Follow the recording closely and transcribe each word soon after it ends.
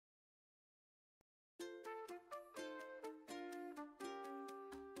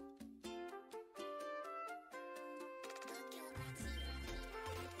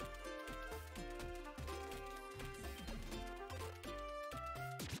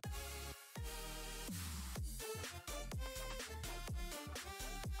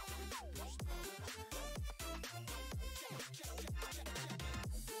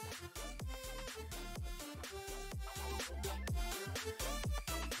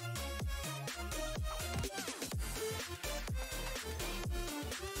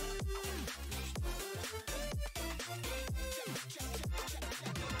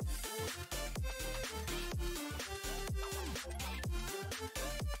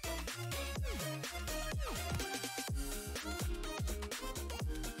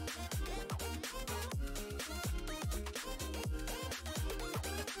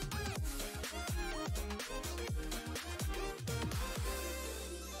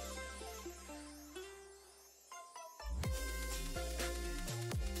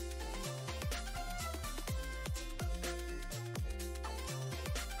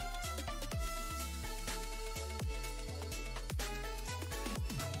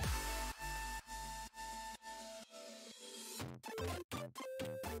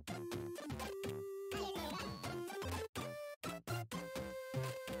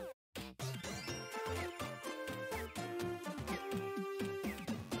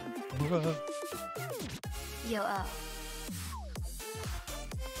Yo.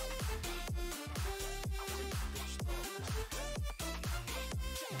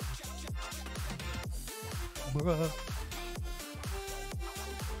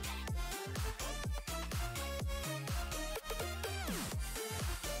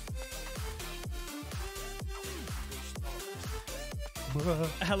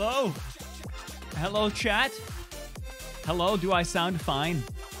 Hello? Hello, chat? Hello, do I sound fine?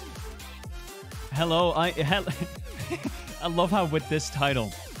 Hello, I love how with this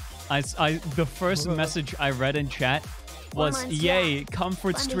title, the first message I read in chat was, "Yay,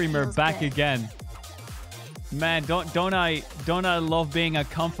 comfort streamer back again." Man, don't I love being a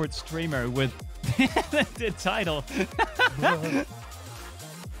comfort streamer with the title.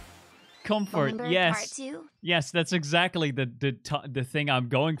 Comfort, yes. Yes, that's exactly the thing I'm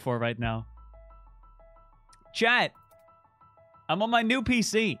going for right now. Chat, I'm on my new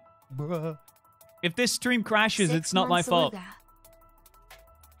PC. If this stream crashes, it's not my fault.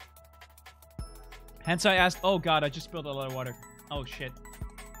 Hence I asked, oh god, I just spilled a lot of water. Oh shit.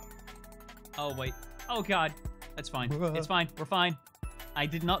 Oh wait. Oh god. That's fine. It's fine. We're fine. I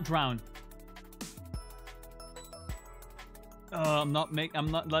did not drown. I'm not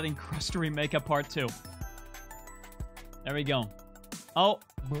letting Crustery make a part 2. There we go. Oh.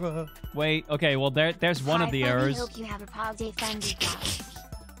 Wait. Okay, well there's one of the errors. Hope you have a positive Fundy.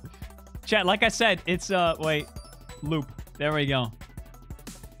 Chat, like I said, it's wait. Loop. There we go.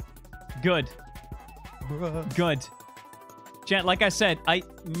 Good. Good. Chat, like I said,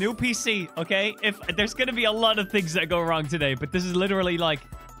 new PC, okay? If there's gonna be a lot of things that go wrong today, but this is literally like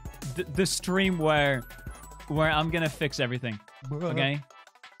the stream where I'm gonna fix everything. Okay?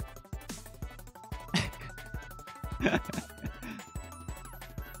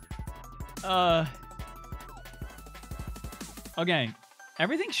 Okay.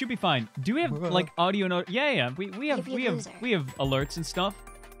 Everything should be fine. Do we have like audio note? Yeah. We have alerts and stuff.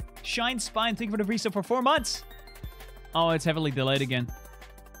 Shine Spine, thank you for the reset for 4 months. Oh, it's heavily delayed again.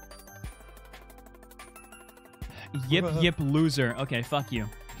 Yip loser. Okay, fuck you.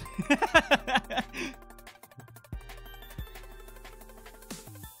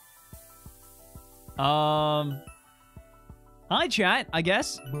 Hi chat, I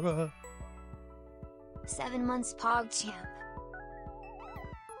guess. 7 months Pog Champ.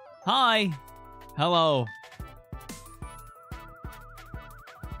 Hi. Hello.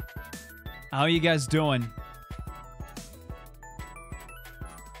 How are you guys doing?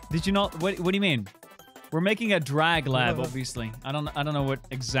 Did you not? What do you mean? We're making a drag lab, obviously. I don't know what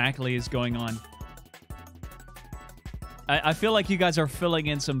exactly is going on. I feel like you guys are filling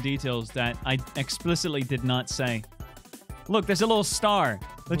in some details that I explicitly did not say. Look, there's a little star.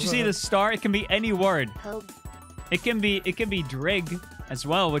 Don't you see the star? It can be any word. It can be drig as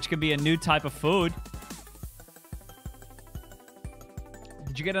well, which can be a new type of food.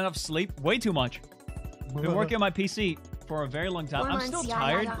 Did you get enough sleep? Way too much. Been working on my PC for a very long time. I'm still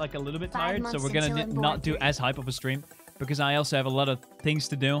tired, like a little bit tired, so we're gonna not do as hype of a stream because I also have a lot of things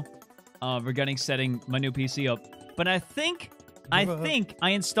to do regarding setting my new PC up. But I think I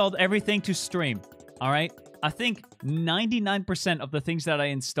installed everything to stream. All right, I think 99% of the things that I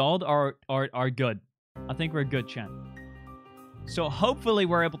installed are good. I think we're good, chat. So hopefully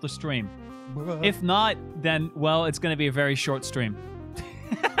we're able to stream. If not, then well, it's gonna be a very short stream.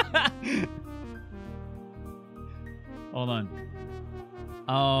 Hold on.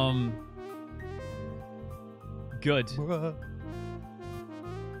 Good.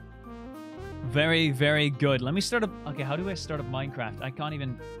 Very, very good. Let me start up. Okay, how do I start up Minecraft? I can't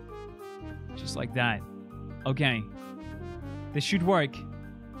even. Just like that. Okay. This should work.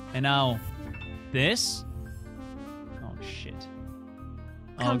 And now, this. Oh shit.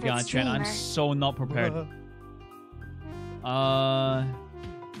 Oh god, Chen, I'm so not prepared.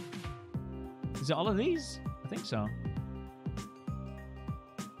 Is it all of these? I think so.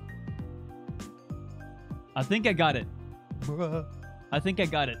 I think I got it. I think I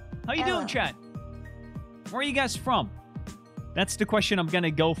got it. How you doing, chat? Where are you guys from? That's the question I'm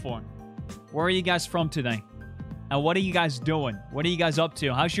gonna go for. Where are you guys from today? And what are you guys doing? What are you guys up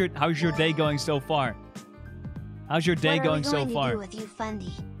to? How's your day going so far? How's your day going so far? What are we going to do with you,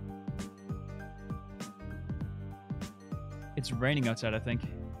 Fundy? It's raining outside, I think.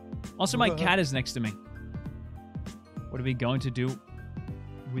 Also, my cat is next to me. What are we going to do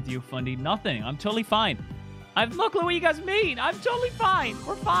with you, Fundy? Nothing. I'm totally fine. Look what you guys mean. I'm totally fine.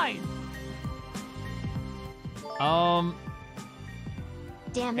 We're fine.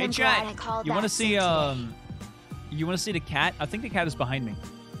 Damn, hey, chat. You want to see you want to see the cat? I think the cat is behind me.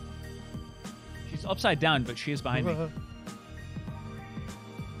 She's upside down, but she is behind me.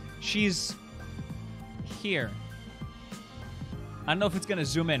 She's here. I don't know if it's gonna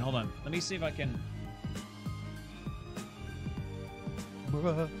zoom in. Hold on. Let me see if I can.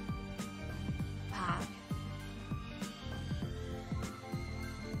 Pop.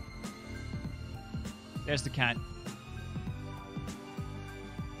 There's the cat.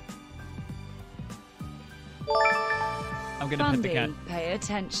 I'm gonna pet the cat. Pay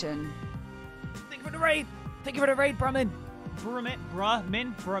attention. Thank you for the raid. Thank you for the raid, Brahmin.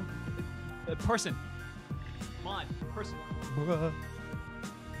 Brahmin. Person. Mod. Person.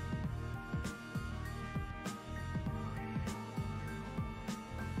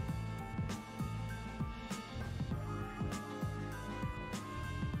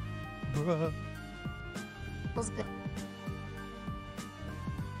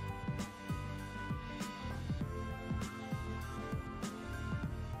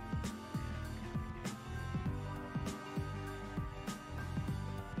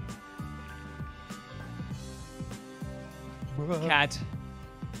 Cat.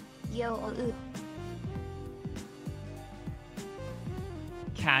 Yo,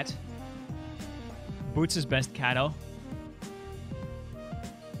 Cat. Boots is best catto.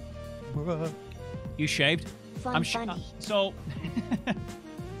 You shaved? Fundy. So.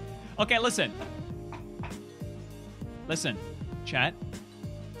 Okay, listen. Listen, chat.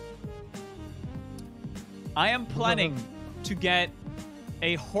 I am planning to get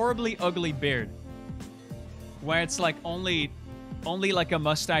a horribly ugly beard. Where it's like only like a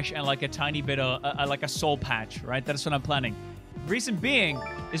mustache and like a tiny bit of like a soul patch, right? That's what I'm planning. Reason being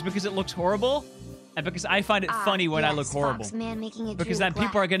is because it looks horrible, and because I find it funny when I look horrible. Because then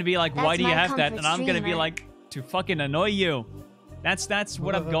people are gonna be like, "Why do you have that?" And I'm gonna be like, "To fucking annoy you." That's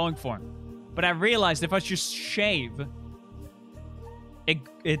what I'm going for. But I realized if I just shave,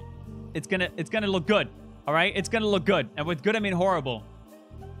 it's gonna look good. All right, it's gonna look good, and with good I mean horrible.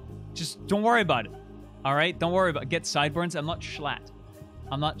 Just don't worry about it. All right, don't worry about it. Get sideburns. I'm not schlatt.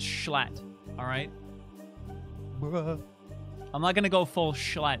 I'm not schlatt. All right. I'm not gonna go full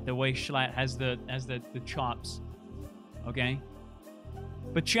schlatt the way schlatt has the chops. Okay.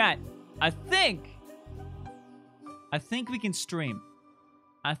 But chat, I think we can stream.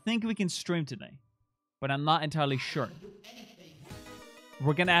 I think we can stream today, but I'm not entirely sure.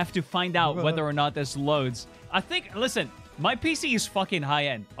 We're gonna have to find out whether or not there's loads. I think. Listen, my PC is fucking high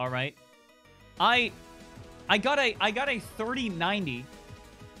end. All right. I got a 3090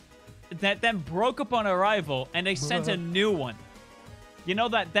 that then broke upon arrival, and they sent a new one. You know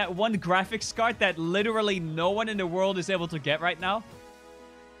that one graphics card that literally no one in the world is able to get right now?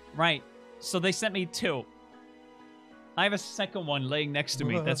 Right. So they sent me two. I have a second one laying next to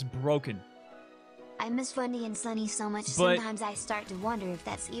me that's broken. I miss Fundy and Sunny so much, sometimes I start to wonder if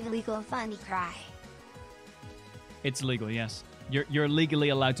that's illegal. Fundy cry. It's legal, yes. You're legally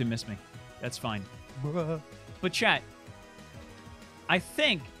allowed to miss me. That's fine. But chat, I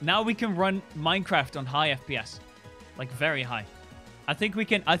think now we can run Minecraft on high FPS. Like very high. I think we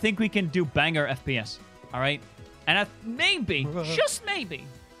can do banger FPS. All right? And maybe, just maybe,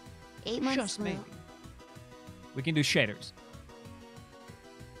 8 months just maybe, we can do shaders.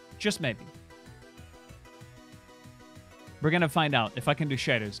 Just maybe. We're gonna find out if I can do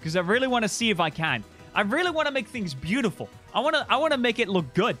shaders, because I really want to see if I can. I really want to make things beautiful. I want to make it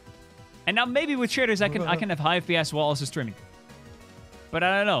look good. And now maybe with shaders I can have high FPS while also streaming. But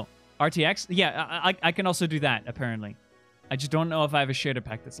I don't know. RTX? Yeah, I can also do that apparently. I just don't know if I have a shader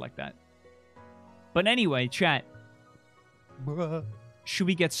pack that's like that. But anyway, chat. Should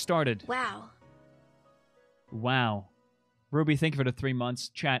we get started? Wow. Wow. Ruby, thank you for the 3 months.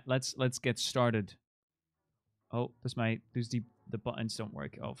 Chat, let's get started. Oh, the buttons don't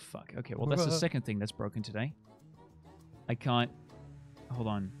work. Oh fuck. Okay, well that's the second thing that's broken today. I can't. Hold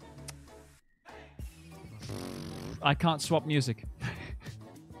on. I can't swap music.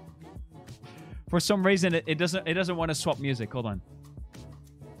 For some reason, it doesn't want to swap music. Hold on.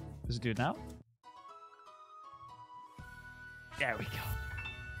 Does it do it now? There we go.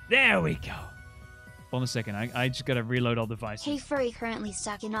 There we go. Hold on a second. I just gotta reload all devices. Hey Furry, currently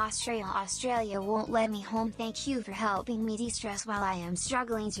stuck in Australia. Australia won't let me home. Thank you for helping me de-stress while I am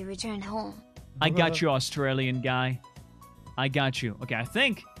struggling to return home. I got you, Australian guy. I got you. Okay, I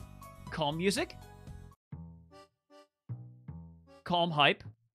think calm music. Calm hype.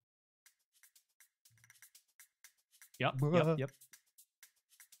 Yep.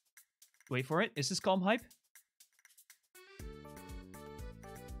 Wait for it. Is this calm hype?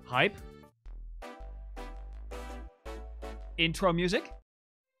 Hype. Intro music.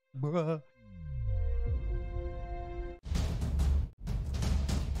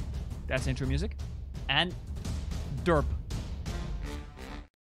 That's intro music. And derp.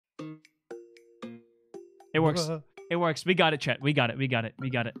 It works. It works. We got it, chat. We got it. We got it. We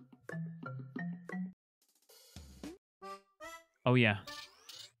got it. Oh, yeah.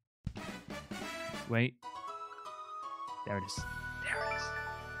 Wait. There it is. There it is.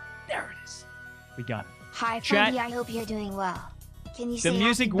 There it is. We got it. Hi, chat. Fundy. I hope you're doing well. Can you The say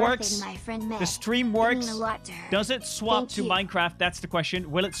music happy birthday works. to my friend Meg? The stream It means works. a lot to her. Does it swap Thank to you. Minecraft? That's the question.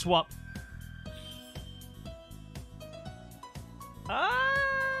 Will it swap?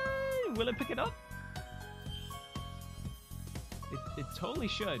 Will it pick it up? It totally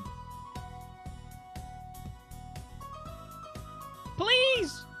should.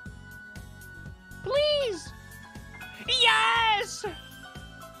 Please! Please! Yes!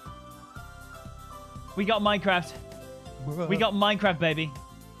 We got Minecraft. We got Minecraft, baby.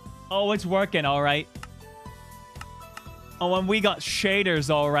 Oh, it's working, all right. Oh, and we got shaders,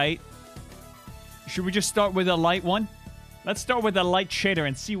 all right. Should we just start with a light one? Let's start with a light shader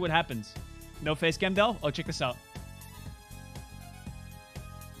and see what happens. No face cam, Del? Oh, check this out.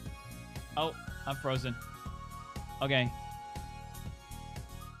 Oh, I'm frozen. Okay.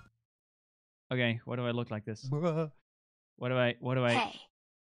 Okay, what do I look like this? What do I... Hey.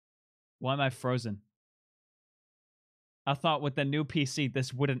 Why am I frozen? I thought with the new PC,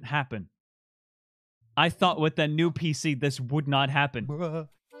 this wouldn't happen. I thought with the new PC, this would not happen.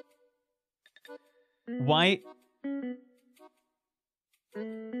 Why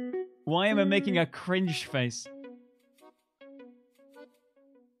am I making a cringe face?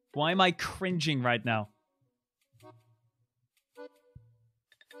 Why am I cringing right now?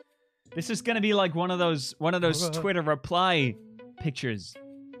 This is gonna be like one of those Twitter reply pictures.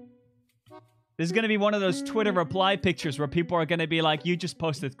 This is gonna be one of those Twitter reply pictures where people are gonna be like, "You just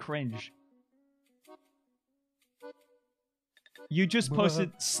posted cringe. You just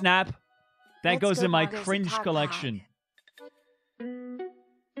posted snap. That Let's goes go in my bloggers and cringe talk collection."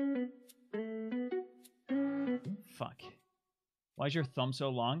 Fuck. Why is your thumb so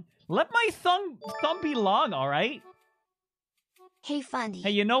long? Let my thumb be long, all right? Hey, Fundy.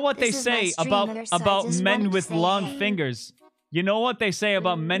 Hey, you know what they This is my say stream about other side. Just men wanted to with say long hey. fingers? You know what they say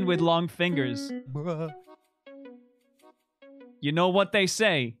about men with long fingers? You know what they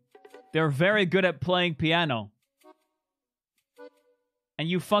say? They're very good at playing piano. And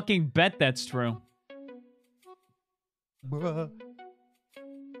you fucking bet that's true.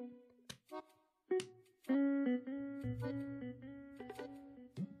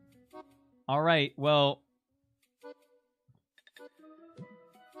 All right, well...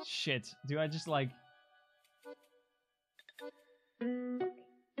 Shit. Do I just, like... I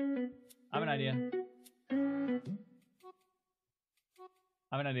have an idea.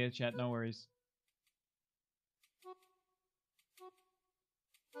 I have an idea, chat. No worries.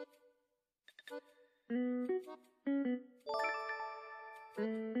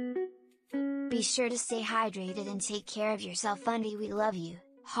 Be sure to stay hydrated and take care of yourself, Fundy. We love you.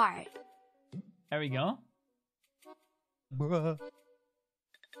 Heart. There we go.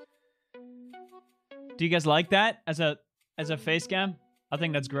 Do you guys like that as a face cam? I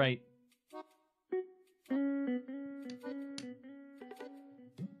think that's great.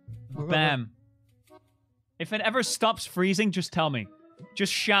 Bam. If it ever stops freezing, just tell me.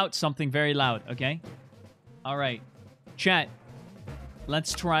 Just shout something very loud, okay? All right. Chat.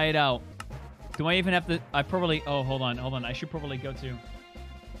 Let's try it out. Do I even have to... I probably... Oh, hold on. I should probably go to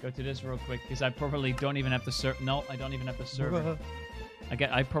this real quick, because I probably don't even have to serve... No, I don't even have to server.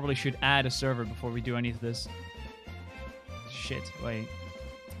 I probably should add a server before we do any of this. Shit, wait.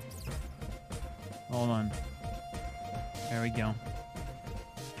 Hold on. There we go.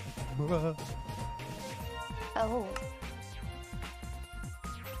 Oh.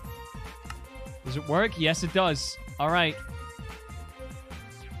 Does it work? Yes, it does. All right.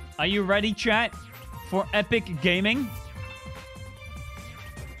 Are you ready, chat, for epic gaming?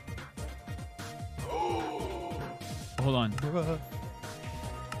 Hold on.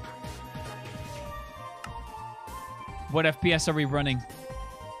 What FPS are we running?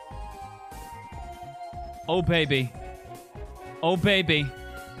 Oh, baby. Oh, baby.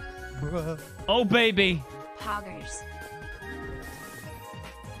 Oh, baby. Poggers.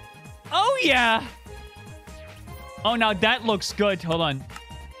 Oh, yeah. Oh, now that looks good. Hold on.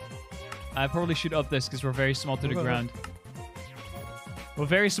 I probably should up this because we're very small to the ground. We're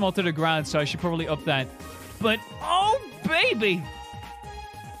very small to the ground, so I should probably up that. But, oh, baby.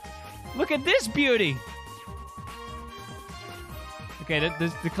 Look at this beauty. Okay,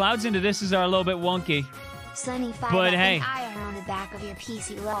 the clouds into this are a little bit wonky. Sunny 5 But hey. IR on the back of your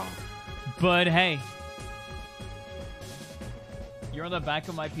PC lol. But hey. You're on the back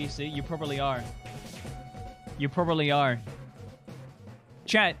of my PC? You probably are. You probably are.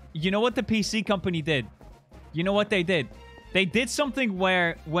 Chat, you know what the PC company did? You know what they did? They did something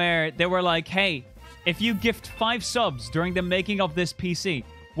where they were like, hey, if you gift 5 subs during the making of this PC,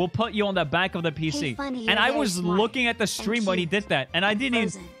 we'll put you on the back of the PC. Hey, Fundy, and I was looking at the stream when he did that, and I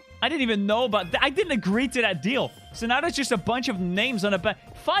didn't even know about that. I didn't agree to that deal. So now there's just a bunch of names on the back.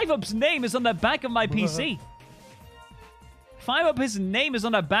 5up's name is on the back of my PC. 5up, his name is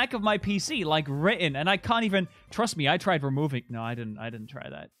on the back of my PC, like written, and I can't even trust me. I tried removing. No, I didn't try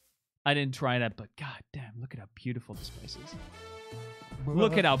that. I didn't try that, but god damn, look at how beautiful this place is.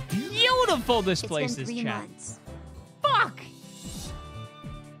 Look at how beautiful this place is, chat. Fuck!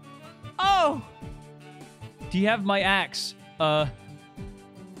 Oh! Do you have my axe? Didn't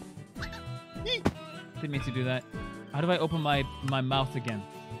mean to do that. How do I open my mouth again?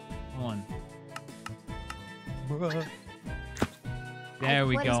 Hold on. There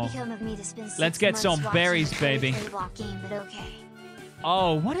we go. Let's get some berries, baby.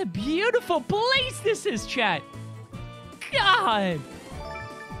 Oh, what a beautiful place this is, chat. God.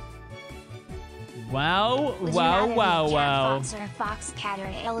 Wow, wow, wow, wow. Fox or a fox, cat or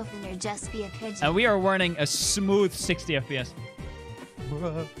an elephant, or just be a pigeon. And we are running a smooth 60 FPS.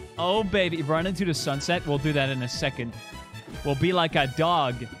 Oh, baby. Run into the sunset. We'll do that in a second. We'll be like a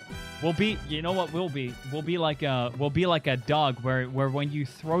dog. We'll be, you know what we'll be? We'll be like a dog where when you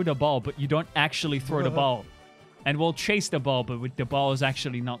throw the ball, but you don't actually throw the ball. And we'll chase the ball, but the ball is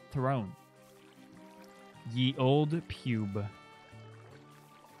actually not thrown. Ye old pube.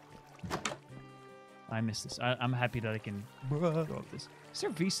 I missed this. I'm happy that I can go up this. Is there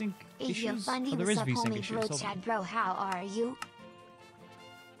VSync issues? Fundy, oh, there is up, VSync homie, issues. Chad, bro, how are you?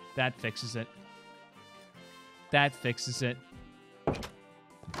 That fixes it. That fixes it.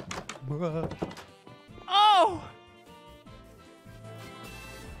 Oh!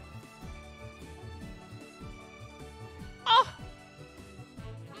 Oh!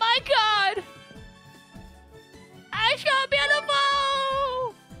 My god! I so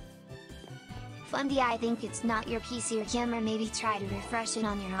beautiful! Fundy, I think it's not your PC or camera. Maybe try to refresh it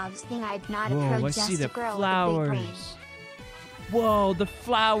on your hubs thing. I'd not Whoa, approach I see just the a girl flowers. with a big brain. Whoa, the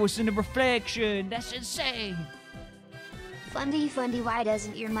flowers in the reflection. That's insane. Fundy, why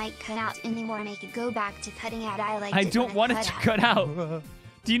doesn't your mic cut out anymore? Make it go back to cutting out. I don't want it to cut out.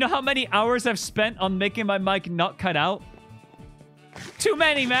 Do you know how many hours I've spent on making my mic not cut out? Too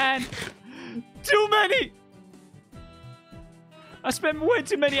many, man. Too many. I spent way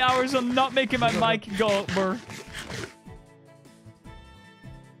too many hours on not making my mic go over.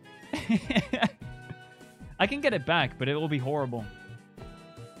 I can get it back, but it will be horrible.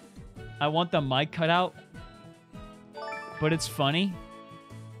 I want the mic cut out, but it's funny.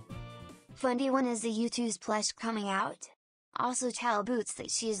 Fundy, when is the YouTube's plush coming out? Also tell Boots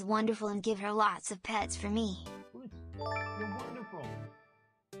that she is wonderful and give her lots of pets for me. You're wonderful.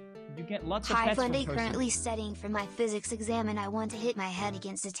 You get lots of Hi, pets Fundy, from currently studying for my physics exam and I want to hit my head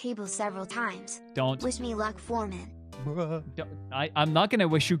against a table several times. Don't. Wish me luck, Foreman. I'm not gonna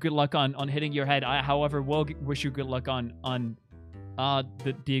wish you good luck on hitting your head. I, however, will wish you good luck on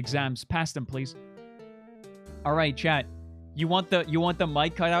the exams. Pass them, please. All right, chat. You want the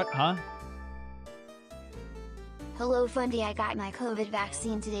mic cut out, huh? Hello, Fundy. I got my COVID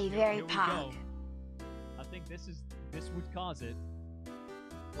vaccine today. Very pog. I think this would cause it.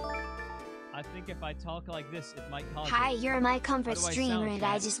 I think if I talk like this, it might cause Hi, it. you're my comfort streamer, and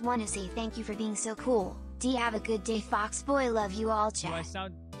I chat? just want to say thank you for being so cool. Do you have a good day, Fox Boy? Love you all, chat. Do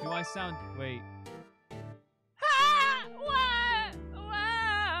I sound? Wait.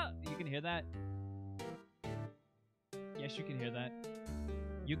 You can hear that? Yes, you can hear that.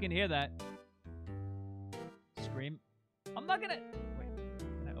 You can hear that. Scream. I'm not gonna. Wait.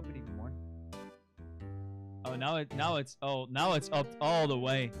 Can I open even more? Oh, now it's up all the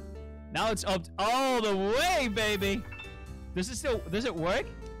way. Now it's up all the way, baby. Does it work?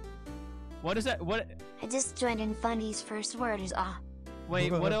 What is that? What? I just joined in. Fundy's first word is ah.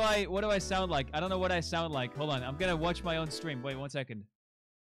 Wait, what do I sound like? I don't know what I sound like. Hold on, I'm gonna watch my own stream. Wait 1 second.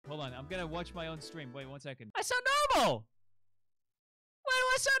 Hold on, I'm gonna watch my own stream. Wait 1 second. I sound normal. Why do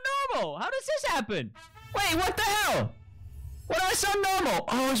I sound normal? How does this happen? Wait, what the hell? Why do I sound normal?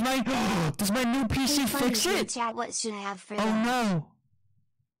 Oh, does my new PC fix it? Chat, what should I have for that? Oh no.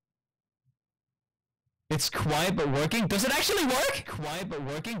 It's quiet but working. Does it actually work? Quiet but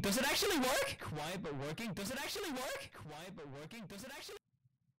working. Does it actually work? Quiet but working. Does it actually work? Quiet but working. Does it actually?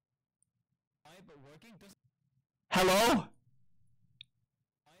 Quiet but working. Does? Hello?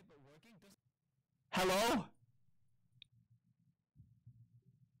 Quiet but working. Does? Hello?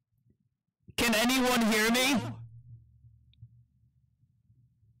 Can anyone hear me?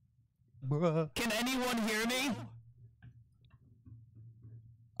 Can anyone hear me?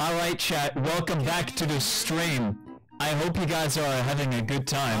 Alright chat, welcome back to the stream. I hope you guys are having a good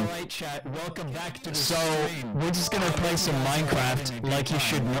time. Alright chat, welcome back to the stream. We're just gonna play some Minecraft like you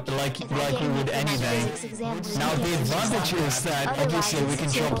should, like we would anything. Now the advantage is that obviously we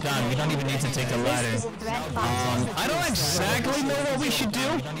can jump down, we don't even need to take a ladder. I don't exactly know what we should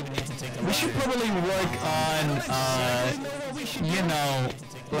do. We should probably work on, you know,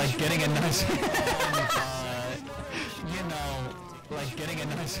 like getting a nice... you know, like getting a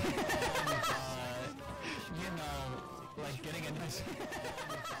nice... you know, like getting a nice...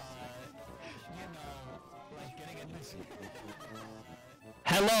 you know, like getting a nice...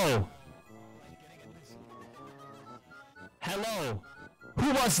 Hello? Hello?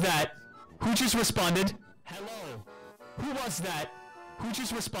 Who was that? Who just responded? Hello? Who was that? Who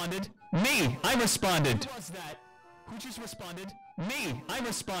just responded? Me! I responded! Who was that? Who just responded? Me! I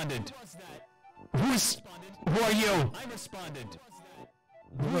responded! Who are you? I responded.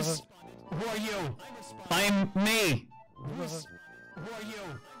 Who are you? I'm me. Who are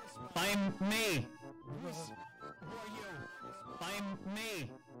you? I'm me. Who are you? I'm me.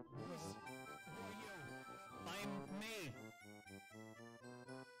 I'm me.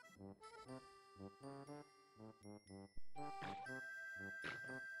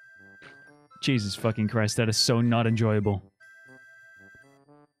 Jesus fucking Christ, that is so not enjoyable.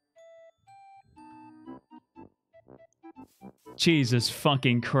 Jesus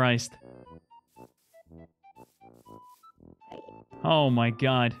fucking Christ. Oh my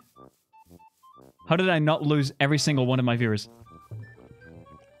god. How did I not lose every single one of my viewers?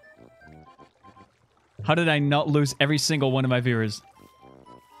 How did I not lose every single one of my viewers?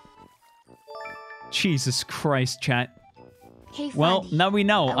 Jesus Christ, chat. Hey, well, Fundy. now we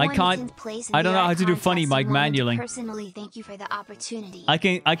know. I can't. I don't know how to do funny mic manually. Personally, thank you for the opportunity. I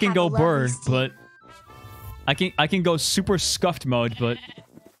can go burr, but I can go super scuffed mode, but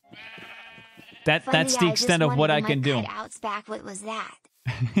that's the extent of what I can do. Back, what was that?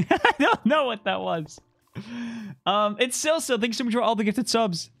 I don't know what that was. It's Silso. Thanks so much for all the gifted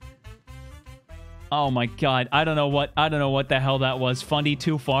subs. Oh my god, I don't know what the hell that was. Fundy,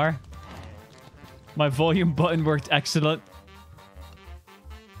 too far. My volume button worked excellent.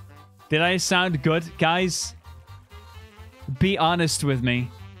 Did I sound good, guys? Be honest with me.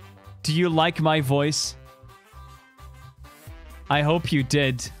 Do you like my voice? I hope you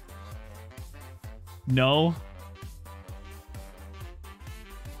did. No?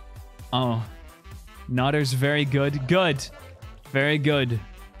 Oh. Notter's very good. Good. Very good.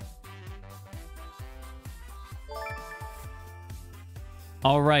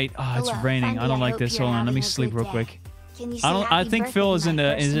 Alright. Oh, it's raining. I don't like this. Hold on. Let me sleep real quick. I think Phil is in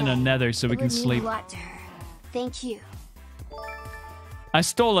a nether, so we can sleep. Thank you. I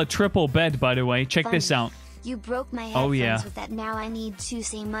stole a triple bed, by the way. Check this out. You broke my headphones with that. Now I need to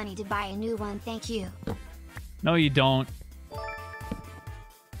save money to buy a new one. Thank you. No, you don't.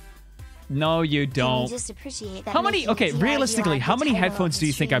 No, you don't. Just appreciate that. How many? Okay, realistically, how many headphones do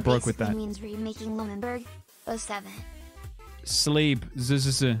you think I broke with that? Means remaking Lumenberg 07. Sleep.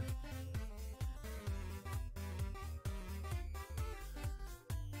 Z.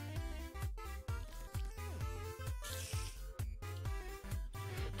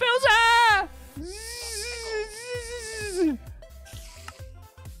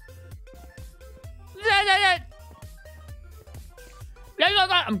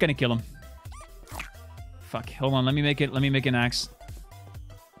 I'm gonna kill him. Fuck. Hold on. Let me make an axe.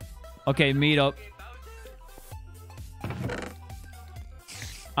 Okay, meet up.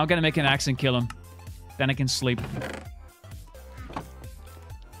 I'm gonna make an axe and kill him. Then I can sleep.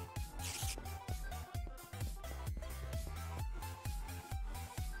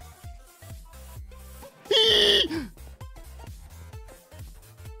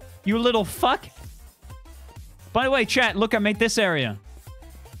 You little fuck. By the way, chat, look, I made this area.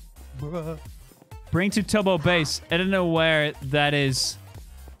 Bring to Turbo Base. I don't know where that is.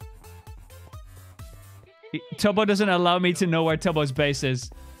 Turbo doesn't allow me to know where Turbo's base is.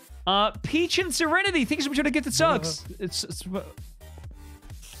 Peach and Serenity. Thank you so much for the gifted sucks. It's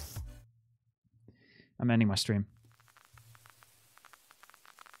I'm ending my stream.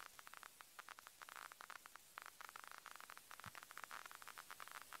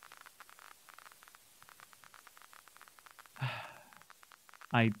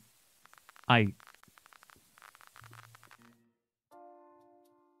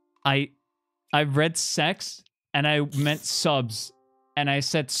 I read sex and I meant subs and I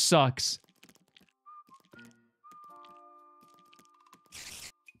said sucks.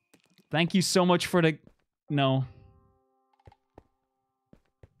 Thank you so much for the... No.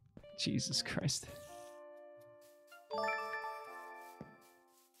 Jesus Christ.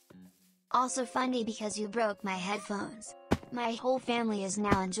 Also Fundy because you broke my headphones. My whole family is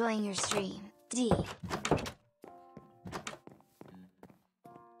now enjoying your stream. D.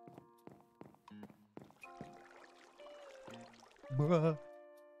 Bruh.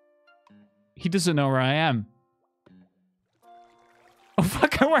 He doesn't know where I am. Oh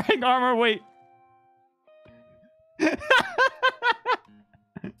fuck, I'm wearing armor, wait.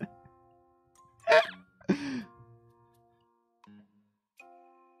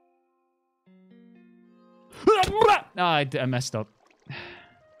 Oh, I messed up.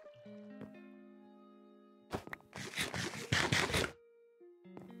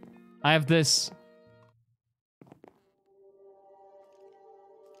 I have this.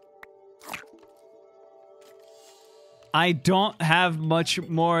 I don't have much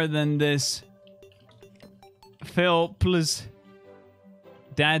more than this. Phil, please.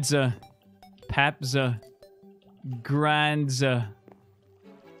 Dadza. Papza. Grandza.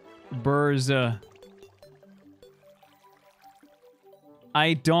 Burza.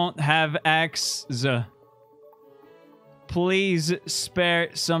 I don't have X. Please spare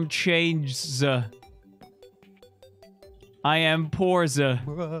some change. I am poor.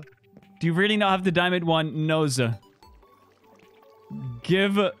 Do you really not have the diamond one? No.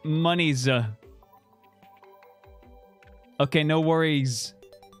 Give money. Okay, no worries.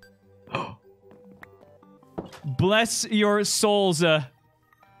 Bless your souls.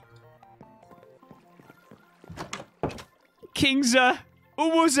 Kings.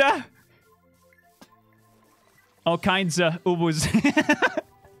 Ubus. All kinds of ubus.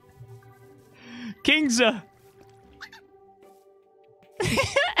 Kings.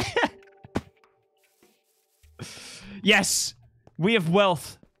 Yes. We have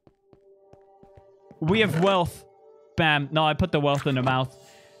wealth. We have wealth. Bam. No, I put the wealth in the mouth.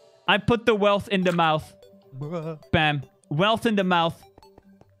 I put the wealth in the mouth. Bam. Wealth in the mouth.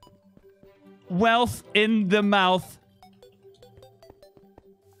 Wealth in the mouth.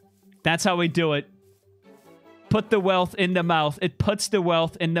 That's how we do it. Put the wealth in the mouth. It puts the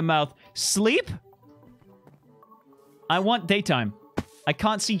wealth in the mouth. Sleep? I want daytime. I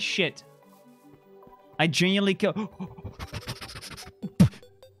can't see shit. I genuinely go...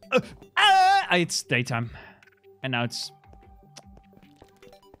 it's daytime. And now it's...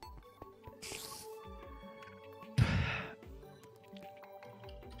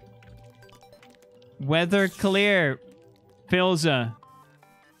 Weather clear. Filza.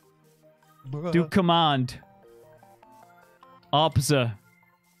 Do command. Opza.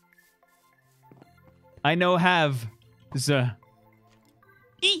 I know have.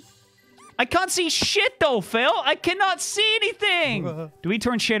 I can't see shit though, Phil. I cannot see anything. Do we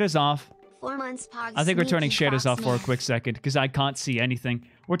turn shaders off? 4 months pog. I think we're turning shaders off for a quick second because I can't see anything.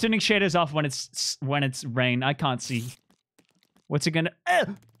 We're turning shaders off when it's rain. I can't see. What's it gonna?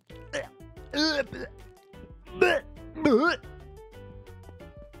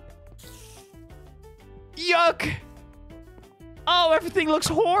 Yuck! Oh, everything looks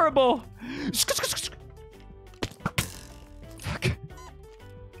horrible. Fuck.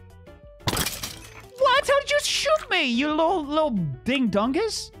 What? How did you shoot me? You little ding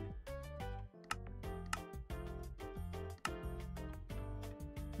dongus?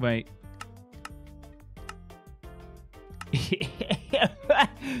 Wait.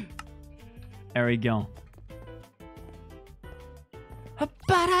 There we go.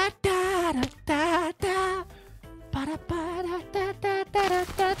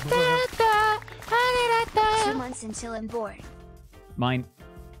 Two months until I'm bored. Mine.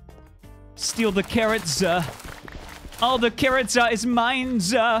 Steal the carrots. All the carrots is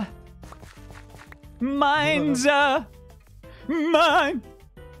mine's. Mine's. Mine.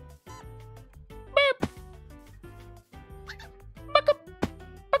 Beep.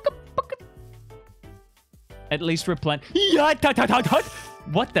 At least replenish. Yeah,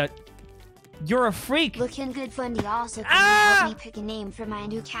 what the? You're a freak. Looking good, Fundy. Also, can you help me pick a name for my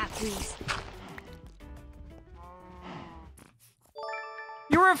new cat, please?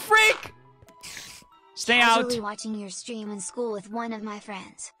 You're a freak. Stay Casually out. Watching your stream in school with one of my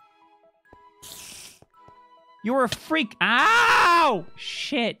friends. You're a freak. Ow!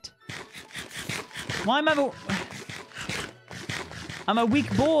 Shit. Why am I? I'm a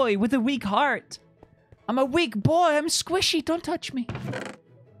weak boy with a weak heart. I'm a weak boy. I'm squishy. Don't touch me.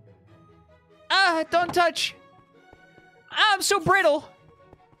 Ah, don't touch. I'm so brittle.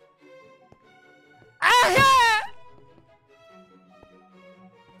 Ah!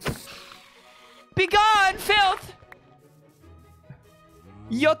 Be gone, filth.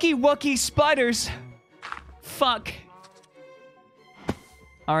 Yucky wucky spiders. Fuck.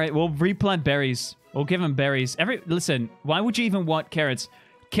 All right, we'll replant berries. We'll give him berries. Listen, why would you even want carrots?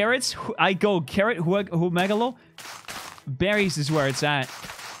 Carrots, I go carrot, megalo. Berries is where it's at.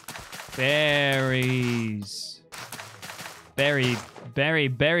 Berries. Berry,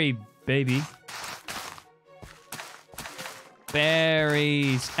 baby.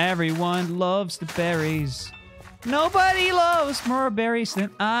 Berries. Everyone loves the berries. Nobody loves more berries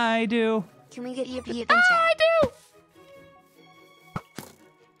than I do. Can we get you a I do!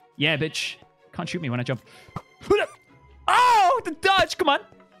 Yeah, bitch. Can't shoot me when I jump. Oh, the dodge! Come on!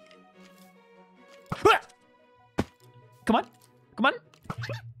 Come on. Come on.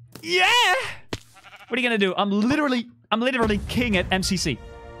 Yeah! What are you gonna do? I'm literally king at MCC.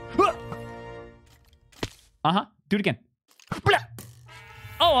 Uh-huh. Do it again.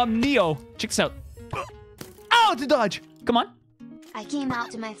 Oh, I'm Neo. Check this out. Oh, the dodge. Come on. I came out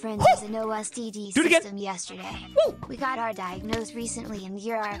to my friends as an OSDD system yesterday. Woo! We got our diagnosed recently and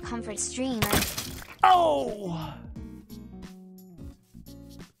you're our comfort streamer. Oh!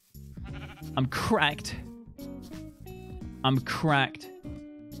 I'm cracked. I'm cracked.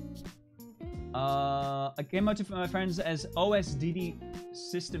 I came out to my friends as OSDD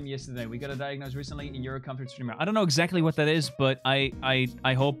system yesterday. We got a diagnosed recently and you're a comfort streamer. I don't know exactly what that is, but I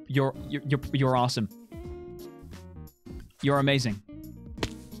hope you're awesome. You're amazing.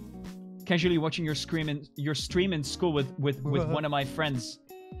 Casually watching your stream in school with one of my friends.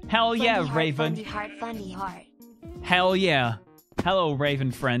 Hell yeah, Fundy Raven. Fundy heart. Hell yeah. Hello,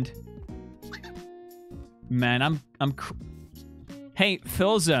 Raven friend. Man, Hey,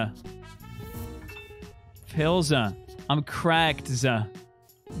 Philza. I'm cracked, za.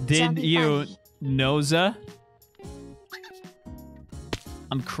 Did you know, za?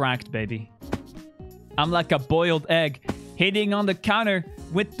 I'm cracked, baby. I'm like a boiled egg. Hitting on the counter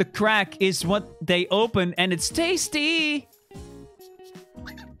with the crack is what they open, and it's tasty.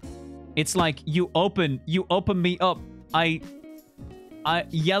 It's like you open me up. I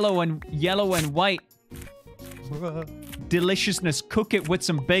yellow and white. Deliciousness. Cook it with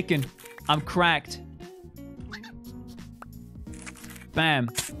some bacon. I'm cracked. Bam.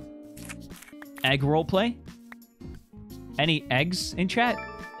 Egg roleplay? Any eggs in chat?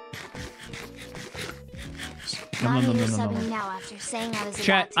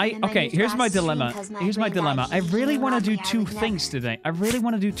 Chat, okay, here's my dilemma. Here's my dilemma. I really want to do two things today.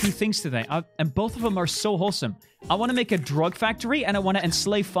 And both of them are so wholesome. I want to make a drug factory, and I want to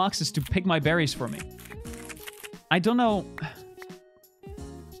enslave foxes to pick my berries for me. I don't know.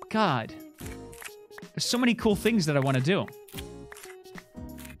 God. There's so many cool things that I want to do.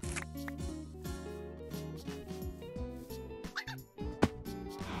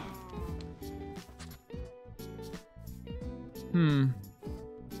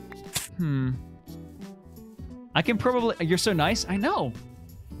 I can probably... You're so nice. I know.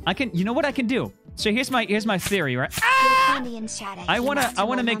 I can... You know what I can do? So here's my theory, right? I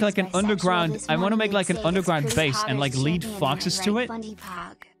wanna make like an underground... I wanna make like an underground base and like lead foxes to it.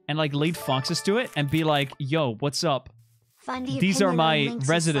 And like lead foxes to it and be like, yo, what's up? These are my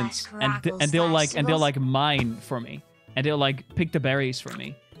residents. And they'll like mine for me. And they'll like pick the berries for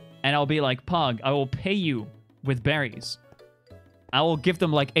me. And I'll be like, Pog, I will pay you with berries. I will give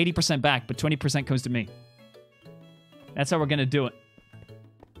them like 80% back, but 20% comes to me. That's how we're gonna do it.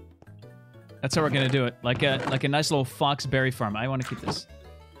 That's how we're gonna do it. Like a nice little fox berry farm. I want to keep this.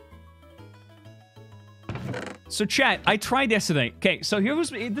 So chat, I tried yesterday. Okay, so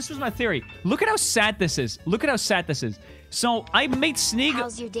this was my theory. Look at how sad this is. Look at how sad this is. So I made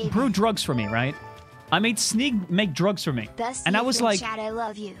Sneeg brew drugs for me, right? I made Sneeg make drugs for me. And I was like, chat, I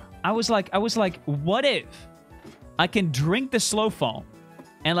love you. I was like, what if I can drink the slow fall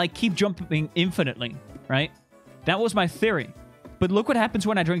and like keep jumping infinitely, right? That was my theory. But look what happens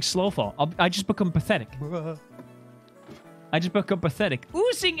when I drink slow fall. I just become pathetic. I just become pathetic.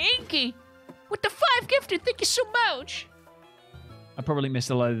 Oozing Inky with the 5 gifted. Thank you so much. I probably missed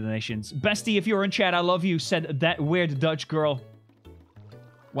a lot of donations. Bestie, if you're in chat, I love you, said that weird Dutch girl.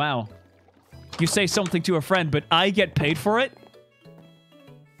 Wow. You say something to a friend, but I get paid for it?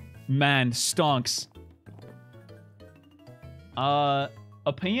 Man, stonks.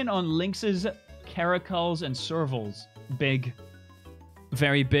 Opinion on lynxes, caracals, and servals. Big.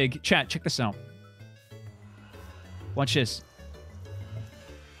 Very big. Chat, check this out. Watch this.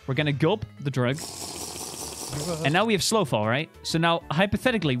 We're gonna gulp the drug. And now we have slow fall, right? So now,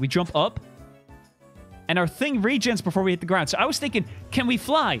 hypothetically, we jump up. And our thing regens before we hit the ground. So I was thinking, can we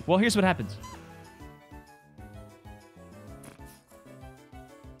fly? Well, here's what happens.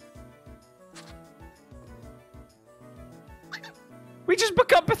 We just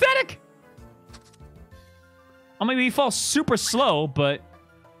become pathetic. I mean, we fall super slow, but...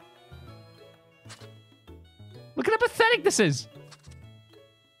 Look at how pathetic this is.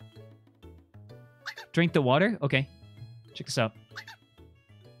 Drink the water? Okay. Check this out.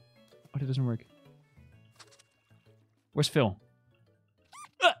 What, it doesn't work. Where's Phil?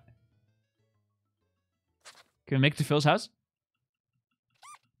 Can we make it to Phil's house?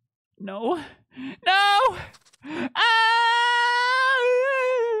 No. No! Ah!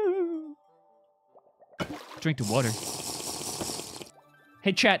 Drink the water.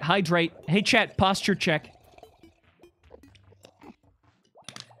 Hey, chat, hydrate. Hey, chat, posture check.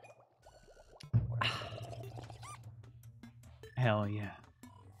 Hell yeah.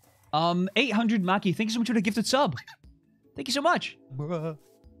 800 Maki, thank you so much for the gifted sub. Thank you so much.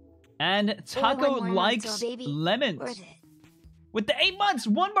 And Taco likes lemons. With the 8 months,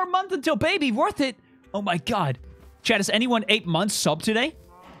 1 more month until baby, worth it. Oh my god. Chat, has anyone 8 months sub today?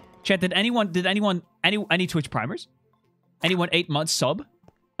 Chat, did anyone, any Twitch primers? Anyone 8 months sub?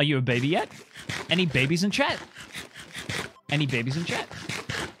 Are you a baby yet? Any babies in chat? Any babies in chat?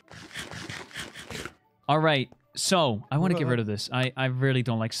 All right. So, I want to get rid of this. I really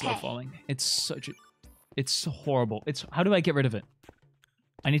don't like slow falling. It's such a... It's so horrible. How do I get rid of it?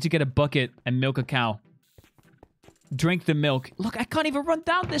 I need to get a bucket and milk a cow. Drink the milk. Look, I can't even run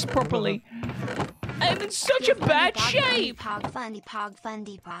down this properly. I'm in such a bad shape. Fundy pog.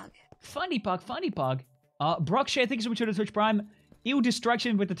 Fundy pog. Brock Shea, thank you so much for the Twitch Prime. Ew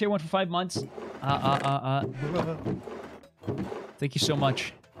Destruction with the tier 1 for 5 months. Thank you so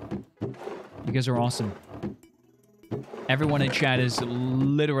much. You guys are awesome. Everyone in chat is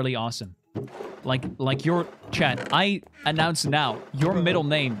literally awesome. Like your chat. I announce now, your middle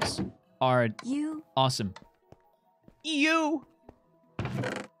names are awesome. You.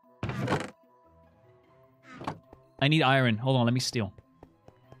 I need iron. Hold on, let me steal.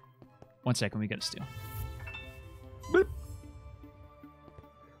 1 second, we gotta steal. Boop.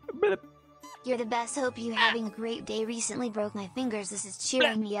 Boop. You're the best. Hope you having a great day. Recently broke my fingers. This is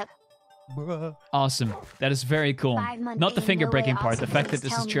cheering me up. Awesome. That is very cool. Not the finger breaking part, the fact that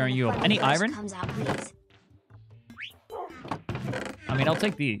this is cheering you up. Any iron? I mean, I'll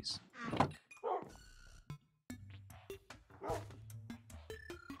take these.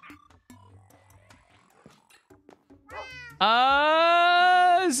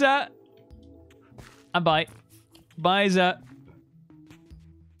 Za. I'm bye. Bye, Za.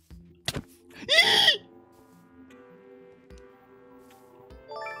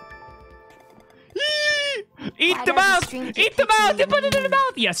 Eat the mouth! Eat the mouth! You put it in the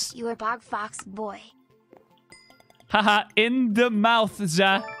mouth! Yes! You are Bog Fox boy. Haha, in the mouth,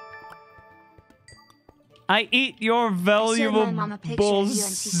 Za. I eat your valuable balls,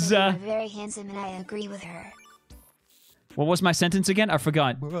 Za. You are very handsome and I agree with her. What was my sentence again? I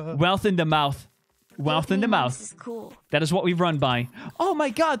forgot. Wealth in the mouth. Wealth in the mouth. This is cool. That is what we run by. Oh my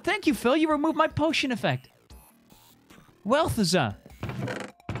god, thank you, Phil. You removed my potion effect. Wealth, Za.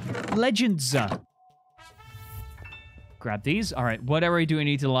 Legend, Za. Grab these. All right, what area do we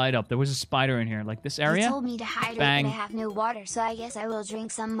need to light up? There was a spider in here, like this area. You told me to hydrate, Bang. but I have no water, so I guess I will drink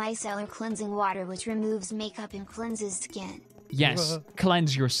some micellar cleansing water, which removes makeup and cleanses skin. Yes,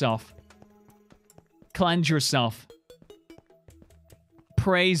 cleanse yourself. Cleanse yourself.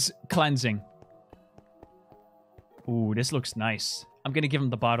 Praise cleansing. Ooh, this looks nice. I'm gonna give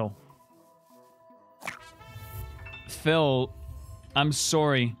him the bottle. Phil, I'm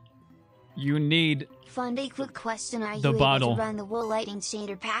sorry. You need... Fundy, quick question. Are you the able bottle. to run the wool lighting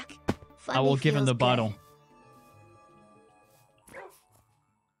shader pack? Fundy I will give him the bottle.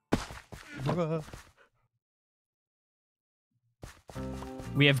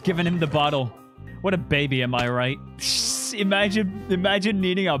 We have given him the bottle. What a baby, am I right? Imagine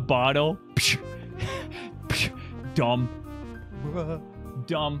needing a bottle. Dumb.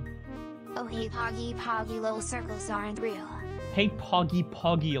 Dumb. Oh, hey, Poggy, little circles aren't real. Hey,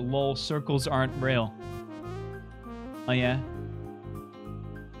 Poggy, lol, circles aren't real. Oh, yeah?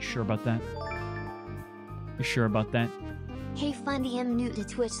 You sure about that? You sure about that? Hey, Fundy, I'm new to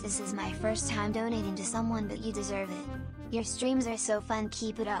Twitch. This is my first time donating to someone, but you deserve it. Your streams are so fun.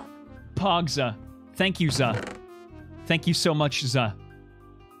 Keep it up. Pogza. Thank you, Za. Thank you so much, Za.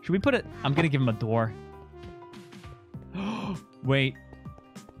 Should we put it... I'm gonna give him a door. Wait.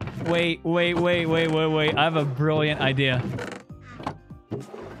 Wait. I have a brilliant idea.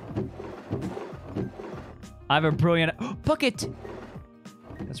 I have a brilliant... Bucket!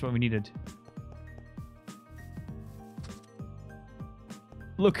 That's what we needed.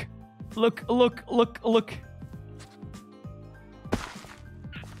 Look.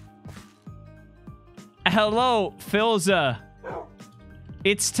 Hello, Philza.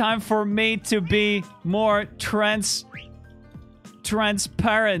 It's time for me to be more transparent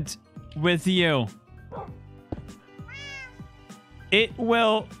with you. It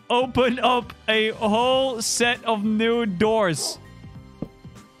will open up a whole set of new doors.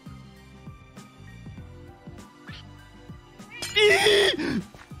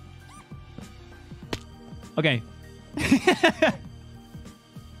 Okay.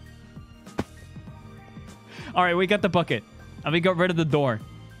 Alright, we got the bucket. And we got rid of the door.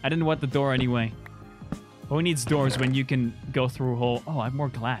 I didn't want the door anyway. Who needs doors when you can go through a hole? Oh, I have more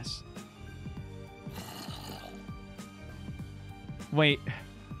glass. Wait.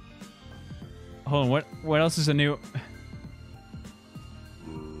 Hold on, what else is a new...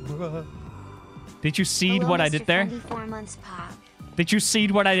 Did you seed what I did there? 4 months pop. Did you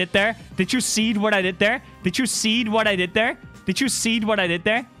seed what I did there? Did you seed what I did there? Did you seed what I did there? Did you seed what I did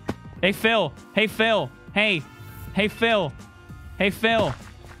there? Hey, Phil. Hey, Phil. Hey. Hey, Phil. Hey, Phil.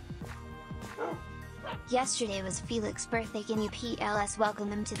 Yesterday was Felix's birthday. Can you PLS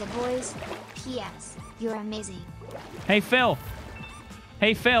welcome him to the boys? PS. You're amazing. Hey, Phil.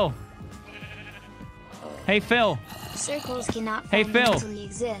 Hey, Phil. Hey, Phil. Circles cannot Hey, Phil. fundamentally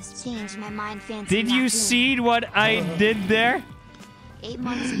exist. Change my mind, fancy. Did you seed what I did there? 8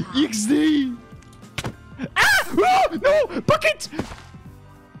 months pop. XD. Ah! Oh, no! Bucket!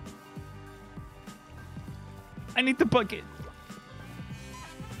 I need the bucket.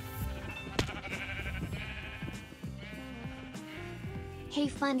 Hey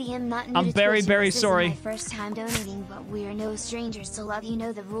Fundy, I'm not new I'm to very, Twitch. very This sorry. Is my first time donating, but we are no strangers to love. You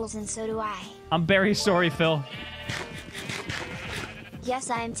know the rules, and so do I. I'm very sorry, Phil. Yes,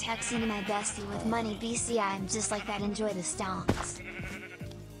 I am texting my bestie with money. BC, I am just like that. Enjoy the stonks.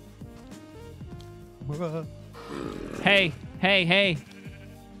 Hey, hey, hey.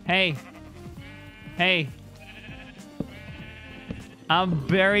 Hey. Hey. I'm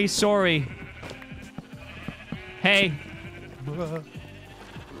very sorry. Hey.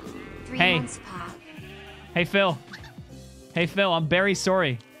 3 Hey. months pop. Hey, Phil. Hey, Phil, I'm very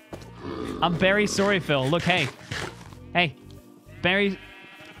sorry. I'm very sorry, Phil. Look, hey. Hey. Very...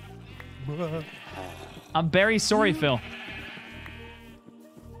 I'm very sorry, Phil.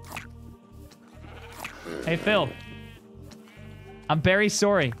 Hey, Phil. I'm very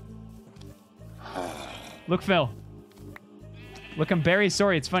sorry. Look, Phil. Look, I'm very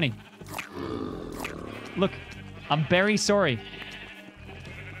sorry. It's funny. Look. I'm very sorry.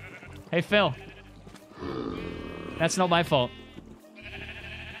 Hey, Phil. That's not my fault.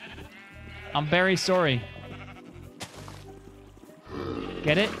 I'm very sorry.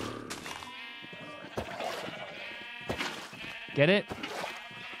 Get it? Get it?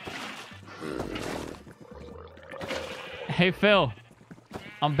 Hey, Phil.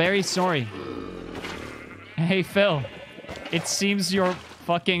 I'm very sorry. Hey, Phil. It seems you're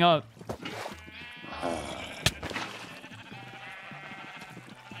fucking up.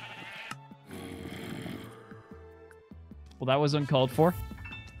 Well, that was uncalled for.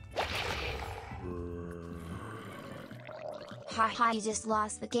 Haha, you just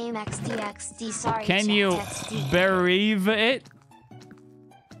lost the game. XD. Sorry. Can chat, you XD. believe it?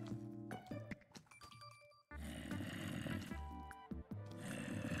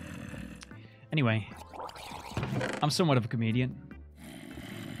 Anyway, I'm somewhat of a comedian.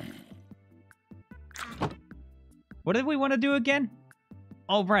 What did we want to do again?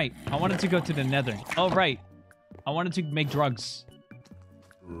 Oh, right. I wanted to go to the nether. Oh, right. I wanted to make drugs.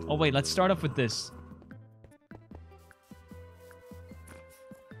 Oh, wait. Let's start off with this.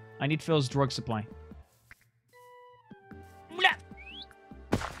 I need Phil's drug supply.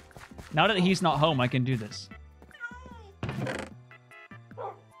 Now that he's not home, I can do this.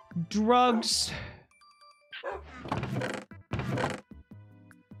 Drugs.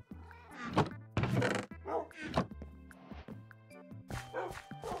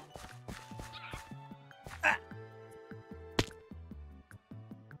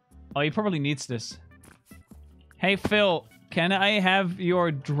 Oh, he probably needs this. Hey, Phil, can I have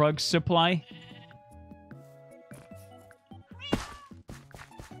your drug supply?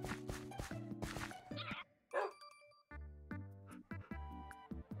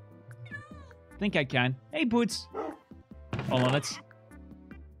 Think I can. Hey, Boots. Hold on, let's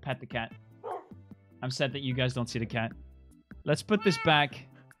pet the cat. I'm sad that you guys don't see the cat. Let's put this back.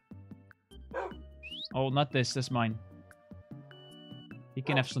 Oh, not this. That's mine. He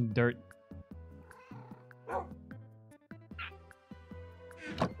can have some dirt.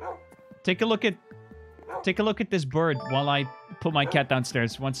 Take a look at this bird while I put my cat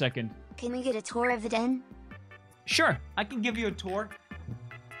downstairs. 1 second. Can we get a tour of the den? Sure, I can give you a tour.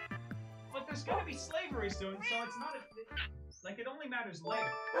 But there's gonna be slavery soon, so it's not like it only matters later.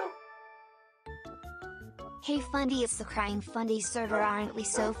 Hey Fundy, it's the Crying Fundy server. Aren't we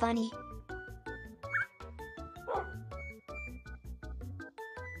so funny?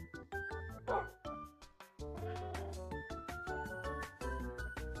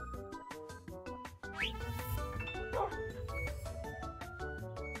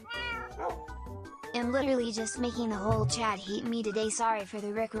 am literally just making the whole chat hate me today. Sorry for the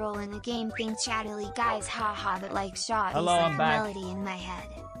rickroll in the game thing, chattily guys, haha, but like shot Hello, is I'm like back. a melody in my head.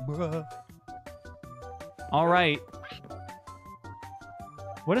 Alright.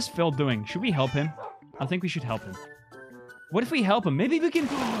 What is Phil doing? Should we help him? I think we should help him. What if we help him? Maybe we can...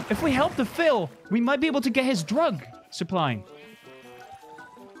 If we help the Phil, we might be able to get his drug supply.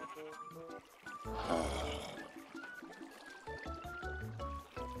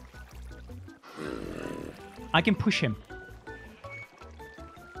 I can push him.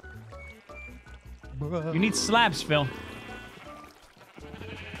 You need slabs, Phil.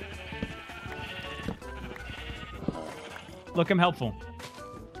 Look, I'm helpful.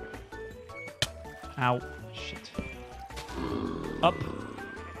 Ow. Shit. Up.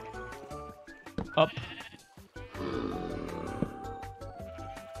 Up.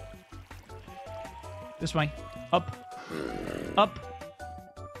 This way. Up. Up.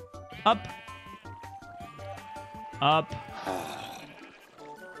 Up. Up.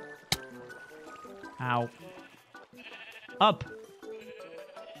 Ow. Up.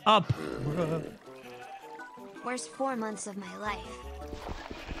 Up. Worst 4 months of my life.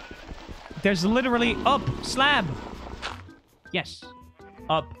 There's literally up. Slab. Yes.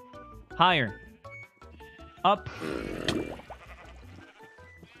 Up. Higher. Up.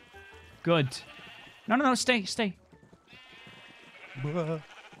 Good. No, no, no. Stay. Stay.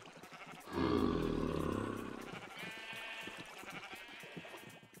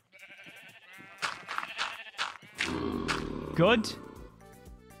 Good.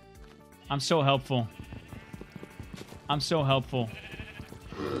 I'm so helpful. I'm so helpful.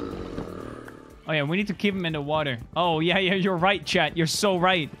 Oh yeah, we need to keep him in the water. Oh yeah, you're right, chat. You're so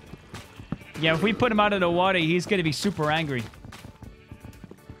right. Yeah, if we put him out of the water, he's gonna be super angry.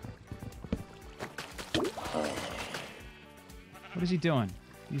 What is he doing?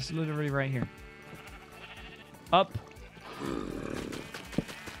 He's literally right here. Up.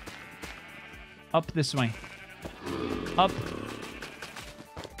 Up this way. Up.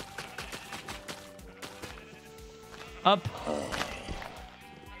 Up.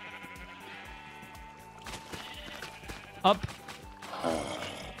 Up.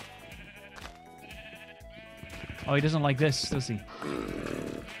 Oh, he doesn't like this, does he?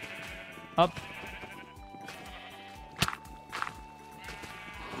 Up.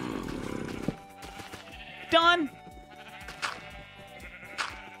 Done!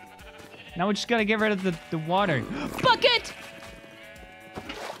 Now we just gotta get rid of the water. Bucket!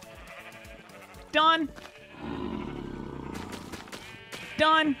 Done!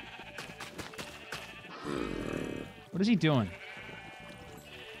 Done! What is he doing?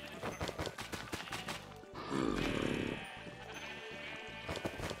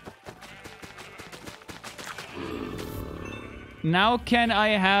 Now can I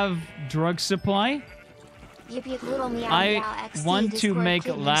have drug supply? I want to make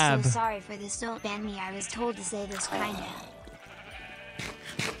a lab. I'm so sorry for this, don't ban me. I was told to say this kinda.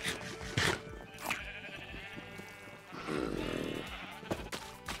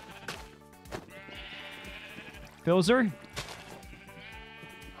 Filzer?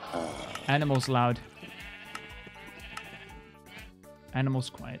 Animals loud. Animals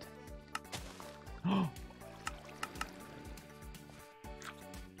quiet.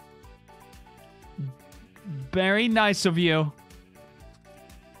 Very nice of you.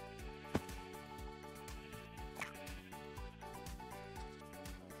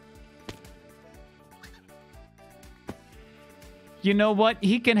 You know what?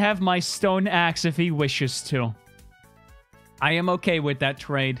 He can have my stone axe if he wishes to. I am okay with that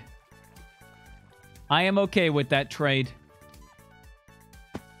trade. I am okay with that trade.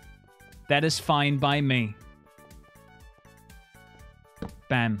 That is fine by me.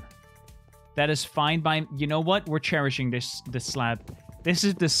 Bam. That is fine by... You know what? We're cherishing this slab. This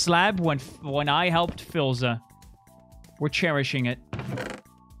is the slab when I helped Filza. We're cherishing it.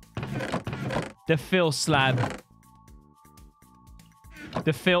 The Phil slab.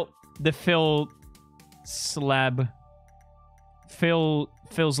 The Phil slab.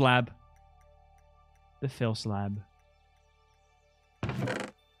 Phil's lab. The Phil slab.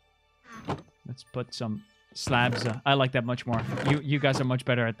 Let's put some slabs. I like that much more. You guys are much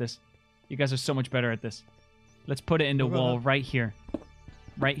better at this. You guys are so much better at this. Let's put it in the wall right here.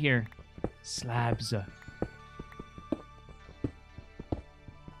 Right here. Slabs.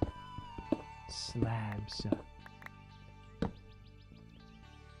 Slabs.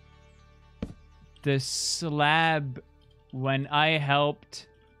 The slab when I helped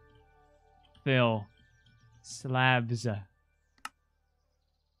Phil. Slabs.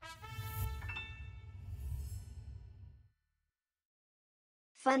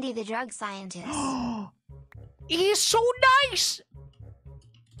 Fundy the drug scientist. He is so nice!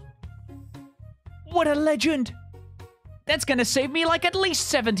 What a legend! That's gonna save me like at least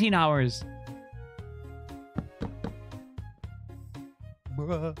 17 hours.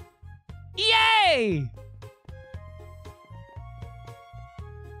 Bruh. Yay!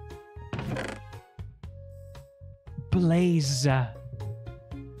 Blaze.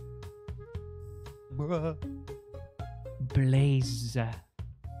 Bruh. Blaze.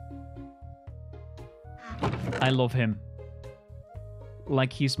 I love him.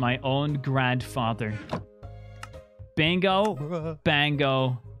 Like he's my own grandfather. Bingo. Bruh.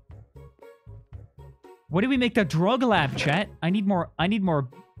 Bango. What do we make the drug lab, chat? I need more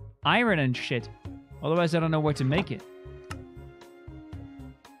iron and shit. Otherwise I don't know where to make it.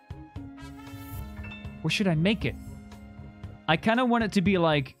 Where should I make it? I kind of want it to be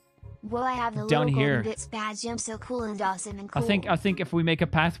like Will I have the down little here. golden bits badge? I'm so cool and awesome and cool. I think if we make a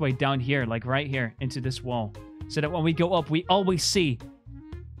pathway down here, like right here, into this wall, so that when we go up, we always see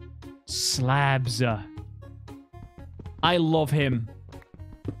Slabza. I love him.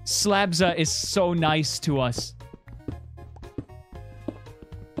 Slabza is so nice to us.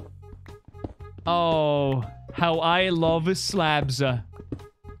 Oh, how I love Slabza.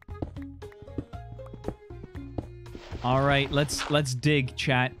 All right, let's dig,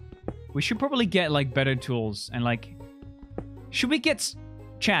 chat. We should probably get like better tools and like. Should we get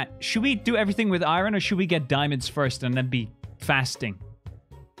chat? Should we do everything with iron or should we get diamonds first and then be fasting?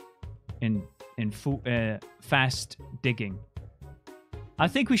 In fast digging. I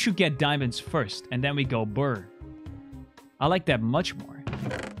think we should get diamonds first and then we go burr. I like that much more.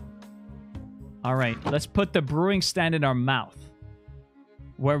 All right, let's put the brewing stand in our mouth,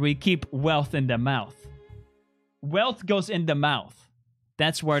 where we keep wealth in the mouth. Wealth goes in the mouth.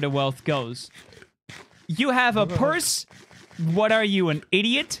 That's where the wealth goes. You have a purse? What are you, an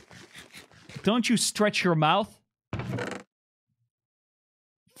idiot? Don't you stretch your mouth?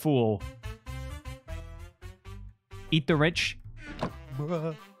 Fool. Eat the rich.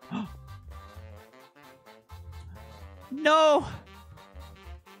 Bruh. No!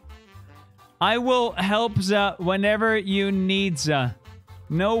 I will help whenever you need.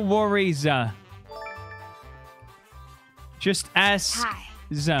 No worries. Just ask. Hi.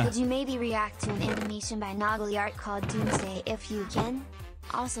 Could you maybe react to an animation by Noggly Art called Doomsday if you can?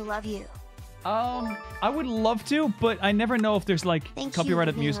 Also love you. I would love to, but I never know if there's like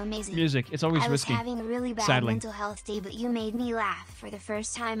copyrighted music. It's always risky. I was having a really bad sadly. mental health day, but you made me laugh for the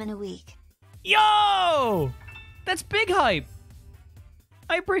first time in a week. Yo! That's big hype.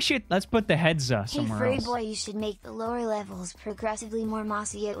 I appreciate. Let's put the heads Hey somewhere furry else. boy, you should make the lower levels progressively more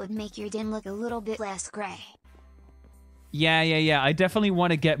mossy. It would make your den look a little bit less gray. Yeah. I definitely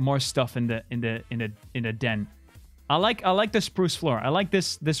want to get more stuff in the den. I like the spruce floor. I like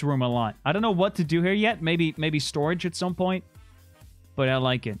this room a lot. I don't know what to do here yet. Maybe storage at some point. But I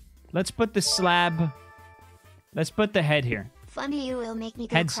like it. Let's put the slab. Let's put the head here. Fundy, you will make me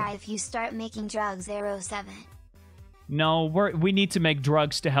go cry if you start making drugs. 07. No, we need to make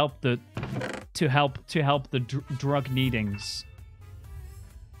drugs to help the drug needings.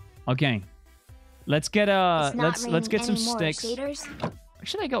 Okay. Let's get let's get some sticks. Shaders?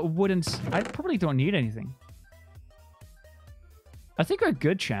 Actually, I got wooden. I probably don't need anything. I think we're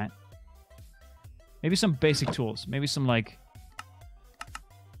good, chat. Maybe some basic tools. Maybe some like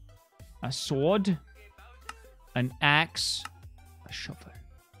a sword, an axe, a shovel.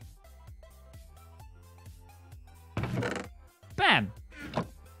 Bam.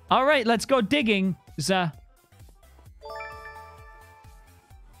 All right, let's go digging. Whoa!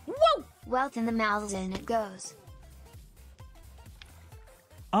 Wealth in the mouths and it goes.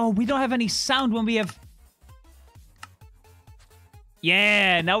 Oh, we don't have any sound when we have...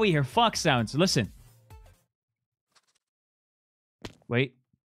 Yeah, now we hear fox sounds. Listen. Wait.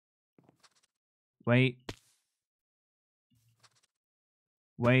 Wait.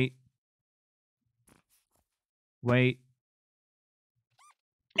 Wait. Wait.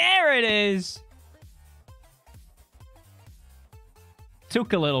 There it is!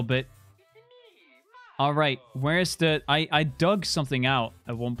 Took a little bit. All right, where's the... I dug something out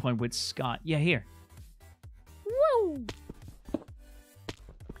at one point with Scott. Yeah, here. Woo!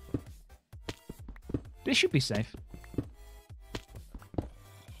 This should be safe.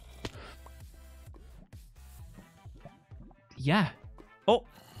 Yeah. Oh.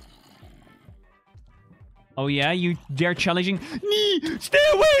 Oh, yeah? You dare challenging? Nee! Stay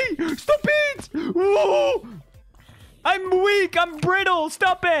away! Stop it! Whoa! I'm weak! I'm brittle!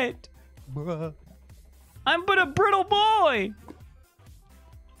 Stop it! Bruh. I'm but a brittle boy!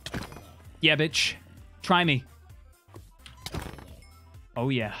 Yeah, bitch. Try me. Oh,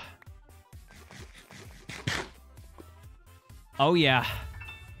 yeah. Oh, yeah.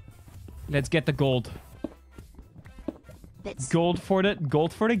 Let's get the gold. Bits. Gold for the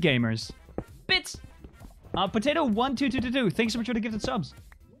gamers. Bits! Potato12222. Thanks so much for the gifted subs.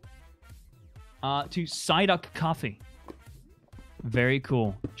 To Psyduck Coffee. Very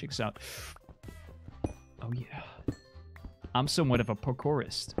cool. Check this out. Oh, yeah. I'm somewhat of a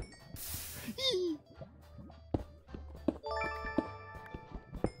parkourist.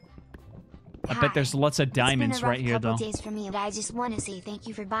 I bet there's lots of diamonds right here, though. It's been a rough couple days for me, and I just want to say thank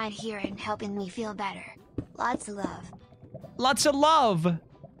you for being here and helping me feel better. Lots of love. Lots of love!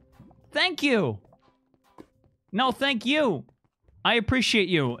 Thank you! No, thank you! I appreciate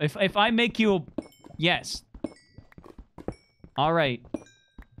you. If I make you... Yes. Alright.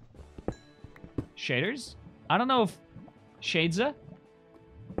 Shaders? I don't know if... Shadesa?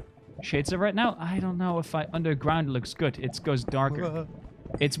 Shadesa right now? I don't know if underground looks good. It goes darker.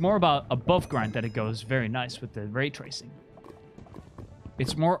 It's more about above ground that it goes very nice with the ray tracing.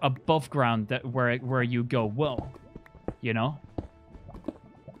 It's more above ground that where you go, whoa. You know?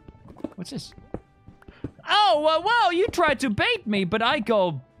 What's this? Oh, whoa, you tried to bait me, but I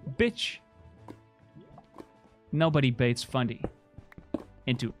go, bitch. Nobody baits Fundy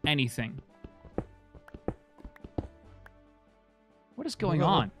into anything. What is going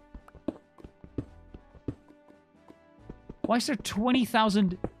on? Why is there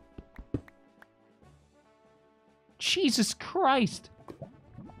 20,000? Jesus Christ.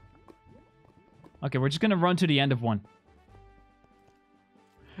 Okay, we're just gonna run to the end of one.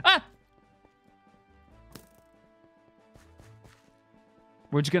 Ah!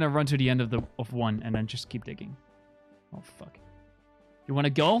 We're just gonna run to the end of one and then just keep digging. Oh, fuck. You wanna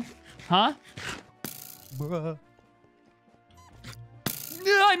go? Huh? No,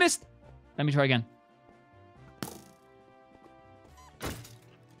 I missed! Let me try again.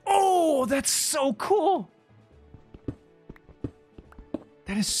 Oh, that's so cool!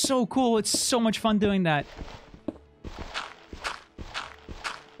 That is so cool. It's so much fun doing that.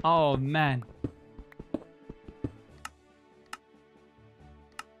 Oh, man.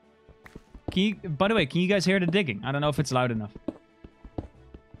 By the way, can you guys hear the digging? I don't know if it's loud enough.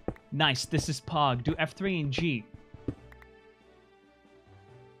 Nice. This is Pog. Do F3 and G.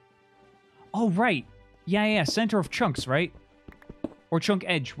 Oh, right. Yeah. Center of chunks, right? Or chunk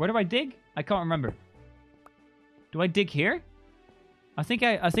edge. Where do I dig? I can't remember. Do I dig here? I think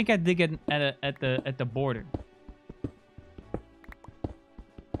I dig it at the border.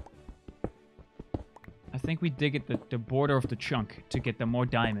 I think we dig at the border of the chunk to get the more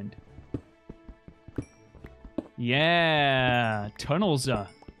diamond. Yeah, tunnels,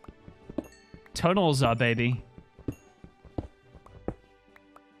 baby.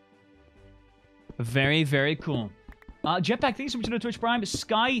 Very, very cool. Jetpack, thanks so much for the Twitch Prime.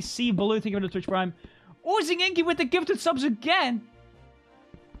 Sky C Blue, thank you for the Twitch Prime. Oozing Inky with the gifted subs again.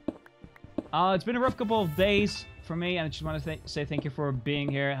 It's been a rough couple of days for me, and I just want to say thank you for being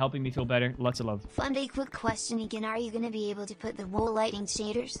here, helping me feel better. Lots of love. Fundy, quick question again. Are you going to be able to put the wool lighting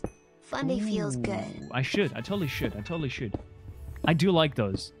shaders? Fundy feels good. I should. I totally should. I do like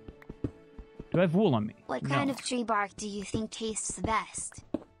those. Do I have wool on me? What kind of tree bark do you think tastes the best?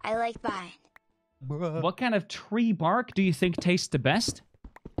 I like buying. What kind of tree bark do you think tastes the best?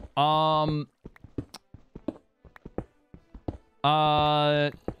 I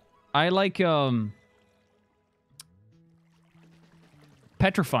like,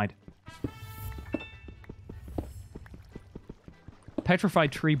 petrified.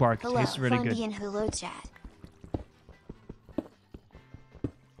 Petrified tree bark tastes really good. Fundy and hello, chat.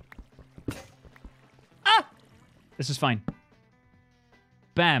 Ah! This is fine.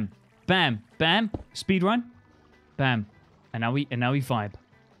 Bam. Bam. Bam. Speed run. Bam. And now we vibe.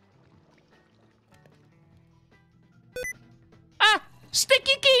 Ah!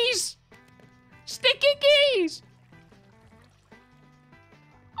 Sticky keys! Sticky keys!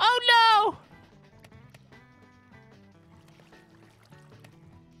 Oh no!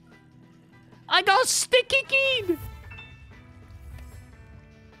 I got sticky keyed!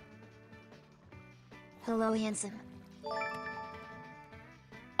 Hello, handsome.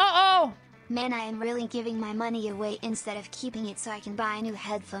 Uh-oh! Man, I am really giving my money away instead of keeping it so I can buy new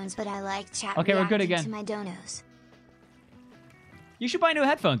headphones, but I like chat okay, we're good again. to my donos. You should buy new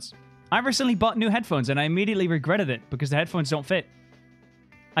headphones. I recently bought new headphones and I immediately regretted it because the headphones don't fit.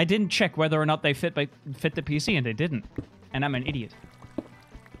 I didn't check whether or not they fit the PC and they didn't. And I'm an idiot.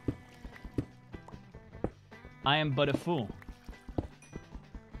 I am but a fool.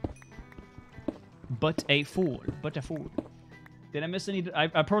 But a fool. But a fool. Did I miss any?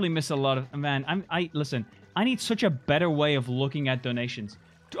 I probably missed a lot of... Man, listen. I need such a better way of looking at donations.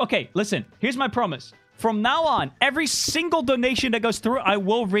 Okay, listen. Here's my promise. From now on, every single donation that goes through, I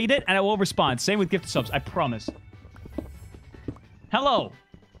will read it and I will respond. Same with gift subs. I promise. Hello.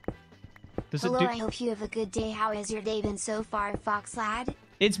 Hello, I hope you have a good day. How has your day been so far, Fox Lad?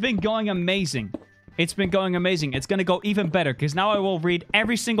 It's been going amazing. It's been going amazing. It's going to go even better because now I will read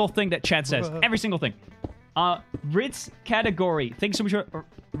every single thing that chat says. Every single thing. Ritz category. Thanks so much for...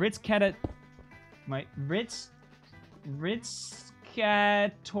 Ritz Catori.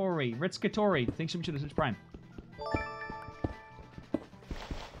 Thanks so much for the Switch Prime.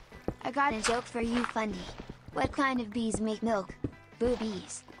 I got a joke for you, Fundy. What kind of bees make milk?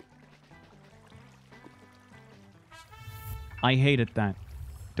 Boobies. I hated that.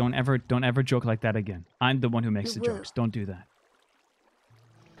 Don't ever joke like that again. I'm the one who makes the jokes. Don't do that.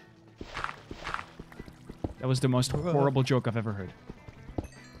 That was the most horrible joke I've ever heard.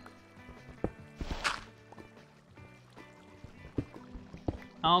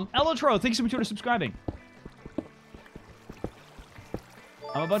 Elotro, thanks so much for subscribing.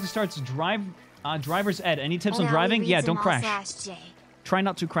 I'm about to start driver's ed. Any tips on driving? Yeah, don't crash. Try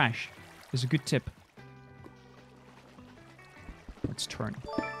not to crash. Is a good tip. Let's turn.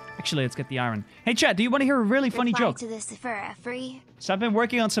 Actually, let's get the iron. Hey, chat, do you want to hear a really funny joke? To this for a free. So I've been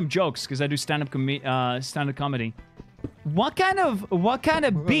working on some jokes because I do stand-up comedy. What kind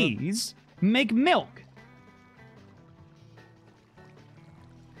of bees make milk?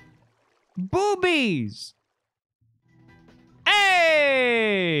 Boobies.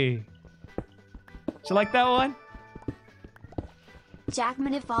 Hey! Did you like that one?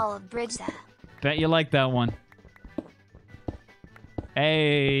 Jackman if all of Bridge. Bet you like that one.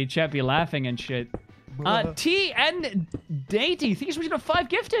 Hey, chat be laughing and shit. T and Dainty, thank you so much for 5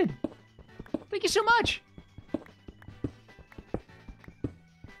 gifted. Thank you so much.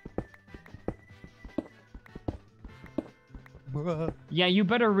 Yeah, you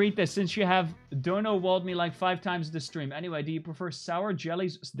better read this since you have Dono walled me like 5 times this stream. Anyway, do you prefer sour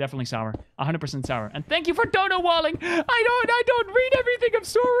jellies? Definitely sour. 100% sour. And thank you for Dono walling. I don't read everything. I'm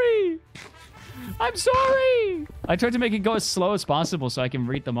sorry. I'm sorry. I tried to make it go as slow as possible so I can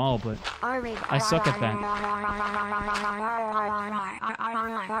read them all, but I suck at that.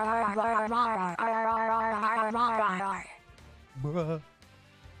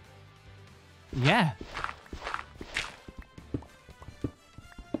 Yeah.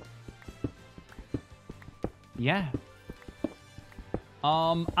 Yeah.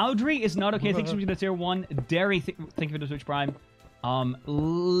 Audrey is not okay. Thanks for the tier 1. Derry, thank you for the Switch Prime.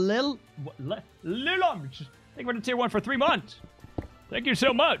 Lil Orange, thank you for the tier 1 for 3 months. Thank you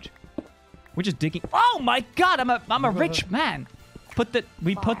so much. We're just digging. Oh my god, I'm a rich man.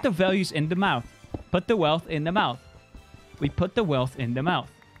 We put the values in the mouth. Put the wealth in the mouth. We put the wealth in the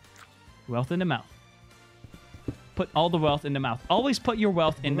mouth. Wealth in the mouth. Put all the wealth in the mouth. Always put your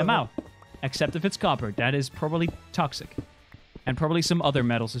wealth in the mouth. Except if it's copper. That is probably toxic. And probably some other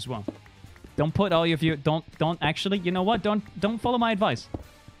metals as well. Don't put all your don't actually, you know what? Don't follow my advice.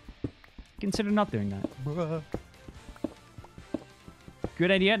 Consider not doing that.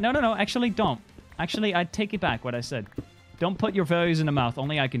 Good idea? No, actually don't. Actually, I take it back what I said. Don't put your values in the mouth.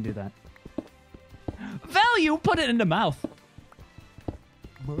 Only I can do that. Value? Put it in the mouth.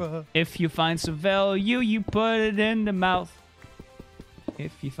 If you find some value, you put it in the mouth.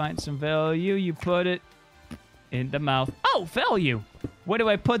 If you find some value, you put it in the mouth. Oh, value! Where do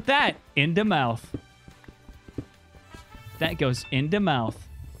I put that? In the mouth. That goes in the mouth.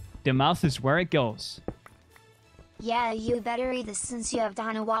 The mouth is where it goes. Yeah, you better read this since you have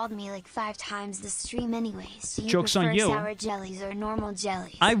Donna walled me like 5 times this stream anyways. Do you Joke's on you. sour jellies or normal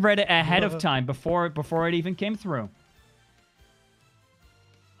jellies? I read it ahead of time before it even came through.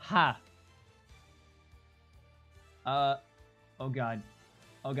 Ha. Oh god.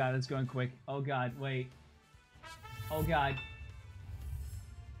 Oh god, it's going quick. Oh god, wait. Oh god.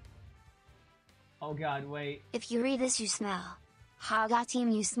 Oh god, wait. If you read this, you smell. Haga team,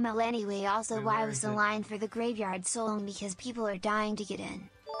 you smell anyway. Also, wait, why was the line for the graveyard so long? Because people are dying to get in.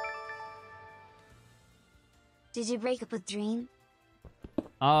 Did you break up with Dream?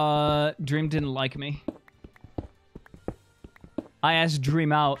 Dream didn't like me. I asked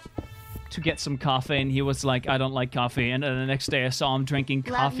Dream out to get some coffee, and he was like, I don't like coffee. And then the next day I saw him drinking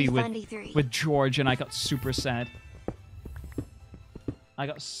coffee with George, and I got super sad. I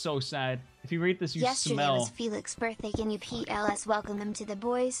got so sad. If you read this, you Yesterday smell. was Felix's birthday. Can you PLS welcome him to the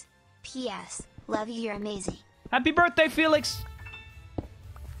boys? PS. Love you, you're amazing. Happy birthday, Felix!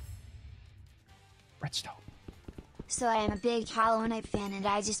 Redstone. So I am a big Hollow Knight fan, and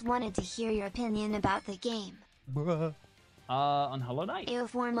I just wanted to hear your opinion about the game. On Hollow Knight. Ew,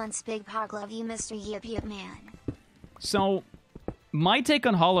 4 months, big pog, love you, Mr. Yip Yip Man. So, my take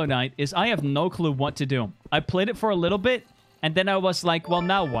on Hollow Knight is I have no clue what to do. I played it for a little bit, and then I was like, well,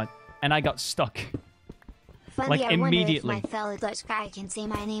 now what? And I got stuck. Fundy, like, I immediately. wonder if my fellow Dutch guy can say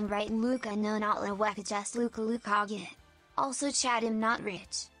my name right in Luca, no, not Leweka, just Luca Lukagen. Also, chat him not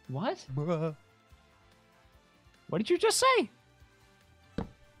rich. What? Bruh. What did you just say?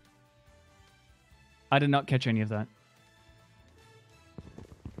 I did not catch any of that.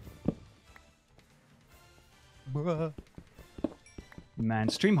 Bruh. Man,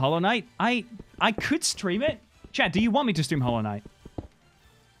 stream Hollow Knight? I could stream it. Chat, do you want me to stream Hollow Knight?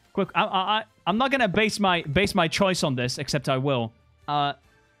 Quick, I'm not gonna base my choice on this, except I will.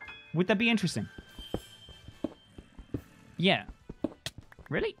 Would that be interesting? Yeah.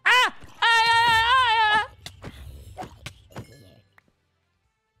 Really?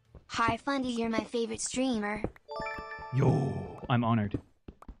 Hi, Fundy, you're my favorite streamer. Yo, I'm honored.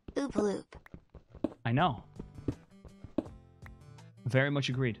 Oopaloop. I know. Very much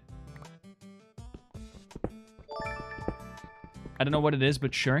agreed. I don't know what it is,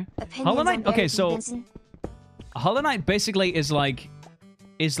 but sure. Hollow Knight. Okay, so Hollow Knight basically is like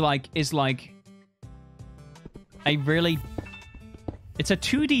a really. It's a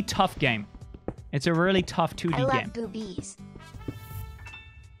 2D tough game. It's a really tough 2D game. I like boobies.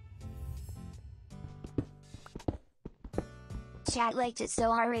 Chat liked it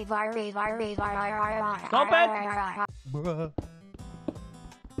so Stop it!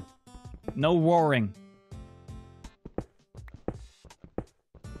 No roaring.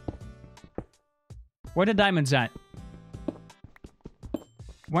 Where are the diamonds at?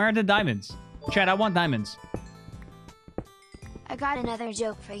 Where are the diamonds? Chat, I want diamonds. I got another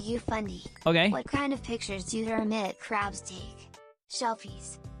joke for you, Fundy. Okay. What kind of pictures do hermit crabs take?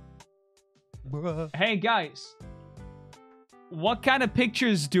 Selfies. Hey, guys. What kind of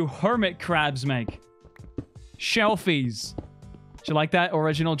pictures do hermit crabs make? Shelfies. Do you like that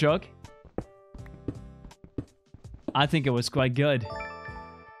original joke? I think it was quite good.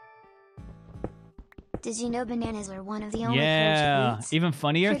 Did you know bananas are one of the only yeah, fruits? even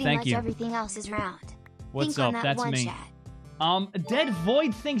funnier. Pretty Thank much you. Everything else is round. What's Think up? on that That's one, me. Chat. Dead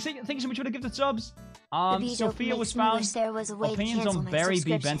Void. Thanks so much for the gifted subs. Sophia was found. There was a way Opinions to cancel on my Barry B.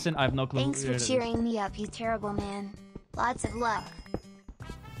 subscription. Benson. I have no clue. Thanks for cheering me up, you terrible man. Lots of love.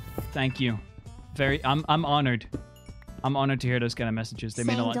 Thank you. I'm honored. I'm honored to hear those kind of messages. They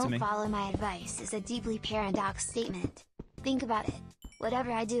mean a lot to me. Don't follow my advice is a deeply paradox statement. Think about it.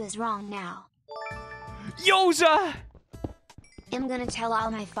 Whatever I do is wrong now. Yoza! I'm gonna tell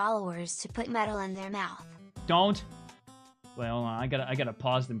all my followers to put metal in their mouth. Don't. Well, I gotta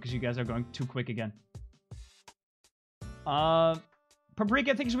pause them because you guys are going too quick again.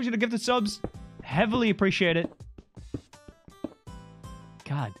 Paprika, thanks so much for the gifted subs. Heavily appreciate it.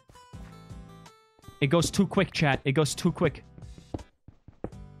 God. It goes too quick, chat. It goes too quick.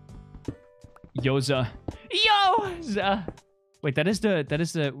 Yoza. Yoza! Wait, that is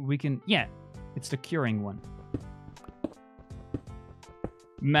the, we can, yeah. It's the curing one.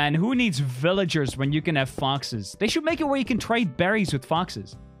 Man, who needs villagers when you can have foxes? They should make it where you can trade berries with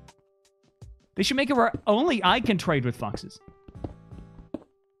foxes. They should make it where only I can trade with foxes.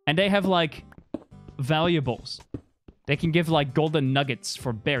 And they have, like, valuables. They can give, like, golden nuggets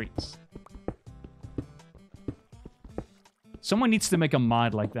for berries. Someone needs to make a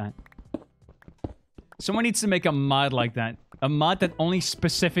mod like that. Someone needs to make a mod like that. A mod that only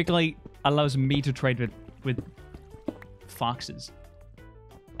specifically allows me to trade with foxes.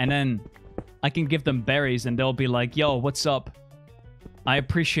 And then I can give them berries and they'll be like, yo, what's up? I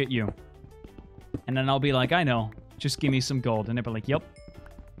appreciate you. And then I'll be like, I know. Just give me some gold. And they'll be like, yep.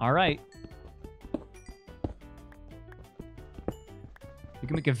 All right. You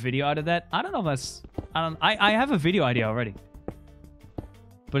can make a video out of that? I don't know if that's... I have a video idea already.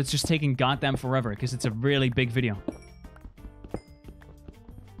 But it's just taking goddamn forever because it's a really big video.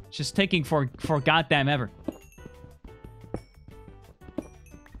 It's just taking for goddamn ever.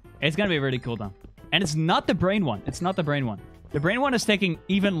 It's gonna be really cool though. And it's not the brain one. It's not the brain one. The brain one is taking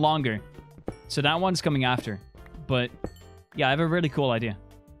even longer. So that one's coming after. But yeah, I have a really cool idea.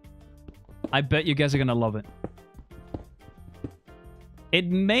 I bet you guys are gonna love it. It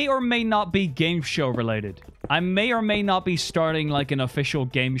may or may not be game show related. I may or may not be starting like an official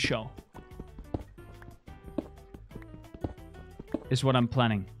game show. Is what I'm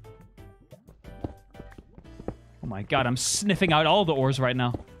planning. Oh my god, I'm sniffing out all the ores right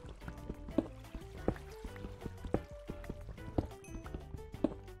now.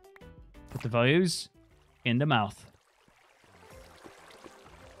 Put the values in the mouth.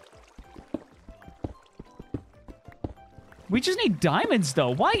 We just need diamonds,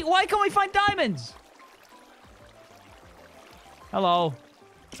 though. Why can't we find diamonds? Hello.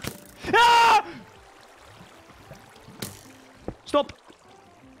 Ah! Stop.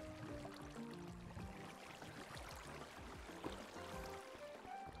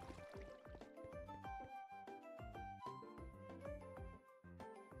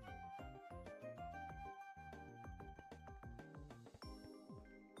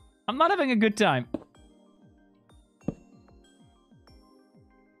 I'm not having a good time.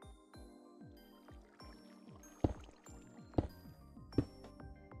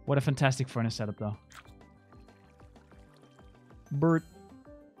 What a fantastic furnace setup, though. Bert.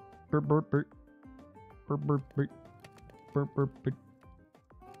 Bert, Bert, Bert. Bert, Bert, Bert. Bert, Bert, Bert.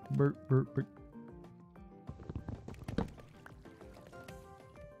 Bert, Bert, Bert.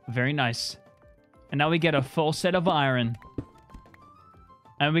 Very nice. And now we get a full set of iron.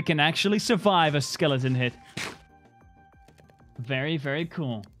 And we can actually survive a skeleton hit. Very, very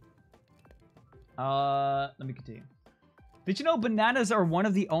cool. Let me continue. Did you know bananas are one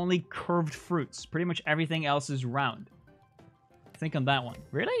of the only curved fruits? Pretty much everything else is round. Think on that one.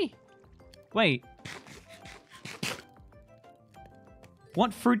 Really? Wait.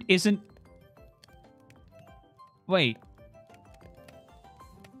 What fruit isn't... Wait.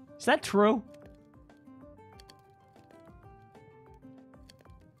 Is that true?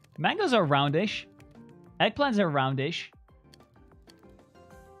 Mangoes are roundish. Eggplants are roundish.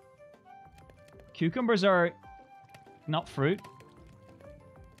 Cucumbers are not fruit.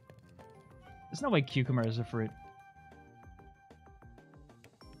 There's no way cucumber is a fruit.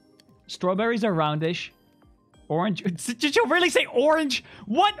 Strawberries are roundish. Orange. Did you really say orange?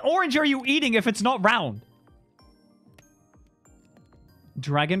 What orange are you eating if it's not round?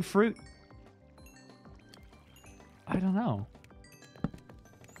 Dragon fruit? I don't know.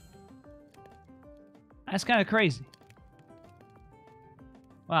 That's kind of crazy.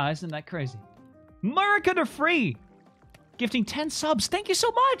 Wow, isn't that crazy? America to free! Gifting 10 subs. Thank you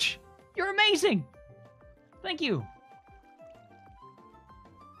so much! You're amazing! Thank you.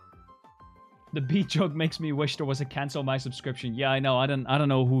 The beat joke makes me wish there was a cancel my subscription. Yeah, I know. I don't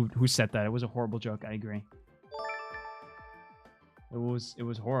know who said that. It was a horrible joke. I agree. It was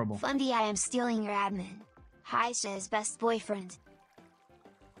horrible. Fundy, I am stealing your admin. Hi, says best boyfriend.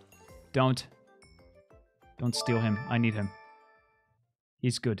 Don't steal him. I need him.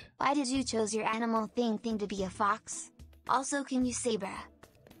 He's good. Why did you choose your animal thing to be a fox? Also, can you say bruh?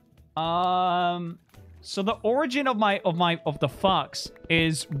 So the origin of the fox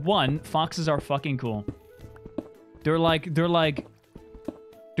is one, foxes are fucking cool. They're like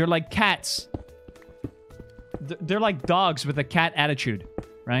cats. They're like dogs with a cat attitude,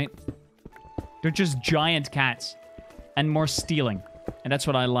 right? They're just giant cats and more stealing. And that's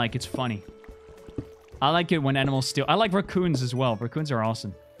what I like. It's funny. I like it when animals steal. I like raccoons as well. Raccoons are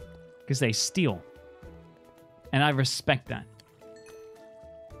awesome because they steal. And I respect that.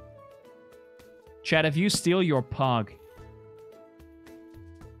 Chat, if you steal your pog.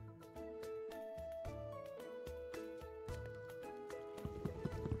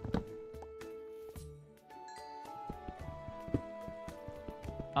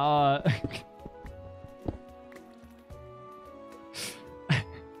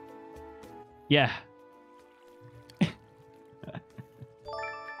 Yeah.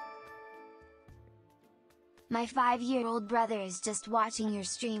 My 5-year-old brother is just watching your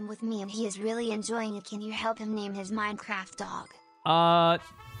stream with me and he is really enjoying it. Can you help him name his Minecraft dog?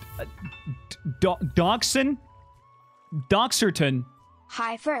 Dogson? Doxerton.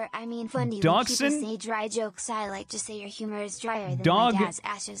 Hi, I mean Fundy. Dogson? When people say dry jokes, I like to say your humor is drier than Dog. my dad's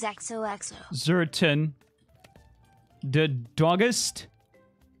ashes XOXO. Zerton. The doggest.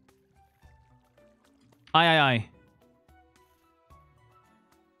 Aye.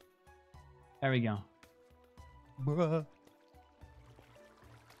 There we go. Bruh.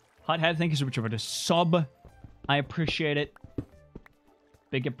 Hothead, thank you so much for the sub. I appreciate it.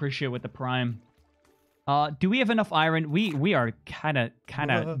 Big appreciate with the prime. Do we have enough iron? We are kind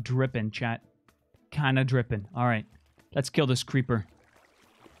of dripping, chat. Kind of dripping. All right, let's kill this creeper.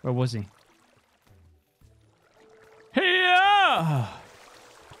 Where was he? Here!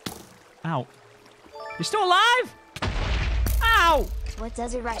 Ow! You're still alive? Ow! What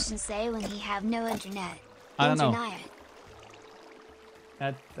does a Russian say when he have no internet? I don't know.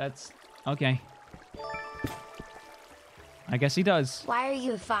 That's okay. I guess he does. Why are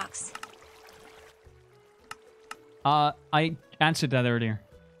you a fox? I answered that earlier.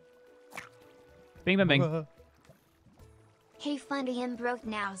 Bing bang bing. Hey Fundy and broke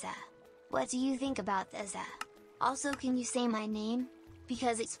nowza. What do you think about this? Also, can you say my name?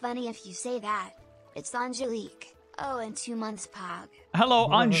 Because it's funny if you say that. It's Angelique. Oh, and 2 months pog.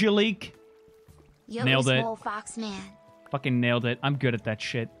 Hello, Angelique. Yo, Nailed it. Small Fox Man. Fucking nailed it. I'm good at that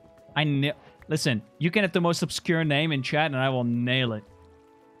shit. Listen, you can have the most obscure name in chat and I will nail it.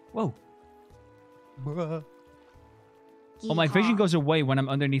 Whoa. Oh, my vision goes away when I'm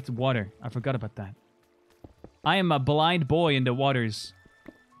underneath the water. I forgot about that. I am a blind boy in the waters.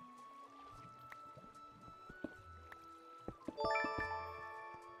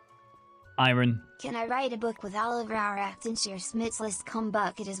 Iron. Can I write a book with Oliver Auract and share Smitzless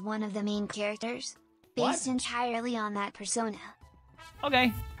Cumbucket as one of the main characters? Based entirely on that persona.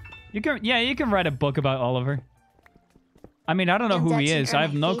 Okay. You can write a book about Oliver. I mean, I don't know who he is. I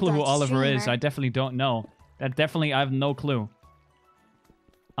have no clue who Oliver is. I definitely don't know. I have no clue.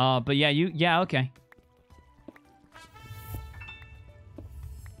 But yeah, okay.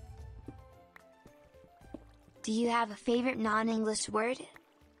 Do you have a favorite non-English word?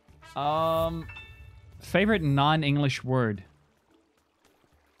 Favorite non-English word.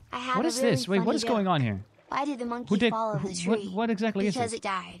 I have what is this? Wait, what is going on here? Why did the monkey fall off the tree? What exactly is this? Because it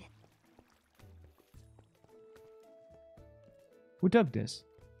died. Who dug this?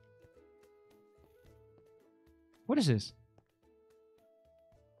 What is this?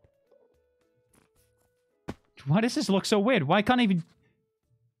 Why does this look so weird? Why can't I even...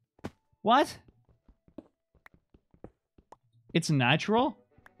 What? It's natural?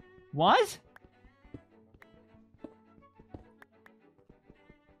 What?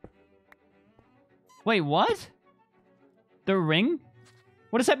 Wait, what? The ring?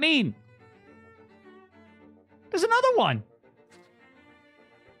 What does that mean? There's another one!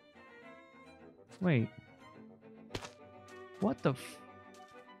 Wait. What the f...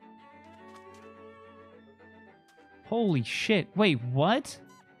 Holy shit. Wait, what?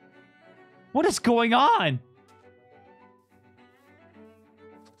 What is going on?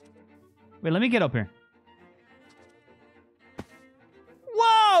 Wait, let me get up here.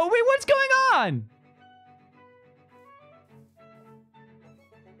 Whoa! Wait, what's going on?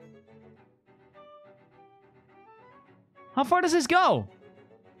 How far does this go?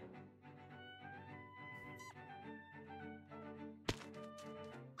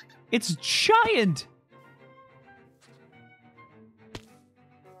 It's giant!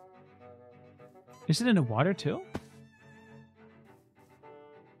 Is it in the water too?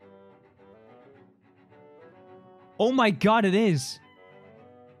 Oh my god, it is!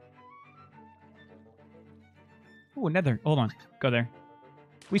 Oh, another. Hold on. Go there.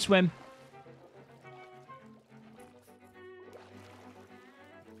 We swim.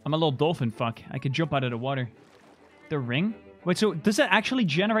 I'm a little dolphin fuck. I could jump out of the water. The ring? Wait, so does it actually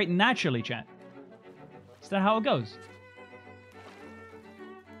generate naturally, chat? Is that how it goes?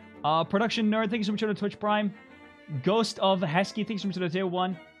 Production Nerd, thank you so much for the Twitch Prime. Ghost of Hesky, thanks so much for the tier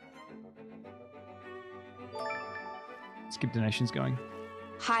 1. Let's keep donations going.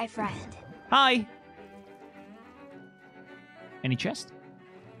 Hi, friend. Hi! Any chest?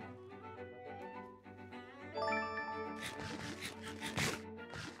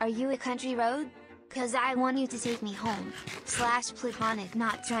 Are you a country road? Cause I want you to take me home. / platonic,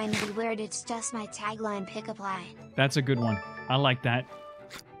 not trying to be weird, it's just my tagline pickup line. That's a good one. I like that.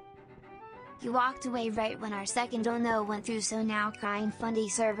 You walked away right when our second oh no went through, so now crying Fundy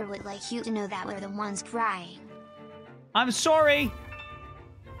server would like you to know that we're the ones crying. I'm sorry!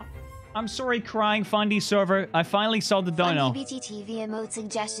 I'm sorry, crying Fundy server. I finally saw the dono. Fundy BTTV emote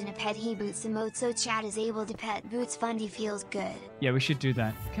suggestion, a pet he boots emote so chat is able to pet boots Fundy feels good. Yeah, we should do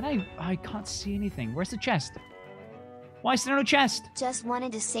that. Can I can't see anything. Where's the chest? Why is there no chest? Just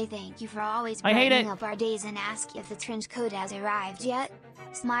wanted to say thank you for always I hate brightening it. up our days and ask if the trench coat has arrived yet.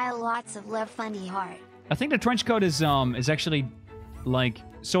 Smile, lots of love, Fundy heart. I think the trench coat is actually like,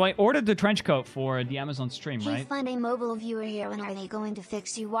 so I ordered the trench coat for the Amazon stream, Hey, right? Fundy mobile viewer here, when are they going to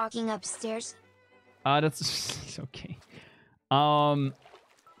fix you walking upstairs? That's it's okay.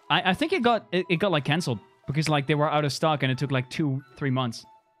 I think it got like canceled because like they were out of stock and it took like 2-3 months.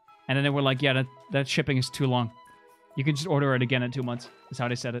 And then they were like, yeah, that shipping is too long. You can just order it again in 2 months. Is how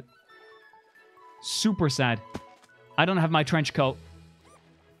they said it. Super sad. I don't have my trench coat.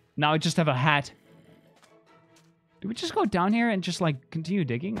 Now I just have a hat. Do we just go down here and just like continue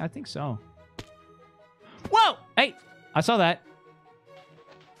digging? I think so. Whoa! Hey! I saw that.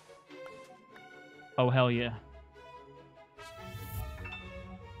 Oh, hell yeah.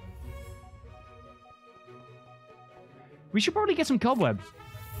 We should probably get some cobweb.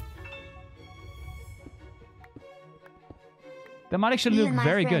 That might actually look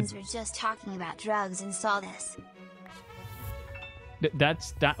very good. Me and my friends were just talking about drugs and saw this.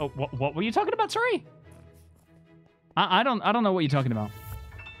 Oh, what were you talking about? Sorry. I don't know what you're talking about.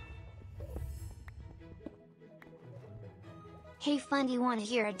 Hey Fundy, wanna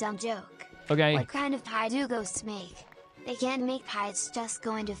hear a dumb joke? Okay. What kind of pie do ghosts make? They can't make pie, it's just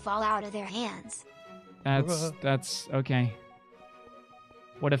going to fall out of their hands. That's okay.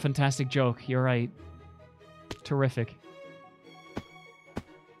 What a fantastic joke. You're right. Terrific.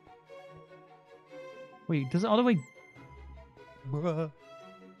 Wait, does it all the way...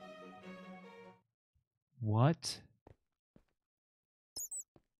 What?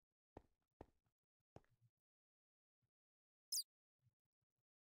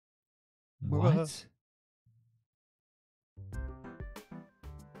 What?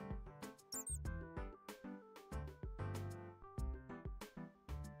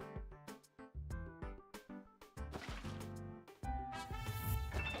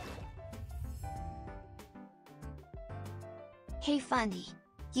 Hey Fundy,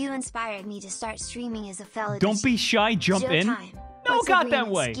 you inspired me to start streaming as a fellow. Don't be shy, jump in. No, got that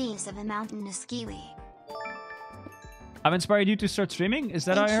way. Schemes of a mountain to skiwi. I've inspired you to start streaming? Is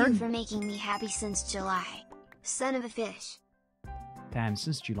that how I heard? Thank you for making me happy since July. Son of a fish. Damn,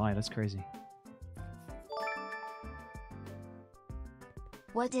 since July, that's crazy.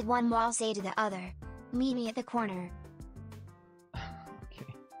 What did one wall say to the other? Meet me at the corner.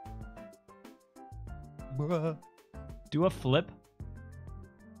 Okay. Do a flip.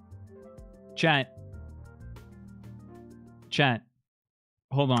 Chat. Chat.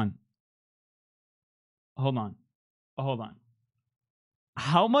 Hold on. Hold on. Hold on.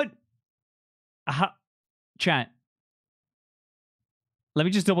 How much... Chat. Let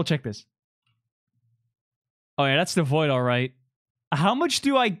me just double check this. Oh yeah, that's the void, alright. How much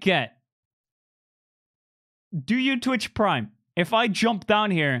do I get? Do you Twitch Prime? If I jump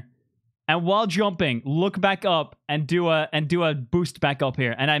down here... And while jumping, look back up and do a boost back up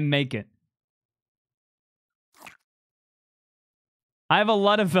here, and I make it. I have a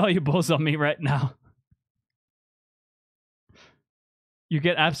lot of valuables on me right now. You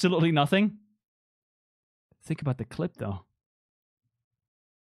get absolutely nothing? Think about the clip, though.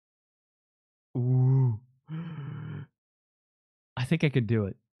 Ooh. I think I could do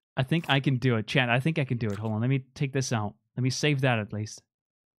it. I think I can do it. Chat, I think I can do it. Hold on, let me take this out. Let me save that at least.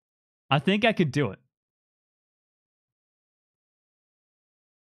 I think I could do it.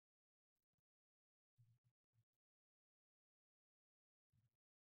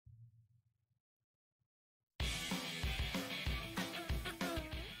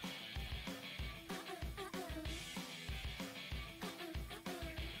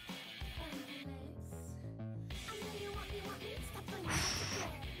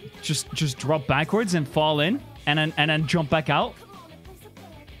 Just drop backwards and fall in, and then jump back out.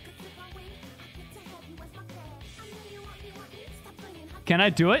 Can I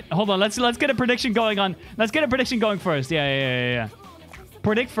do it? Hold on, let's get a prediction going on. Let's get a prediction going first. Yeah.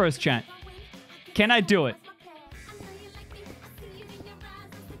 Predict first, chat. Can I do it?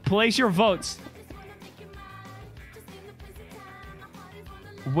 Place your votes.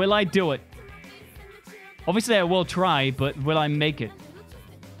 Will I do it? Obviously, I will try, but will I make it?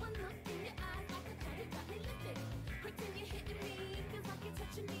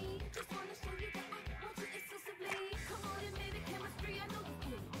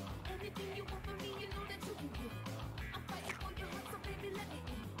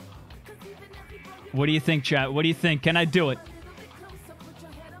 What do you think, chat? What do you think? Can I do it?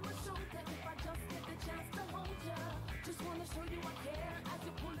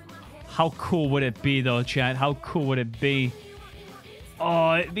 How cool would it be, though, chat? How cool would it be?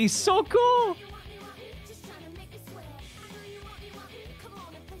 Oh, it'd be so cool!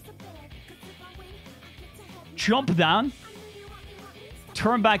 Jump down,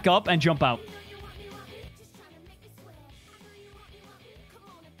 turn back up, and jump out.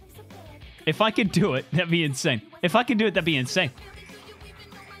 If I could do it, that'd be insane. If I could do it, that'd be insane.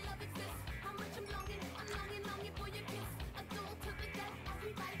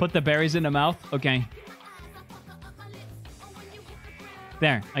 Put the berries in the mouth. Okay.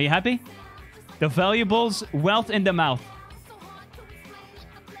 There. Are you happy? The valuables, wealth in the mouth.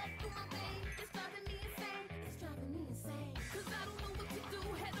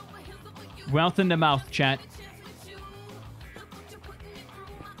 Wealth in the mouth, chat.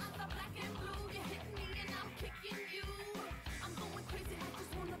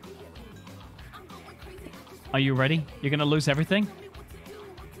 Are you ready? You're gonna lose everything?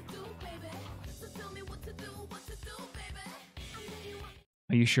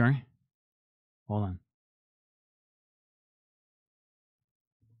 Are you sure? Hold on.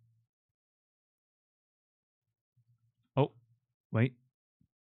 Oh, wait.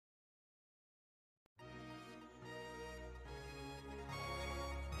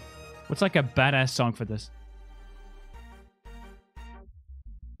 What's like a badass song for this?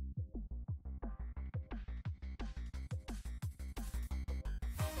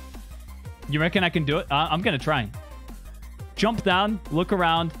 You reckon I can do it? I'm gonna try. Jump down, look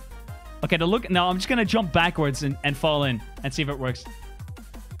around. Okay, to look... No, I'm just gonna jump backwards and fall in and see if it works.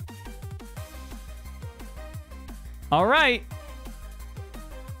 All right.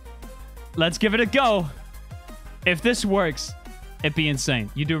 Let's give it a go. If this works, it'd be insane.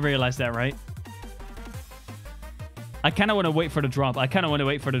 You do realize that, right? I kind of want to wait for the drop.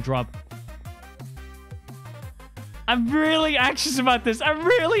 I'm really anxious about this. I'm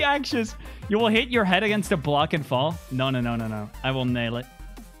really anxious. You will hit your head against a block and fall? No. I will nail it.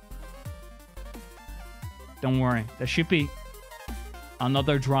 Don't worry. There should be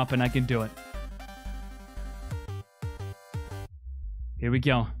another drop and I can do it. Here we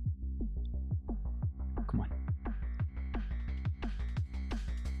go. Come on.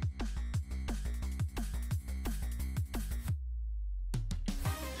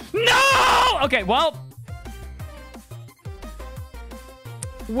 No! Okay, well...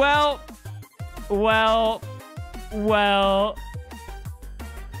 Well... well...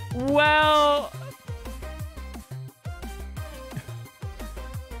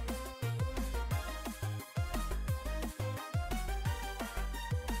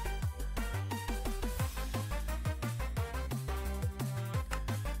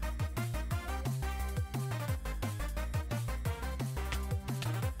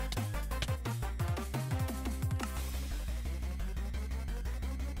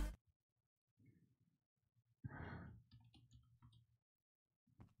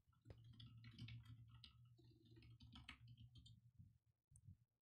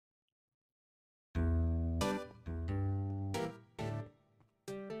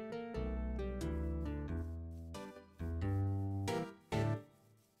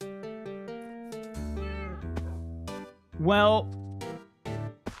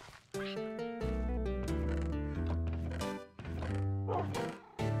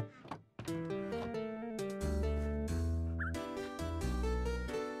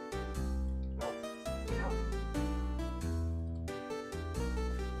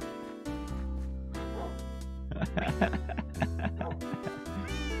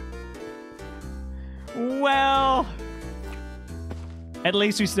 At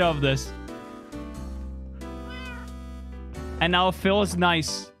least we still have this. And now it feels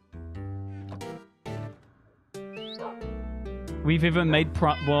nice. We've even made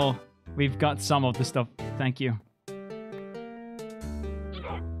well, we've got some of the stuff. Thank you.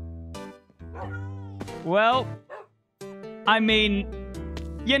 Well, I mean,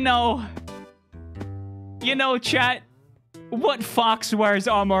 you know, chat. What fox wears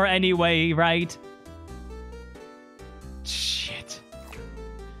armor anyway, right? Shit.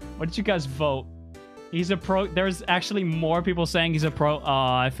 What did you guys vote? He's a pro. There's actually more people saying he's a pro. Oh,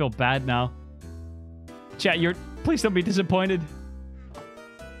 I feel bad now. Chat, please don't be disappointed.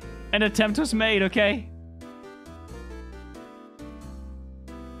 An attempt was made, okay?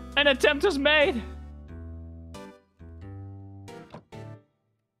 An attempt was made.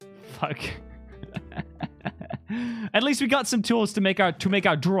 Fuck. At least we got some tools to make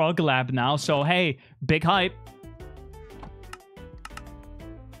our drug lab now. So hey, big hype.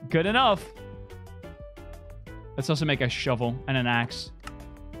 Good enough. Let's also make a shovel and an axe.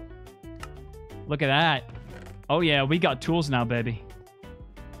 Look at that. Oh yeah, we got tools now, baby.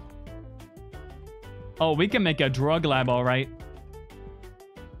 Oh, we can make a drug lab, all right.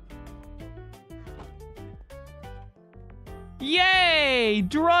 Yay!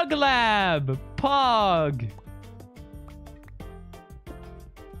 Drug lab! Pog!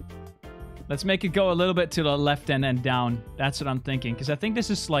 Let's make it go a little bit to the left and then down. That's what I'm thinking. Because I think this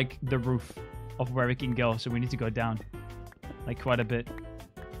is like the roof of where we can go. So we need to go down. Like quite a bit.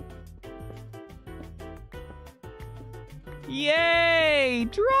 Yay!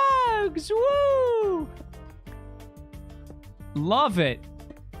 Drugs! Woo! Love it.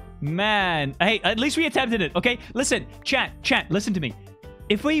 Man. Hey, at least we attempted it, okay? Listen, chat, listen to me.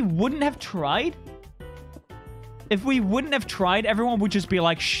 If we wouldn't have tried... everyone would just be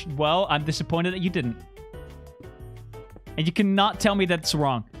like, well, I'm disappointed that you didn't. And you cannot tell me that's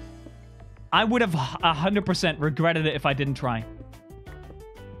wrong. I would have 100% regretted it if I didn't try.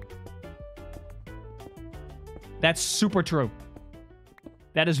 That's super true.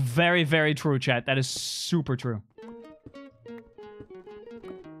 That is very, very true, chat. That is super true.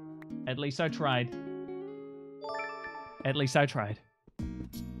 At least I tried. At least I tried.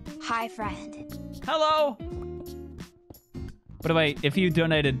 Hi, friend. Hello! By the way, if you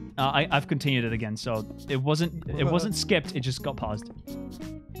donated, I've continued it again, so it wasn't skipped, it just got paused.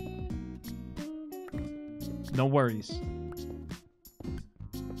 No worries.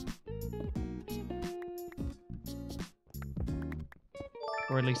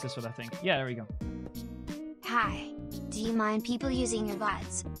 Or at least that's what I think. Yeah, there we go. Hi. Do you mind people using your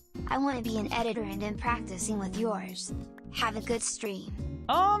VODs? I want to be an editor and am practicing with yours. Have a good stream.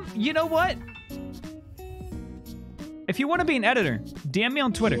 You know what? If you want to be an editor, DM me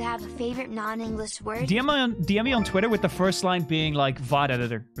on Twitter. Do you have a favorite non-English word? DM me on Twitter with the first line being like VOD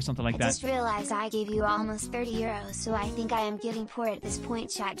editor or something like that. I just realized I gave you almost 30 euros, so I think I am getting poor at this point.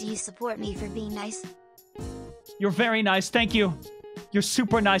 Chat, do you support me for being nice? You're very nice, thank you. You're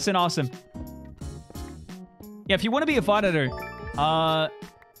super nice and awesome. Yeah, if you want to be a VOD editor, I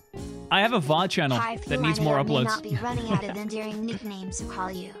have a VOD channel that needs more uploads. I may not be running out of endearing nicknames to call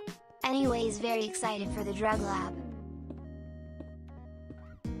you. Anyways, very excited for the drug lab.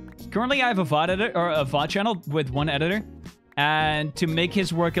 Currently, I have a VOD editor or a VOD channel with one editor, and to make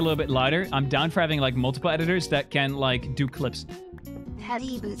his work a little bit lighter, I'm down for having like multiple editors that can like do clips.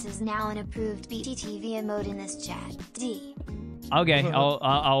 Heavy Boots is now an approved BTTV emote in this chat. D. Okay,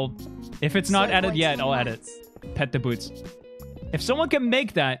 I'll if it's not added yet, I'll add it. Pet the Boots. If someone can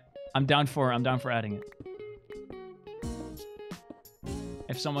make that, I'm down for adding it.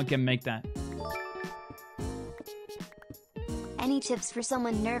 If someone can make that. Any tips for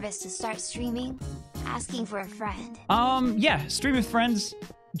someone nervous to start streaming? Asking for a friend. Yeah, stream with friends.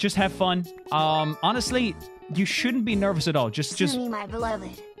 Just have fun. Honestly, you shouldn't be nervous at all. Just me, my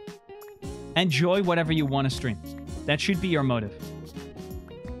beloved. Enjoy whatever you want to stream. That should be your motive.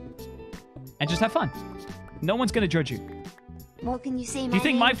 And just have fun. No one's gonna judge you. What can you say? Do you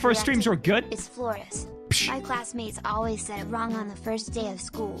think my first streams were good? It's Flores. My classmates always said it wrong on the first day of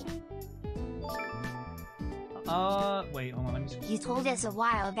school. Wait, hold on, let me see. You told us a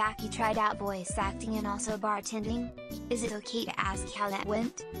while back you tried out voice acting and also bartending. Is it okay to ask how that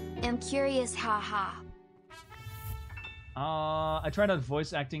went? I'm curious, haha. I tried out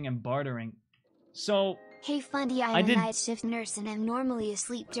voice acting and bartering. So... Hey Fundy, I'm a night shift nurse and I'm normally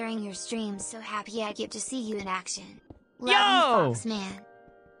asleep during your streams, so happy I get to see you in action. Love you, Fox Man.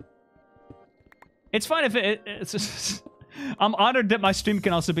 It's fine if it's just... I'm honored that my stream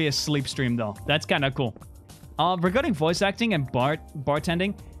can also be a sleep stream, though. That's kind of cool. Regarding voice acting and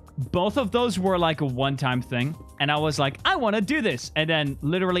bartending, both of those were like a one-time thing. And I was like, I want to do this. And then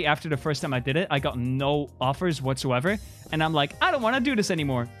literally after the first time I did it, I got no offers whatsoever. And I'm like, I don't want to do this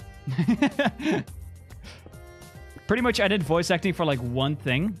anymore. Pretty much I did voice acting for like one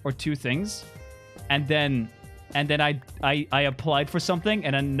thing or two things. And then I applied for something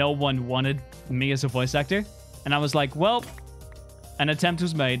and then no one wanted me as a voice actor. And I was like, well, an attempt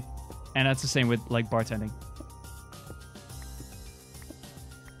was made. And that's the same with like bartending.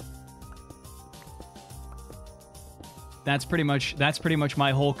 That's pretty much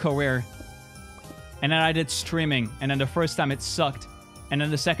my whole career. And then I did streaming, and then the first time it sucked, and then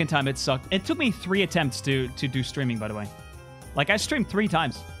the second time it sucked. It took me 3 attempts to do streaming, by the way. Like I streamed 3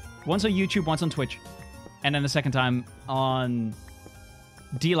 times. Once on YouTube, once on Twitch. And then the second time on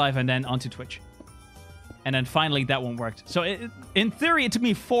DLive and then onto Twitch. And then finally that one worked. So in theory, it took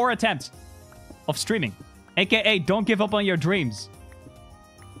me 4 attempts of streaming. AKA, don't give up on your dreams.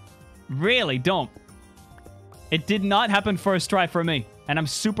 Really, don't. It did not happen first try for me. And I'm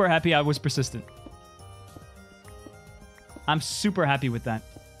super happy I was persistent. I'm super happy with that.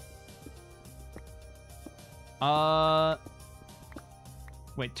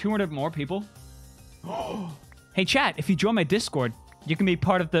 Wait, 200 more people? Hey, chat, if you join my Discord, you can be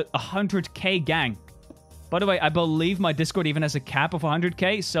part of the 100k gang. By the way, I believe my Discord even has a cap of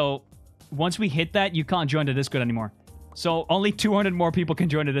 100k, so once we hit that, you can't join the Discord anymore. So only 200 more people can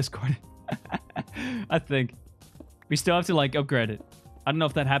join the Discord. I think. We still have to, like, upgrade it. I don't know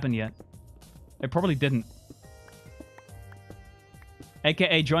if that happened yet. It probably didn't.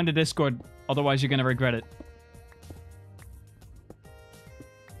 AKA, join the Discord, otherwise you're gonna regret it.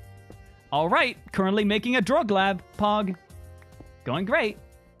 Alright, currently making a drug lab, Pog. Going great.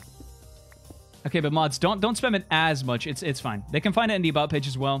 Okay, but mods, don't spam it as much. It's fine. They can find it in the About page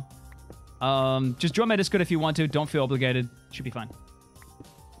as well. Just join my Discord if you want to. Don't feel obligated. Should be fine.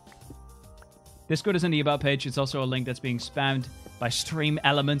 Discord is in the About page. It's also a link that's being spammed by stream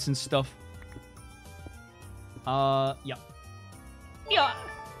elements and stuff. Yeah. Yeah.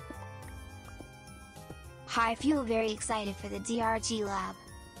 Hi, I feel very excited for the DRG lab.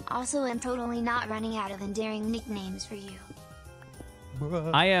 Also, I'm totally not running out of endearing nicknames for you.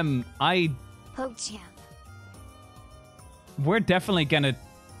 PogChamp. We're definitely gonna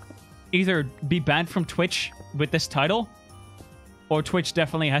either be banned from Twitch with this title, or Twitch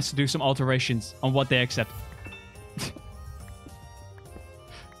definitely has to do some alterations on what they accept.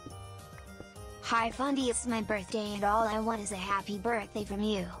 Hi, Fundy, it's my birthday and all I want is a happy birthday from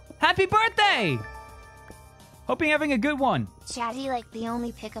you. Happy birthday! Hope you're having a good one. Chatty like the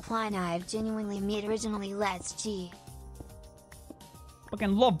only pickup line I've genuinely made originally. Let's G.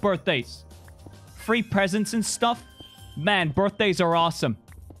 Fucking love birthdays. Free presents and stuff. Man, birthdays are awesome.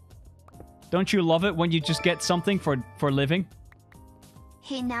 Don't you love it when you just get something for living?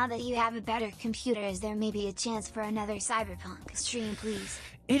 Hey, now that you have a better computer, is there maybe a chance for another Cyberpunk stream, please?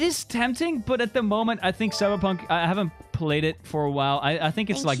 It is tempting, but at the moment, I think Cyberpunk, I haven't played it for a while. I think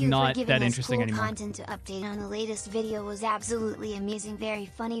it's like not that interesting anymore. Content to update on the latest video was absolutely amazing, very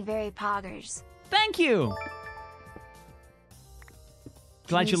funny, very poggers. Thank you!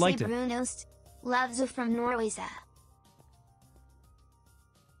 Glad you liked it. Brunost loves you from Norway.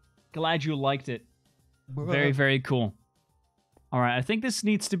 Glad you liked it. Very, very cool. Alright, I think this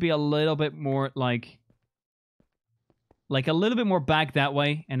needs to be a little bit more like a little bit more back that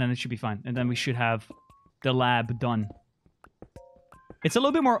way, and then it should be fine. And then we should have the lab done. It's a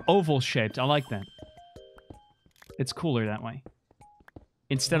little bit more oval shaped. I like that. It's cooler that way.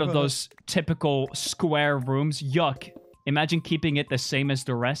 Instead of those typical square rooms. Yuck. Imagine keeping it the same as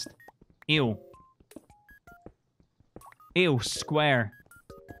the rest. Ew. Ew, square.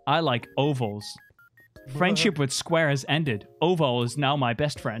 I like ovals. Friendship with square has ended. Oval is now my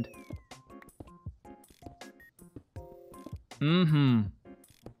best friend. Mm-hmm.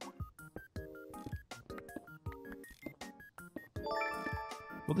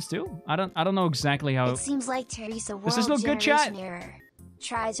 Will this do? I don't know exactly how. It seems like Teresa Does this look good, chat?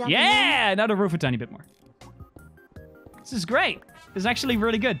 Try jumping yeah! Now to roof a tiny bit more. This is great. This is actually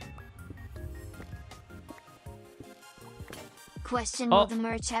really good. Question, will the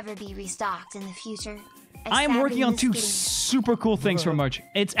merch ever be restocked in the future? I am working on 2 super cool things for merch.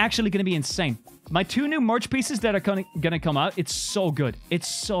 It's actually going to be insane. My 2 new merch pieces that are going to come out, it's so good. It's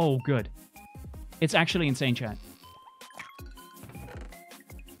so good. It's actually insane, chat.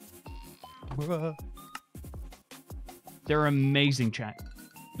 They're amazing, chat.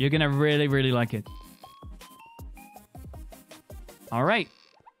 You're going to really, really like it. All right.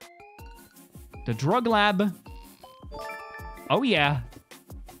 The drug lab. Oh, yeah.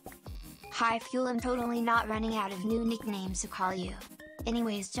 Hi, Fuel. I'm totally not running out of new nicknames to call you.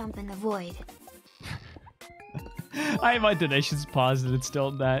 Anyways, jump in the void. I have my donations paused and it's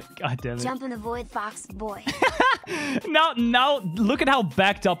still that. God damn it. Jump in the void, Fox boy. Now, look at how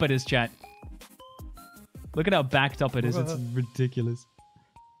backed up it is, chat. Look at how backed up it is. It's ridiculous.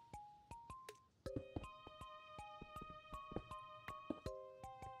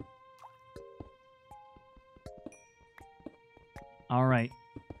 All right.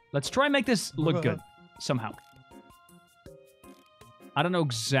 Let's try and make this look good somehow. I don't know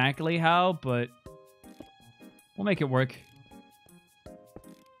exactly how, but we'll make it work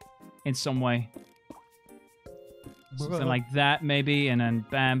in some way. Something like that, maybe, and then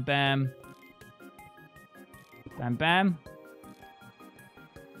bam, bam. Bam, bam.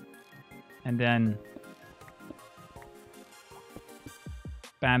 And then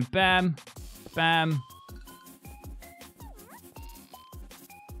bam, bam, bam.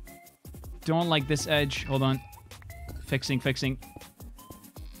 Don't like this edge. Hold on. Fixing. Very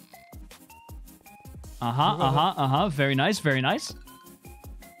nice, very nice.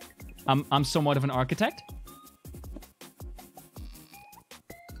 I'm somewhat of an architect.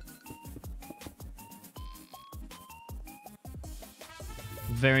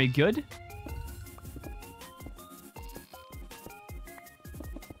 Very good.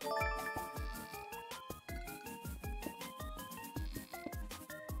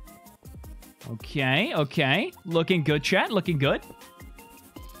 Okay. Looking good, chat. Looking good.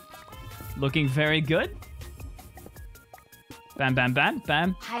 Looking very good. Bam, bam, bam,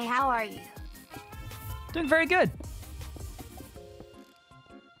 bam. Hi, how are you? Doing very good.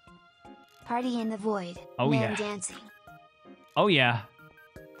 Party in the void. Oh, Man yeah. dancing. Oh, yeah.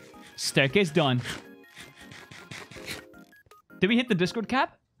 Staircase done. Did we hit the Discord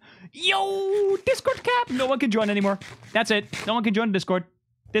cap? Yo, Discord cap. No one can join anymore. That's it. No one can join Discord.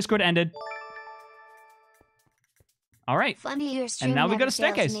 Discord ended. All right. Fundy, your stream and now we got a fails to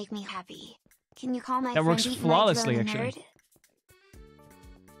staircase. Make me happy. Can you call my that works friend flawlessly, actually.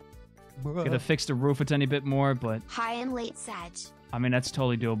 Nerd? Gotta fix the roof a tiny bit more, but Hi, I'm late, Sag. I mean, that's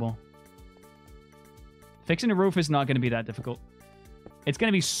totally doable. Fixing the roof is not going to be that difficult. It's going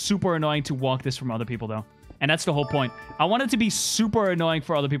to be super annoying to walk this from other people, though. And that's the whole point. I want it to be super annoying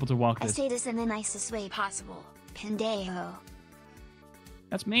for other people to walk I this. say this in the nicest way possible. Pendejo.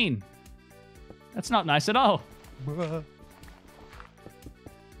 That's mean. That's not nice at all.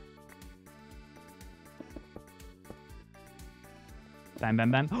 Bam,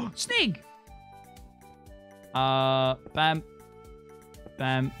 bam, bam. Sneak! Bam.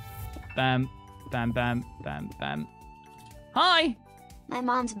 Bam. Bam. Bam, bam, bam, bam. Hi! My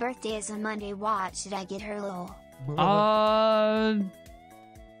mom's birthday is on Monday. What should I get her, lol?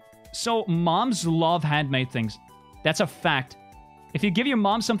 So moms love handmade things. That's a fact. If you give your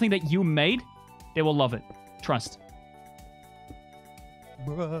mom something that you made, they will love it. Trust.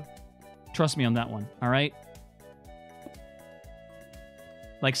 Trust me on that one, all right?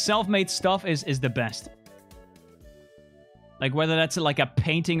 Like, self-made stuff is the best. Like, whether that's like a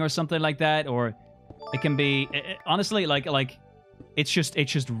painting or something like that, or it can be... honestly, like, it's just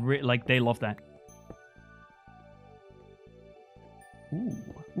like, they love that. Ooh,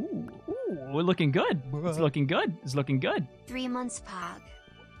 ooh, ooh, we're looking good. It's looking good. It's looking good. 3 months, Pog.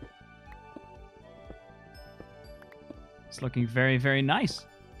 It's looking very, very nice.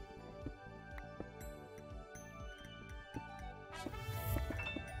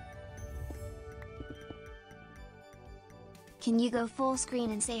 Can you go full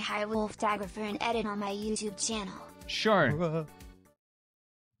screen and say hi, Wolfdagger, for an edit on my YouTube channel? Sure.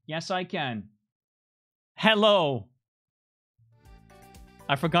 Yes, I can. Hello.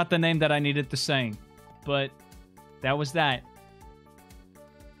 I forgot the name that I needed to say, but that was that.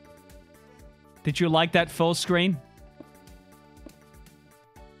 Did you like that full screen?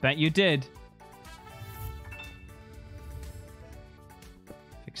 Bet you did.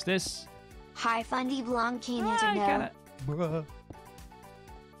 Fix this. Hi, Fundy Blonde, can you know?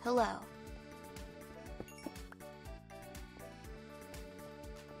 Hello.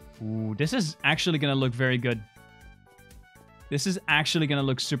 Ooh, this is actually gonna look very good. This is actually gonna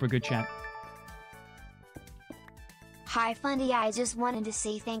look super good, chat. Hi, Fundy. I just wanted to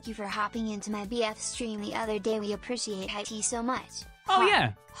say thank you for hopping into my BF stream the other day. We appreciate it so much. Oh,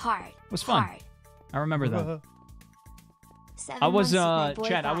 yeah. Hard. It was fun. Hard. I remember that. 7 I was, months with my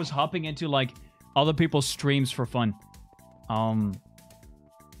chat, I boy was vibe. hopping into, like, other people's streams for fun. And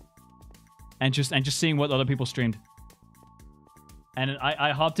just seeing what other people streamed. And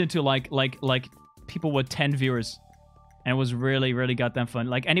I hopped into, like, people with 10 viewers. And it was really, really goddamn fun.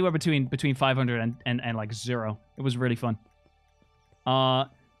 Like, anywhere between 500 and like 0. It was really fun.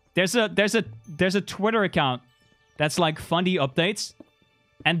 There's a Twitter account that's like Fundy updates,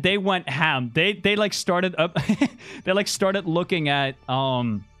 and they went ham. They like started up they like started looking at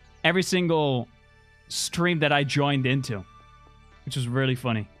every single stream that I joined into, which was really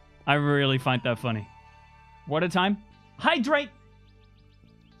funny. I really find that funny. What a time. Hydrate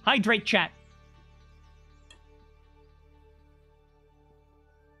chat.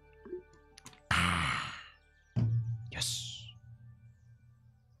 Yes.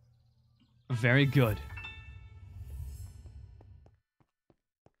 Very good.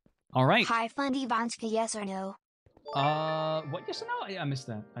 All right. Hi, Fundy Vanchka, yes or no? What? Yes or no? I missed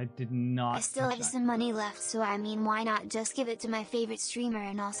that. I did not. I still have some money left, so I mean, why not just give it to my favorite streamer?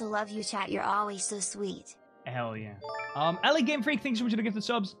 And also love you, chat. You're always so sweet. Hell yeah. LA Game Freak, thanks so much for the gift of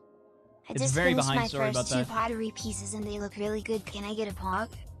subs. I It's just very finished behind, my sorry first about 2 that. pottery pieces, and they look really good. Can I get a pog?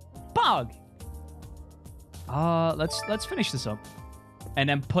 Pog. Let's finish this up, and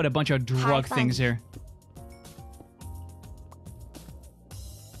then put a bunch of drug Hi, things Fundy. here.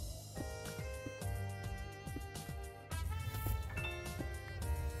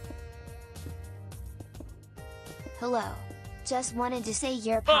 Hello. Just wanted to say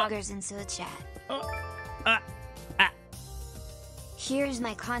your poggers into the chat. Here's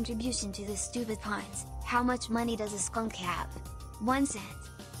my contribution to this stupid puns. How much money does a skunk have? 1 cent.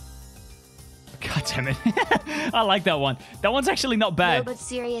 God damn it. I like that one. That one's actually not No, bad. but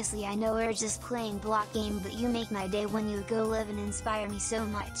seriously, I know we're just playing block game, but you make my day when you go live and inspire me so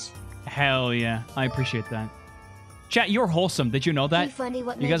much. Hell yeah. I appreciate that. Chat, you're wholesome. Did you know that? Hey, Fundy,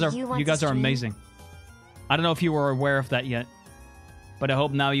 what You guys made you want you to guys are stream? amazing. I don't know if you were aware of that yet, but I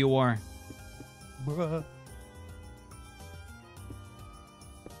hope now you are.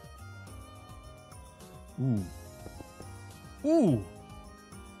 Ooh. Ooh.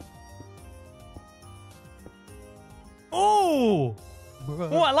 Ooh. Oh,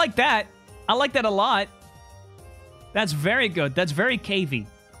 I like that. I like that a lot. That's very good. That's very cavey.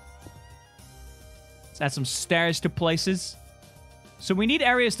 Let's add some stairs to places. So we need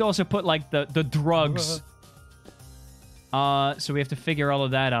areas to also put, like, the drugs. So we have to figure all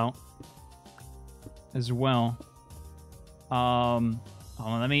of that out as well. Hold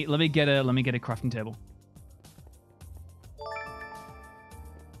on, let me get a crafting table.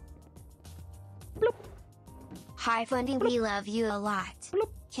 Bloop. Hi, Fundy, we love you a lot. Bloop.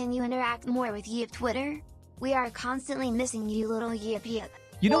 Can you interact more with Yip Twitter? We are constantly missing you, little Yip Yip.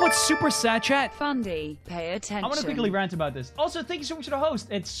 You know what's super sad, chat? Fundy, pay attention. I want to quickly rant about this. Also, thank you so much to the host.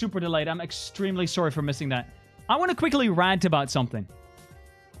 It's super delayed. I'm extremely sorry for missing that. I want to quickly rant about something.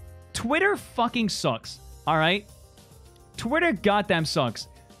 Twitter fucking sucks. All right? Twitter goddamn sucks.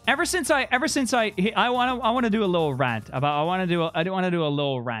 I want to do a little rant about I want to do a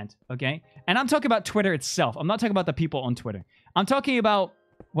little rant, okay? And I'm talking about Twitter itself. I'm not talking about the people on Twitter. I'm talking about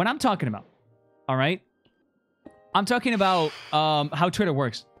what I'm talking about. All right? I'm talking about how Twitter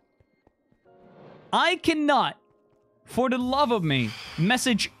works. I cannot, for the love of me,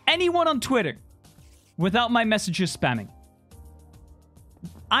 message anyone on Twitter without my messages spamming.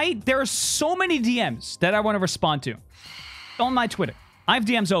 There are so many DMs that I want to respond to on my Twitter. I have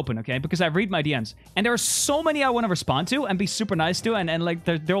DMs open, okay, because I read my DMs. And there are so many I want to respond to and be super nice to. And like,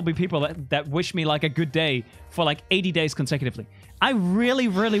 there will be people that wish me, like, a good day for, like, 80 days consecutively. I really,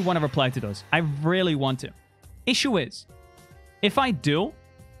 really want to reply to those. I really want to. Issue is, if I do,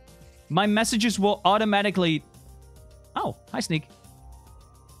 my messages will automatically... Oh, hi, Sneak.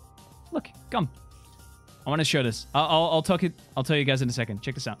 Look, come. I want to show this. I'll tell you guys in a second.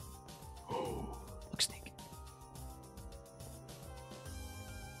 Check this out. Look, Sneak. Do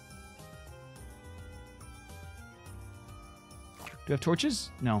we have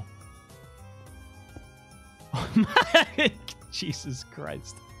torches? No. Jesus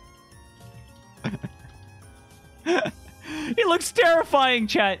Christ. He looks terrifying,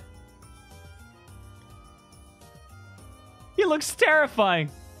 chat. He looks terrifying.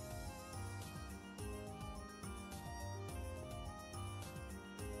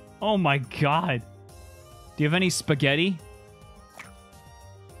 Oh my god. Do you have any spaghetti?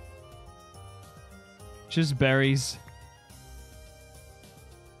 Just berries.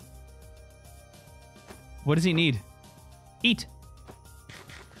 What does he need? Eat.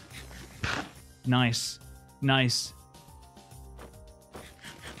 Nice. Nice.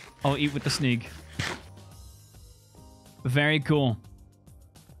 I'll eat with the sneak. Very cool.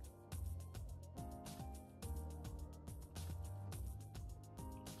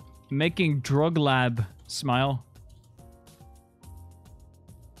 Making drug lab smile.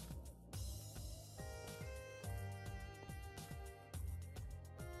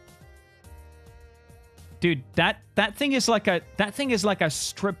 Dude, that thing is like a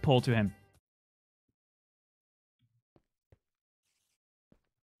strip pole to him.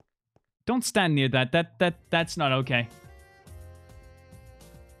 Don't stand near that. That's not okay.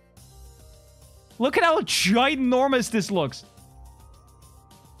 Look at how ginormous this looks.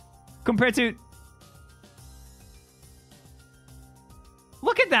 Compared to...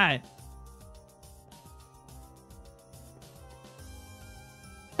 Look at that!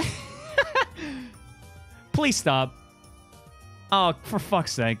 Please stop. Oh, for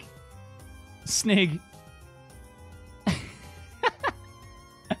fuck's sake. Snig.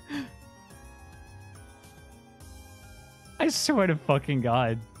 I swear to fucking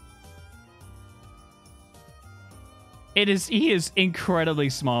God. He is incredibly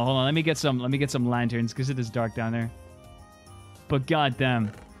small. Hold on, let me get some lanterns because it is dark down there. But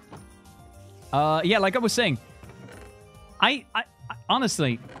goddamn. Yeah, like I was saying. I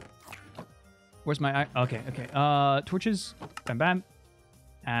honestly, where's my okay. Torches, bam bam.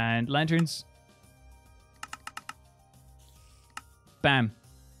 And lanterns. Bam.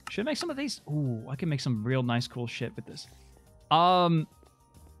 Should I make some of these? Ooh, I can make some real nice cool shit with this.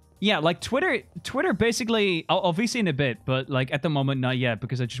 Yeah, like Twitter basically, I'll VC in a bit, but like at the moment not yet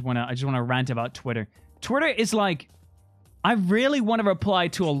because I just wanna rant about Twitter. Twitter is like, I really want to reply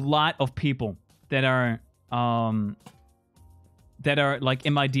to a lot of people that are like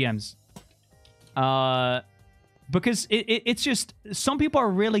in my DMs. Because it's just, some people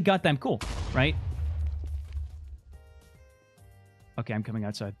are really goddamn cool, right? Okay, I'm coming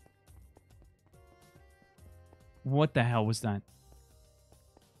outside. What the hell was that?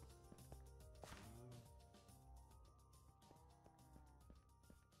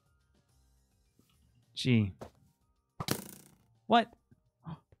 Gee. What?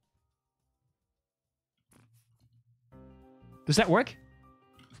 Does that work?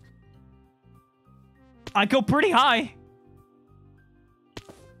 I go pretty high.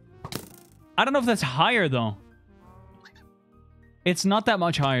 I don't know if that's higher, though. It's not that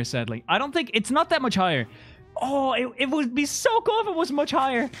much higher, sadly. I don't think... It's not that much higher. Oh, it would be so cool if it was much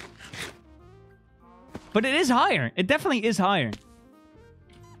higher. But it is higher. It definitely is higher.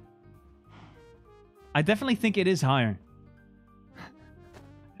 I definitely think it is higher.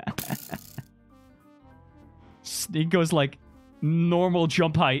 Sneak goes like normal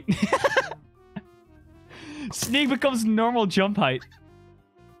jump height. Sneak becomes normal jump height.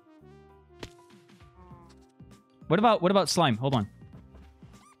 What about slime? Hold on.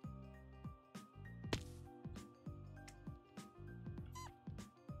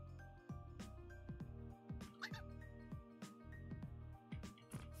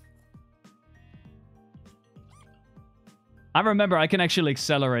 I remember I can actually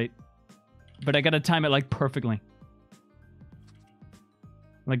accelerate. But I gotta time it, like, perfectly.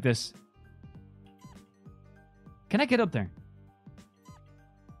 Like this. Can I get up there?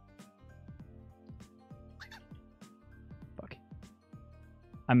 Fuck.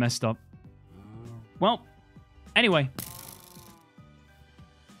 I messed up. Well, anyway.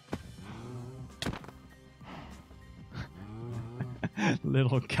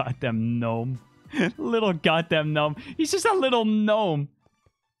 Little goddamn gnome. Little goddamn gnome. He's just a little gnome.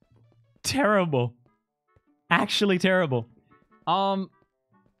 Terrible. Actually terrible.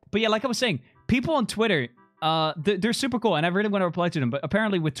 But yeah, like I was saying, people on Twitter, they're super cool, and I really want to reply to them. But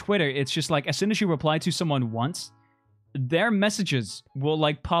apparently with Twitter, it's just like, as soon as you reply to someone once, their messages will,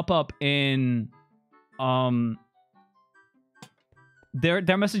 like, pop up in...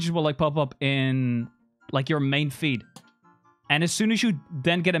 Their messages will, like, pop up in, like, your main feed. And as soon as you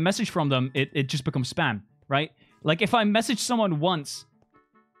then get a message from them, it just becomes spam, right? Like, if I message someone once,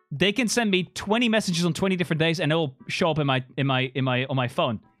 they can send me 20 messages on 20 different days, and it'll show up on my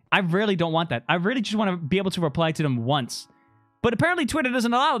phone. I really don't want that. I really just want to be able to reply to them once. But apparently Twitter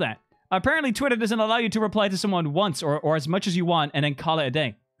doesn't allow that. Apparently Twitter doesn't allow you to reply to someone once or as much as you want and then call it a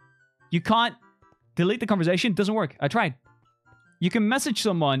day. You can't delete the conversation. It doesn't work. I tried. You can message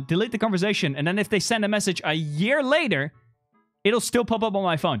someone, delete the conversation, and then if they send a message a year later, it'll still pop up on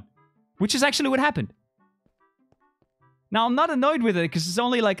my phone, which is actually what happened. Now, I'm not annoyed with it because it's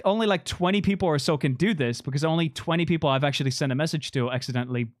only like 20 people or so can do this, because only 20 people I've actually sent a message to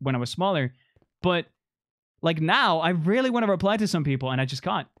accidentally when I was smaller. But like now, I really want to reply to some people and I just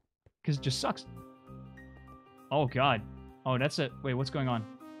can't because it just sucks. Oh, God. Oh, that's it. Wait, what's going on?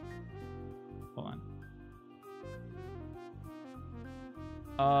 Hold on.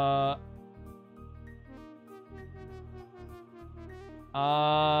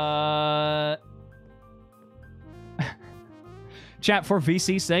 Chat, for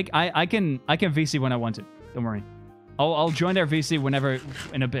VC's sake, I can VC when I want to. Don't worry. I'll join their VC whenever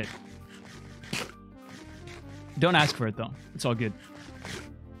in a bit. Don't ask for it though. It's all good.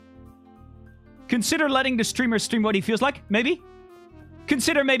 Consider letting the streamer stream what he feels like, maybe?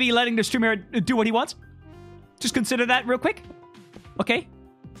 Consider maybe letting the streamer do what he wants. Just consider that real quick. Okay.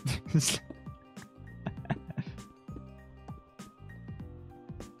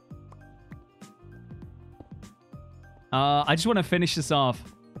 I just want to finish this off.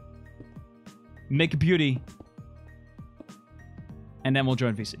 Make beauty. And then we'll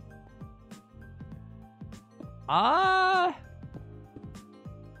join VC.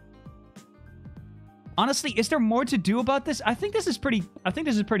 Honestly, is there more to do about this? I think this is pretty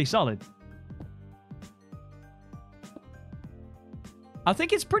solid. I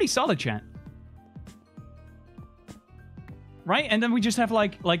think it's pretty solid, chat. Right? And then we just have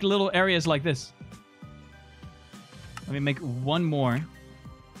like little areas like this. Let me make one more.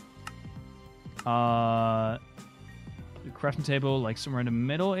 The crafting table, like somewhere in the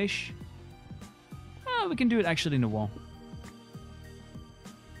middle-ish. We can do it actually in the wall.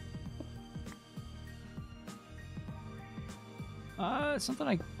 Something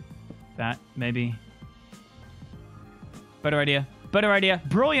like that, maybe. Better idea. Better idea.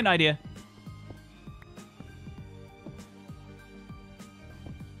 Brilliant idea.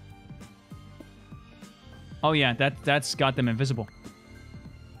 Oh yeah, that's got them invisible.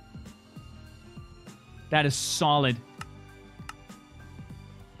 That is solid.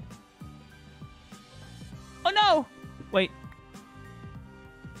 Oh no! Wait.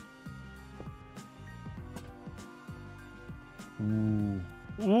 Ooh.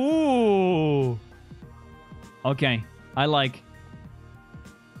 Ooh. Okay, I like.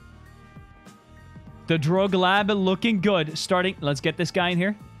 The drug lab looking good. Starting. Let's get this guy in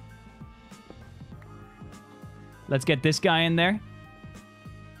here. Let's get this guy in there.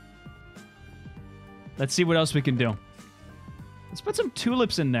 Let's see what else we can do. Let's put some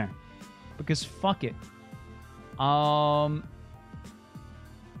tulips in there. Because fuck it. Some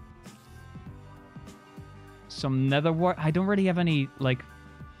netherwort. I don't really have any, like,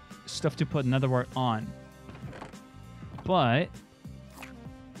 stuff to put netherwort on. But...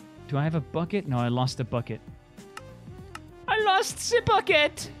 do I have a bucket? No, I lost a bucket. I lost the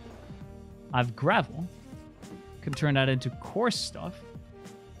bucket! I have gravel. Can turn that into coarse stuff.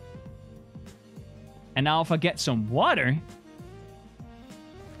 And now if I get some water...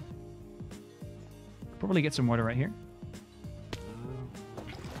 probably get some water right here.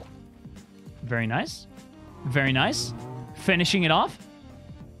 Very nice. Very nice. Finishing it off.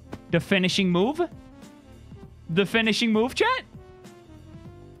 The finishing move. The finishing move, chat.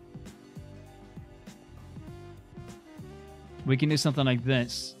 We can do something like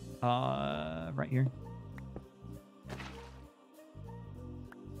this. Right here.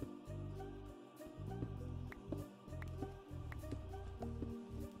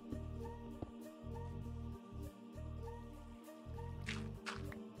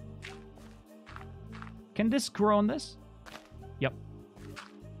 Can this grow on this? Yep.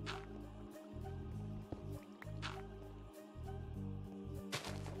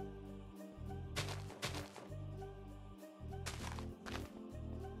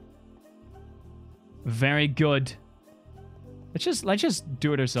 Very good. Let's just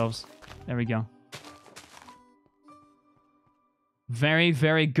do it ourselves. There we go. Very,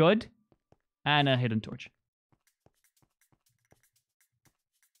 very good. And a hidden torch.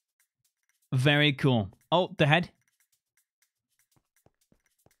 Very cool. Oh, the head.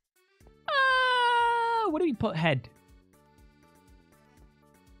 What do we put head?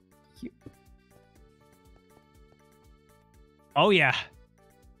 Here. Oh, yeah.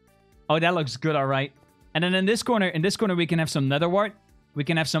 Oh, that looks good, all right. And then in this corner, we can have some netherwart. We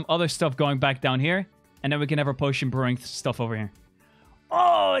can have some other stuff going back down here. And then we can have our potion brewing stuff over here.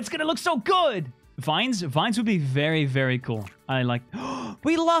 Oh, it's gonna look so good! Vines would be very, very cool. I like...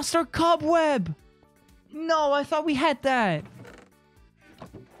 We lost our cobweb! No, I thought we had that.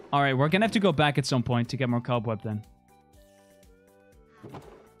 Alright, we're gonna have to go back at some point to get more cobweb then.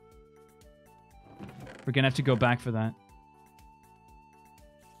 We're gonna have to go back for that.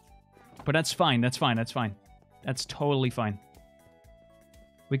 But that's fine, that's fine, that's fine. That's totally fine.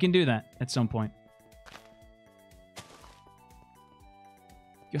 We can do that at some point.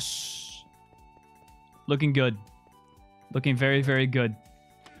 Yes. Looking good. Looking very, very good.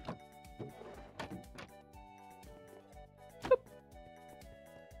 Boop.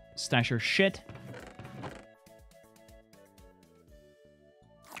 Stash your shit.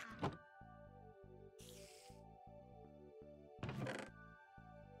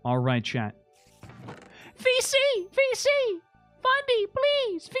 All right, chat. VC! VC! Fundy,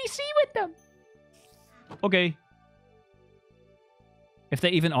 please! VC with them! Okay. If they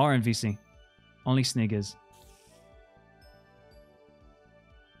even are in VC. Only Sneeg is.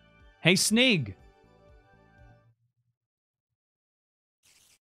 Hey, Sneeg!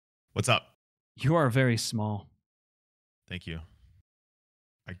 What's up? You are very small. Thank you.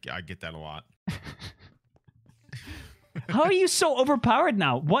 I get that a lot. How are you so overpowered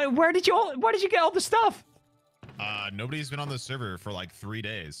now? Where did you get all the stuff? Nobody's been on the server for like 3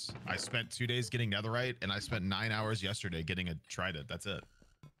 days. I spent 2 days getting netherite, and I spent 9 hours yesterday getting a trident. That's it.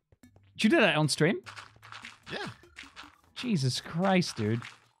 Did you do that on stream? Yeah. Jesus Christ, dude.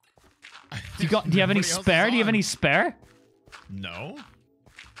 Do you have any spare? Do you have any spare? No.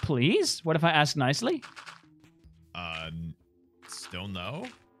 Please? What if I ask nicely? Still no.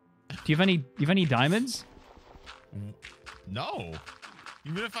 Do you have any diamonds? No.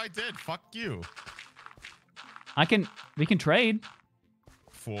 Even if I did, fuck you. We can trade.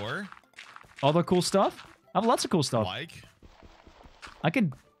 For? Other cool stuff? I have lots of cool stuff. Like?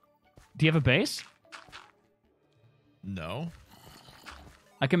 Do you have a base? No.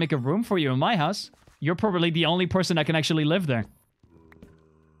 I can make a room for you in my house. You're probably the only person that can actually live there.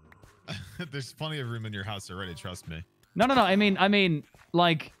 There's plenty of room in your house already, trust me. No. I mean,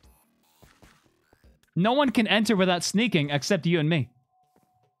 like... No one can enter without sneaking except you and me.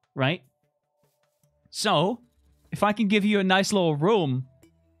 Right? So, if I can give you a nice little room,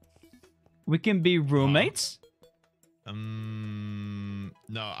 we can be roommates?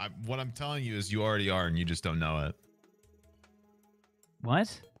 No, what I'm telling you is you already are and you just don't know it.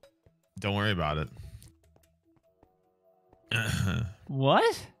 What? Don't worry about it.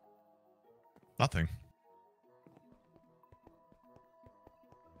 What? Nothing.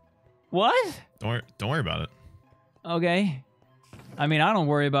 What? Don't worry about it. Okay. I mean, I don't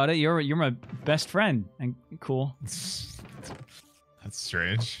worry about it. You're my best friend. And cool. That's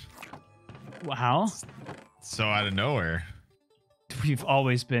strange. How? So out of nowhere. We've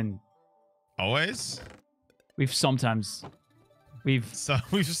always been. Always? We've sometimes been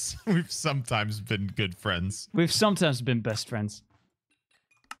good best friends.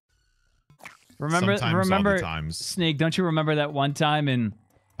 Remember, Sneak, don't you remember that one time in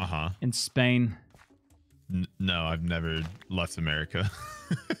Spain? No, I've never left America.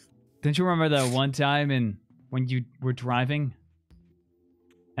 Don't you remember that one time when you were driving?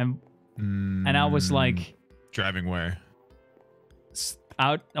 And I was like... Driving where?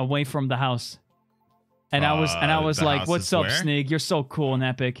 Out away from the house. And I was like, "What's up, Sneak? You're so cool and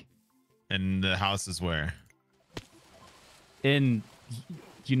epic." And the house is where? In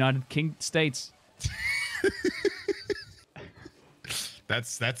United Kingdom States.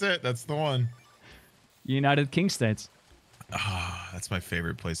 That's it. That's the one. United King States. Ah, that's my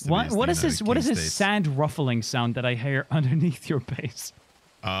favorite place to be. What is this sand ruffling sound that I hear underneath your base?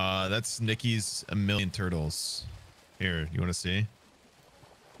 That's Nikki's A Million Turtles. Here, you want to see?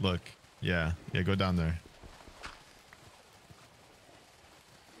 Look. Yeah, go down there.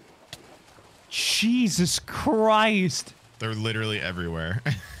 Shh. Jesus Christ. They're literally everywhere.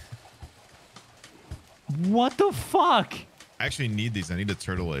 What the fuck? I actually need these. I need a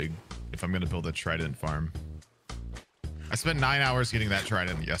turtle egg if I'm going to build a trident farm. I spent 9 hours getting that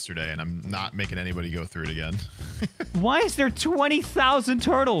trident yesterday, and I'm not making anybody go through it again. Why is there 20,000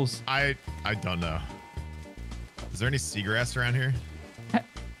 turtles? I don't know. Is there any seagrass around here?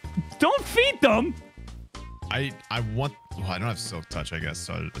 Don't feed them. I want... Well, I don't have silk touch, I guess,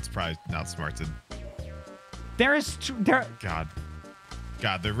 so it's probably not smart to... God,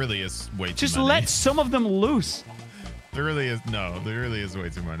 there really is way too many. just let some of them loose. There really is... No, there really is way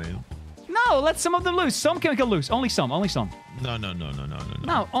too many. No, let some of them loose. Some can go loose. Only some. Only some. No.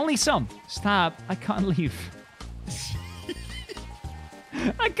 No, only some. Stop. I can't leave.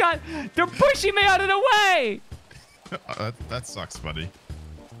 I can't. They're pushing me out of the way. That sucks, buddy.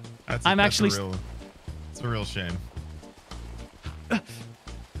 It's a real shame.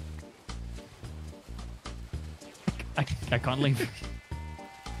 I can't leave.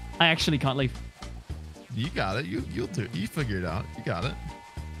 I actually can't leave. You got it. You'll do it. You figure it out. You got it.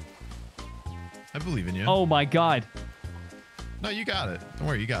 I believe in you. Oh my god. No, you got it. Don't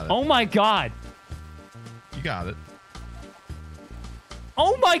worry, you got it. Oh my god. You got it.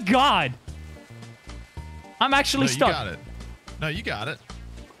 Oh my god. I'm actually stuck. You got it. No, you got it.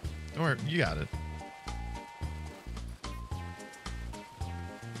 Don't worry, you got it.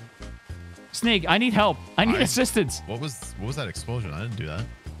 Snig, I need help. I need assistance. What was that explosion? I didn't do that.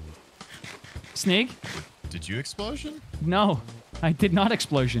 Snig? Did you explosion? No, I did not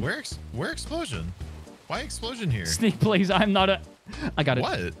explosion. Where explosion? Why explosion here? Snig, please. I'm not a... I got it.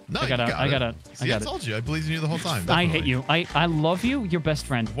 What? No, I got it. See, I told you. I believed in you the whole time. I hate you. I love you. Your best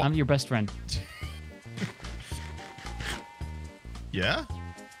friend. What? I'm your best friend. Yeah?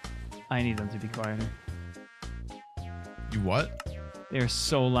 I need them to be quieter. You what? They're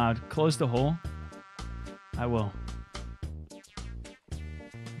so loud. Close the hole. I will.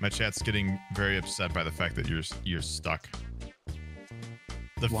 My chat's getting very upset by the fact that you're stuck.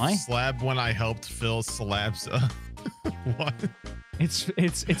 Why? Slab when I helped fill slabs. What? It's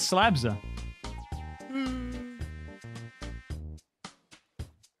Slabza.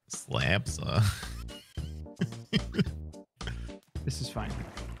 Slabza. This is fine.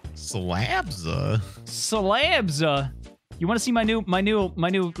 Slabza. Slabza. You want to see my new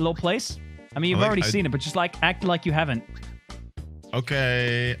little place? I mean, you've already seen it, but just act like you haven't.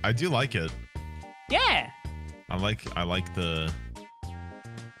 Okay, I do like it. Yeah. I like the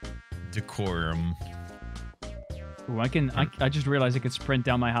decorum. Ooh, I just realized I could sprint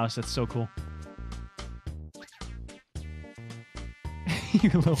down my house. That's so cool. You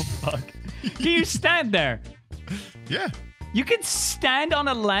little fuck. Can you stand there? Yeah. You can stand on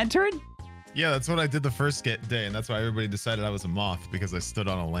a lantern? Yeah, that's what I did the first day, and that's why everybody decided I was a moth, because I stood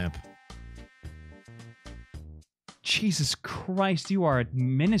on a lamp. Jesus Christ, you are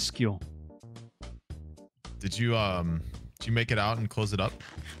minuscule. Did you make it out and close it up?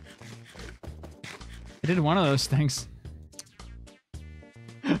 I did one of those things.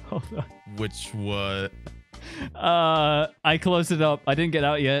 Hold on. Which what? I closed it up. I didn't get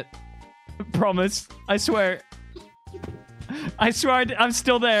out yet. Promise. I swear. I swear I'm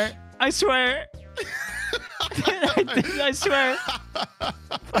still there. I swear. I swear.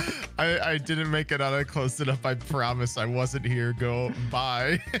 I didn't make it out. I closed it up. I promise. I wasn't here. Go.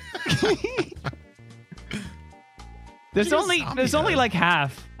 Bye. There's only like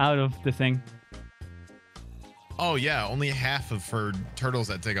half out of the thing. Oh yeah, only half of her turtles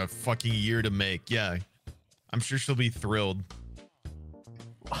that take a fucking year to make. Yeah, I'm sure she'll be thrilled.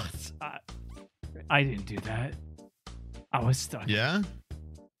 What? I didn't do that. I was stuck. Yeah?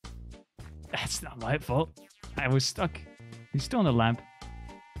 That's not my fault. I was stuck. You still in the lamp?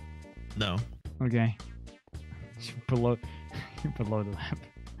 No. Okay. You're below the lamp.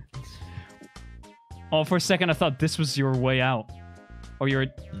 Oh, for a second I thought this was your way out. Or your...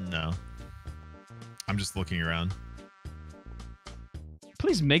 No. I'm just looking around.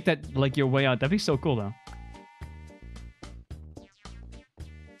 Please make that like your way out. That'd be so cool though.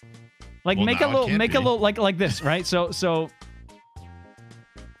 Like well, make a little like this, right? So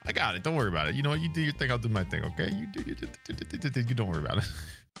I got it. Don't worry about it. You know what? You do your thing, I'll do my thing, okay? You don't worry about it.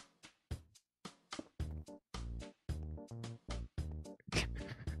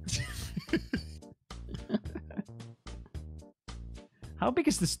 How big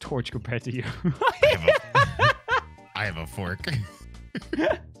is this torch compared to you? I have a fork.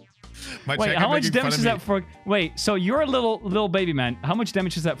 Wait, how much damage does that fork? Wait, so you're a little baby man. How much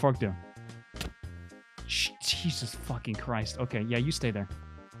damage does that fork do? Jesus fucking Christ. Okay, yeah, you stay there.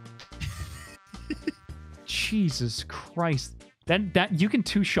 Jesus Christ. That you can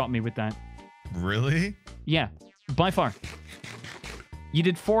two-shot me with that. Really? Yeah, by far. You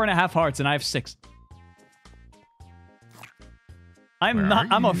did 4.5 hearts, and I have 6.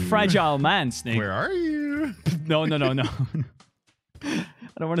 I'm a fragile man, Snake. Where are you? No. I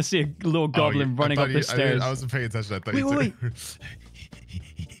don't want to see a little goblin running up the stairs. I wasn't paying attention. I thought wait.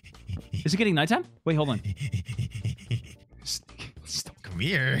 Is it getting nighttime? Wait, hold on. Stop. Come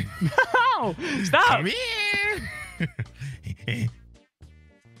here. No! Stop! Come here.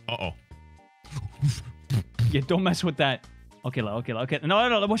 Uh-oh. Yeah, don't mess with that. Okay. No.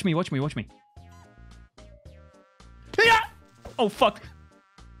 Watch me. Yeah! Oh, fuck.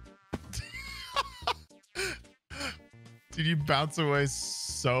 Dude, you bounce away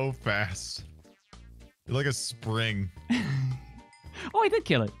so fast. You're like a spring. Oh, I did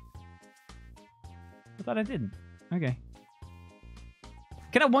kill it. I thought I didn't. Okay.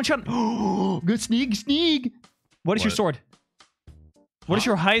 Can I one-shot? Oh, good sneak. What is your sword? What is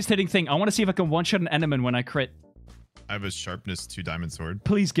your highest hitting thing? I want to see if I can one-shot an enemy when I crit. I have a sharpness 2 diamond sword.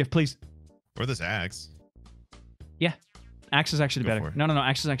 Please, please. Or this axe. Yeah. Axe is actually better. No.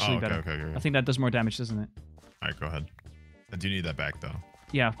 Axe is actually better. Okay. I think that does more damage, doesn't it? All right, go ahead. I do need that back, though.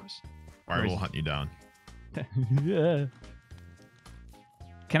 Yeah, of course. Or I will hunt you down. Yeah.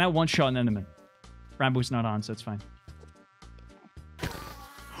 Can I one-shot an enemy? Rambo's not on, so it's fine.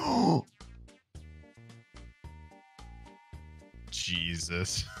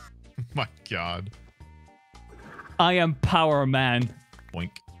 Jesus. My God. I am power man.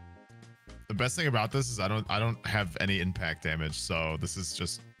 Boink. The best thing about this is I don't have any impact damage, so this is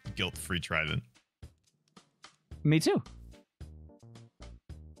just guilt-free trident. Me too.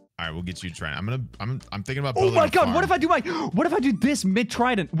 All right, we'll get you trident. I'm thinking about Oh building my a God! farm. What if I do this mid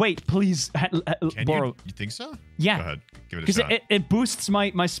trident? Wait, please. Borrow. You think so? Yeah. Go ahead. Give it a shot. Because it boosts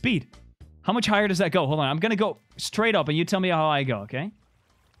my speed. How much higher does that go? Hold on. I'm gonna go straight up, and you tell me how I go. Okay.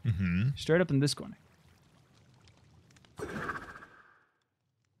 Mm-hmm. Straight up in this corner.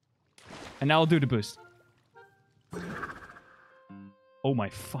 And now I'll do the boost. Oh my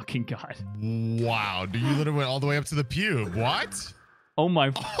fucking God. Wow, dude, you literally went all the way up to the pube. What? Oh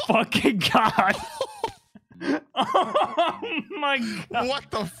my fucking God. Oh my God.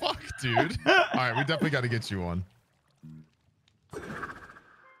 What the fuck, dude? All right, we definitely got to get you one.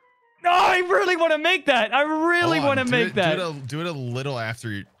 No, I really want to make that. I really want to make that. Do it a little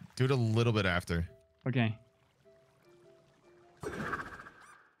after. Do it a little bit after. Okay.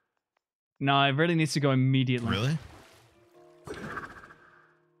 No, it really needs to go immediately. Really?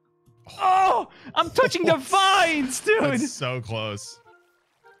 Oh, I'm touching the vines, dude. That's so close.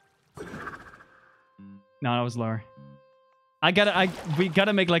 No, that was lower. We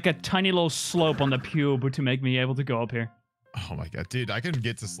gotta make like a tiny little slope on the pube to make me able to go up here. Oh my God, dude, I can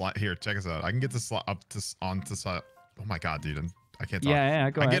get to slide here. Check us out. I can get to up to onto slide. Oh my God, dude, I can't talk.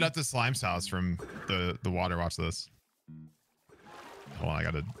 Yeah, go ahead. I get up to Slime's house from the water. Watch this. Hold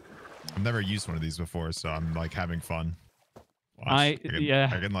on, I've never used one of these before, so I'm like having fun. Watch. I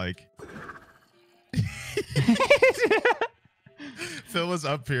can like. Phil was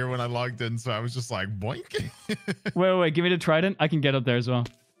up here when I logged in, so I was just like, boink. wait, give me the trident. I can get up there as well.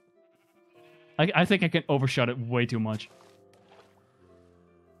 I think I can overshot it way too much.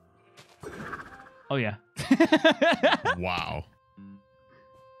 Oh yeah. Wow.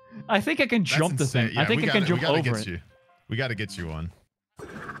 I think I can jump the thing. Yeah, I think I can jump over it. We got to get you one.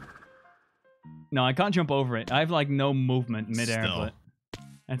 No, I can't jump over it. I have like no movement midair, but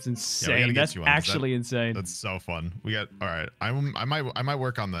that's insane. Yeah, that's actually insane. That's so fun. All right. I might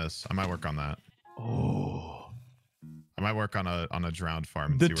work on this. I might work on that. Oh. I might work on a drowned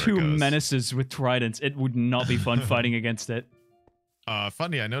farm. And the see where two it goes. menaces with tridents. It would not be fun fighting against it.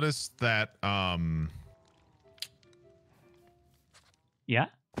 Fundy, I noticed that. Yeah.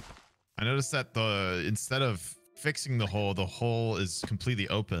 I noticed that instead of fixing the hole is completely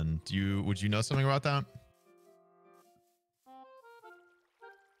open. Would you know something about that?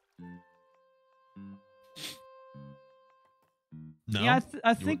 No. Yeah,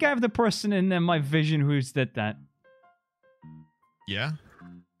 I think I have the person in my vision who's did that. Yeah.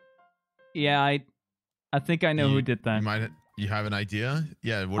 Yeah, I think I know who did that. You have an idea?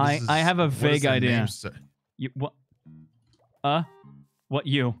 Yeah. I have a vague idea. What? What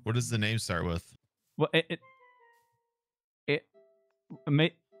you? What does the name start with? What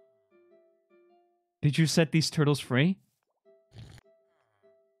Did you set these turtles free?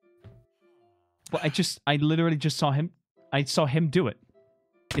 Well, I literally just saw him. I saw him do it.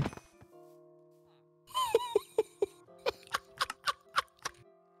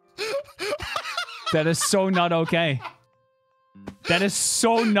 That is so not okay. That is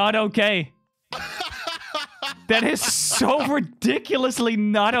so not okay. That is so ridiculously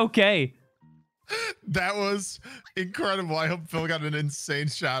not okay. That was incredible. I hope Phil got an insane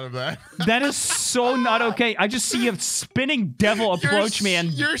shot of that. That is so not okay. I just see a spinning devil approach me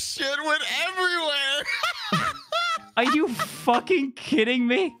and... Your shit went everywhere. Are you fucking kidding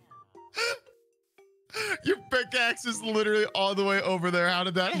me? Your pickaxe is literally all the way over there. How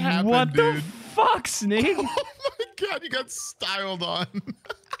did that happen, what dude? What the fuck, Snake? Oh my god, you got styled on.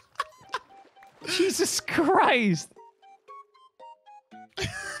 Jesus Christ.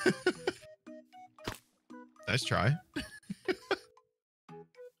 Nice try.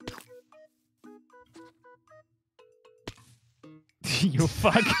 You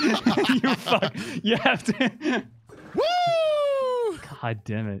fuck. You fuck. You have to... Woo! God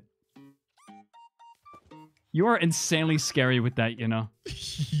damn it. You are insanely scary with that, you know.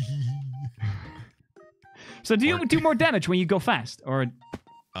 So do you do more damage when you go fast, or?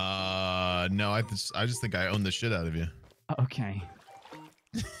 No. I just think I own the shit out of you. Okay.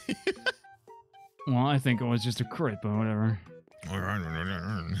 Well, I think it was just a crit, but whatever.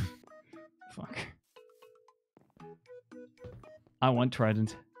 Fuck. I want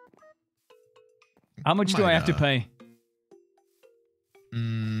Trident. How much do I have to pay?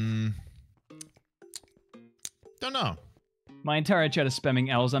 Don't know. My entire chat is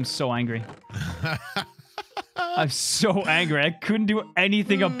spamming L's. I'm so angry. I'm so angry. I couldn't do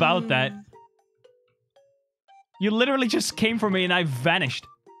anything about that. You literally just came for me and I vanished.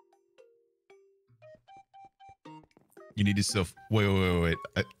 You need to still... Wait.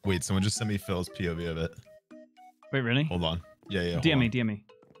 Wait, someone just sent me Phil's POV of it. Wait, really? Hold on. Yeah. DM me.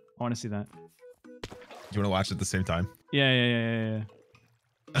 I want to see that. Do you want to watch it at the same time? Yeah.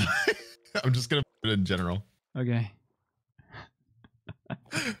 I'm just going to put it in general. Okay.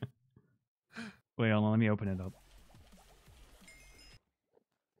 Wait, hold on. Let me open it up.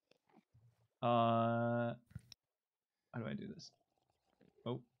 How do I do this?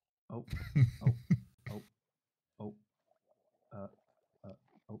 Oh.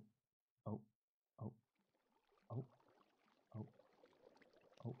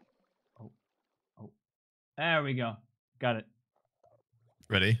 There we go. Got it.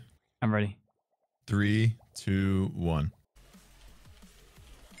 Ready? I'm ready. 3, 2, 1.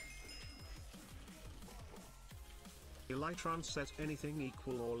 Elytron set anything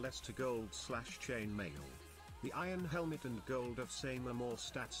equal or less to gold/chainmail. The iron helmet and gold of same or more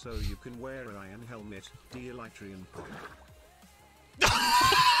stats, so you can wear an iron helmet. Elytrian pop.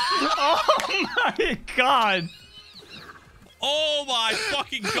 Oh my god! Oh my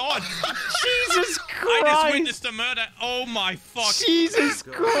fucking god! Jesus Christ! I just witnessed a murder. Oh my fuck! Jesus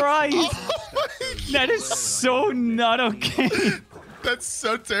Christ! Oh that is so not okay. That's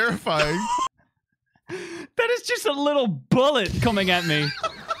so terrifying. That is just a little bullet coming at me.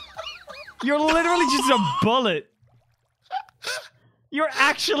 You're literally just a bullet. You're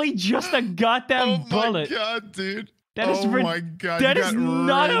actually just a goddamn bullet. Oh my god, dude. That is my god. That is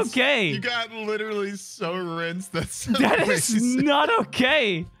not okay. You got literally so rinsed. That's so That crazy. is not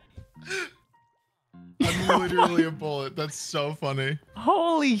okay. I'm literally a bullet. That's so funny.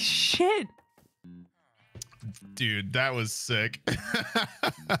 Holy shit. Dude, that was sick.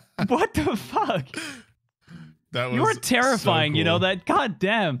 What the fuck? That was You're terrifying, so cool. you know that? God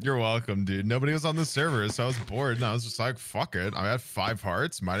damn. You're welcome, dude. Nobody was on the server, so I was bored, and I was just like, fuck it. I had 5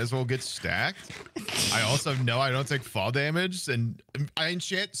 hearts. Might as well get stacked. I also know I don't take fall damage, and I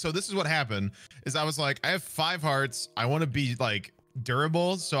enchant. So this is what happened, is I was like, I have 5 hearts. I want to be, like,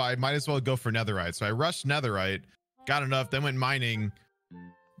 durable, so I might as well go for netherite. So I rushed netherite, got enough, then went mining,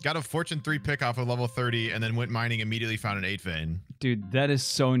 got a fortune 3 pick off of level 30, and then went mining, immediately found an 8 vein. Dude, that is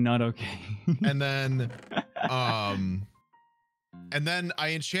so not okay. And then I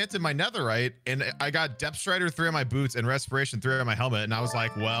enchanted my netherite, and I got depth strider 3 on my boots and respiration 3 on my helmet, and I was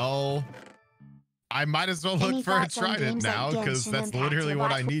like, well, I might as well look for a trident now, because that's literally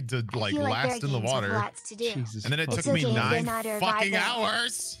what I need to like last in the water. Jesus. And then it took me 9 fucking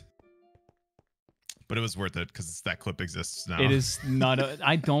hours. But it was worth it because that clip exists now. It is not.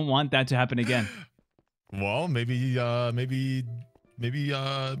 I don't want that to happen again. Well, maybe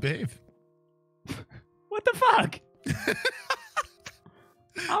behave. What the fuck?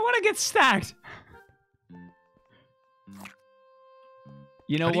 I want to get stacked.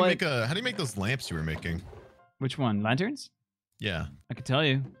 You know what? How do you make those lamps you were making? Which one? Lanterns? Yeah. I could tell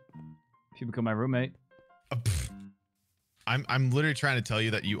you if you become my roommate. I'm literally trying to tell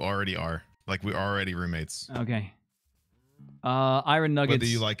you that you already are. Like, we're already roommates. Okay. Iron nuggets. Whether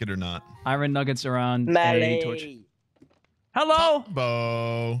you like it or not. Iron nuggets around a torch. Hello.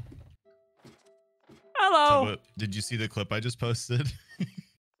 Bo. Hello. Did you see the clip I just posted?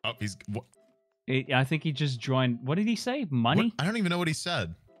 Oh, he's. What? I think he just joined. What did he say? Money? What? I don't even know what he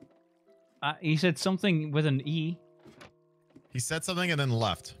said. He said something with an E. He said something and then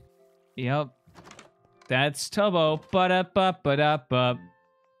left. Yep. That's Tubbo. Ba-da-ba-ba-da-ba.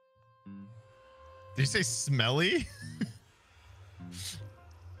 Did you say smelly?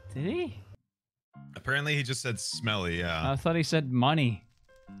 Did he? Apparently he just said smelly, yeah. I thought he said money.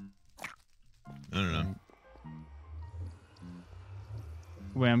 I don't know.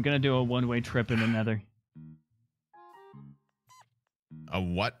 Wait, I'm gonna do a one-way trip in the nether. A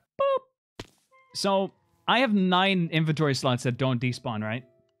what? Boop. So, I have 9 inventory slots that don't despawn, right?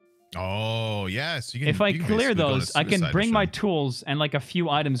 Oh, yes. You can, if I you can clear basically go on a those, I can suicide bring my mission. tools and like a few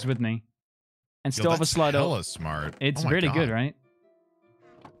items with me. And still have a slot hella out. smart. It's Oh my really good, God. right?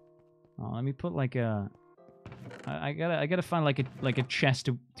 Oh, let me put like a... I gotta find like a chest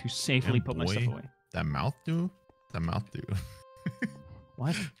to safely And put my stuff boy, away. That mouth do? That mouth do.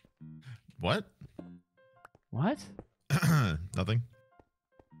 What? What? What? Nothing.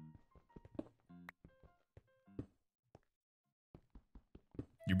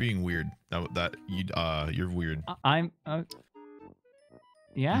 You're being weird. You're weird. I'm...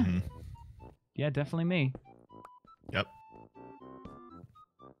 yeah? Mhm. Yeah, definitely me. Yep.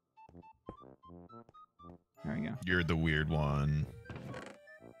 There we go. You're the weird one.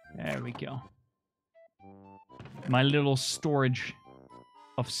 There we go. My little storage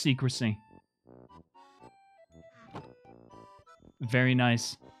of secrecy. Very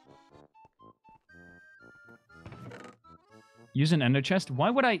nice. Use an ender chest? Why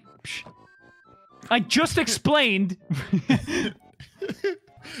would I... Psh. I just explained!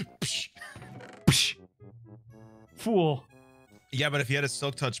 Psh. Psh. Fool. Yeah, but if you had a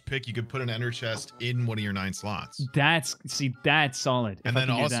silk touch pick, you could put an ender chest in one of your 9 slots. That's solid. And If I then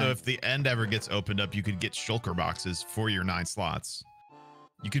can do also, that. if the end ever gets opened up, you could get shulker boxes for your 9 slots.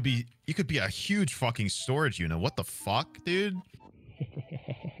 You could be a huge fucking storage unit. What the fuck, dude?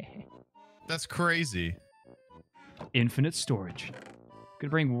 That's crazy. Infinite storage.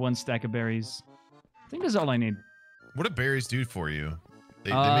 Could bring 1 stack of berries. I think that's all I need. What do berries do for you?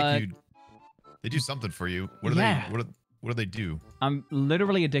 They make you. They do something for you. What do yeah. they? What do they do? I'm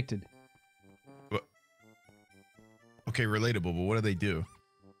literally addicted. Okay, relatable, but what do they do?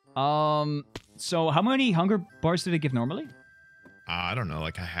 So how many hunger bars do they give normally? I don't know,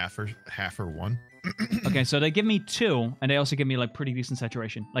 like a half or one. Okay, so they give me 2, and they also give me like pretty decent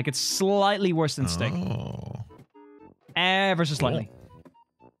saturation. Like it's slightly worse than steak. Oh. Ever so slightly.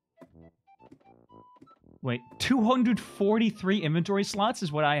 Wait, 243 inventory slots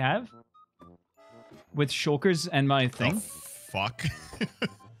is what I have? With shulkers and my thing? Oh, fuck.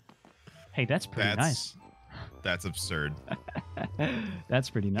 Hey, that's pretty nice. That's absurd. That's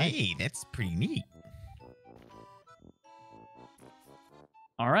pretty nice. Hey, that's pretty neat.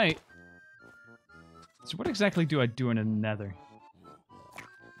 All right. So what exactly do I do in a nether?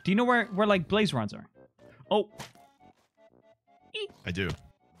 Do you know where like blaze rods are? Oh. I do.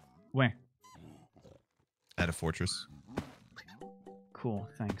 Where? At a fortress. Cool,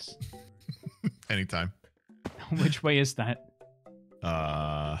 thanks. Anytime. Which way is that?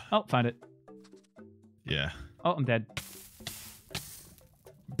 Oh, found it. Yeah. Oh, I'm dead.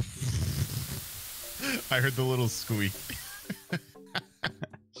 I heard the little squeak. I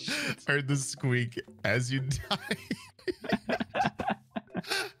heard the squeak as you die.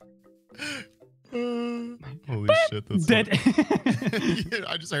 Holy shit, that's dead. Yeah,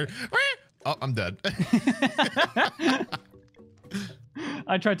 I just heard. Oh, I'm dead.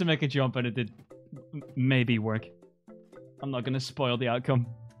 I tried to make a jump, and it did maybe work. I'm not gonna spoil the outcome.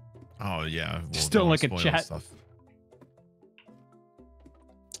 Oh yeah. Well, Just don't look at spoil chat. Stuff.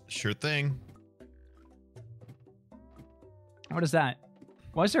 Sure thing. What is that?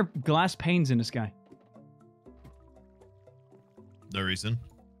 Why is there glass panes in the sky? No reason.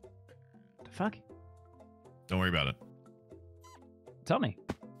 The fuck? Don't worry about it. Tell me.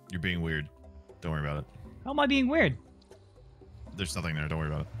 You're being weird. Don't worry about it. How am I being weird? There's nothing there. Don't worry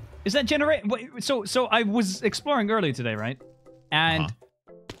about it. Is that generate? So I was exploring earlier today, right? And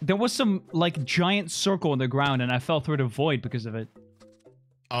there was some like giant circle in the ground, and I fell through the void because of it.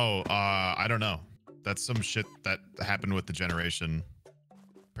 Oh, I don't know. That's some shit that happened with the generation.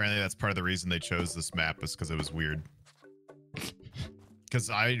 Apparently, that's part of the reason they chose this map is because it was weird. Because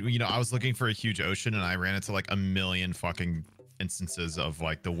I was looking for a huge ocean, and I ran into like a million fucking instances of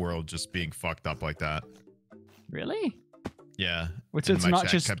like the world just being fucked up like that. Really? Yeah. Which And it's my not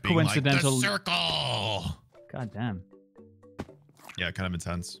chat just kept being like, coincidental. the circle. God damn. Yeah, kind of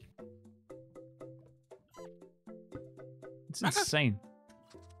intense. It's insane.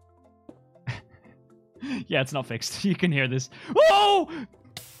 Yeah, it's not fixed. You can hear this. Oh!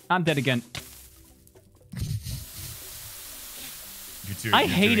 I'm dead again. You're I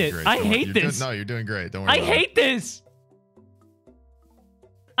hate it. I hate this. No, you're doing great. Don't worry. I hate this.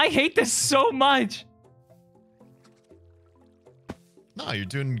 I hate this so much. No, you're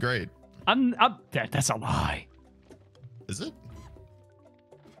doing great. That's a lie. Is it?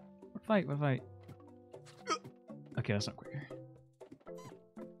 What fight? Okay, that's not quicker.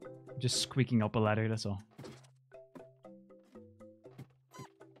 I'm just squeaking up a ladder, that's all.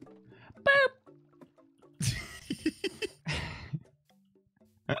 Boop!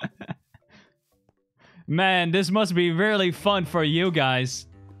 Man, this must be really fun for you guys.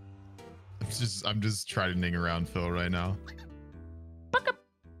 I'm just trotting around Phil right now.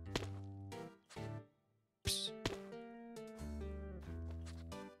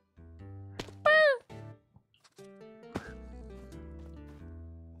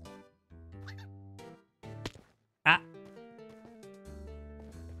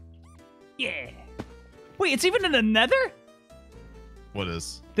 Yeah. Wait, it's even in the Nether? What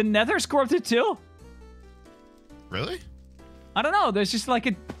is? The Nether's corrupted too? Really? I don't know. There's just like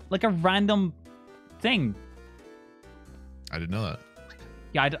a random thing. I didn't know that.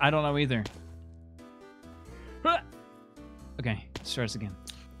 Yeah, I don't know either. Okay, start us again.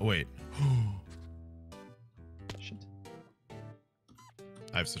 Oh, wait. Shit.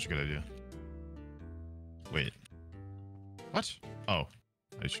 I have such a good idea. Wait. What? Oh,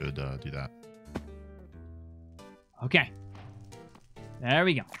 I should do that. Okay. There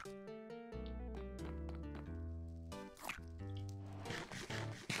we go.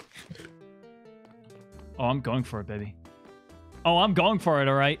 Oh, I'm going for it, baby. Oh, I'm going for it,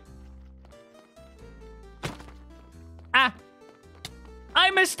 all right. Ah!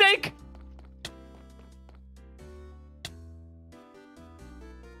 I mistake!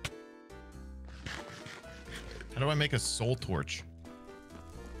 How do I make a soul torch?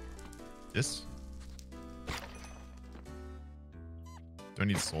 This? Do I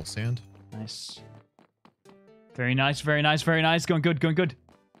need soul sand? Nice. Very nice, very nice, very nice. Going good, going good.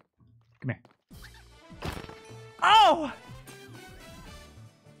 Come here. Oh!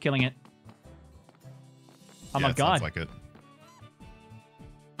 Killing it. Oh yeah, my god. Sounds like it.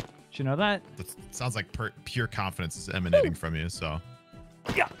 Did you know that? That sounds like pure confidence is emanating from you, so.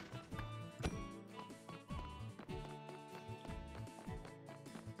 Yeah.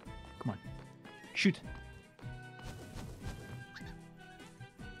 Come on. Shoot.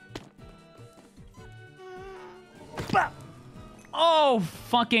 Bah! Oh,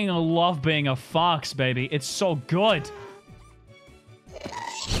 fucking love being a fox, baby. It's so good.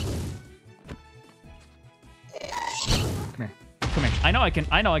 Come here. Come here.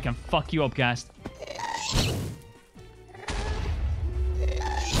 I know I can fuck you up, Gast.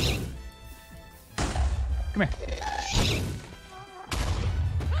 Come here.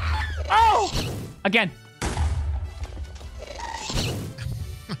 Oh! Again.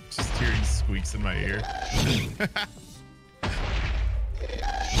 Just hearing squeaks in my ear.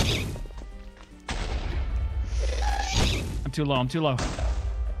 I'm too low, I'm too low.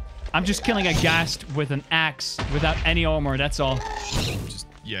 I'm just killing a ghast with an axe without any armor, that's all. Just,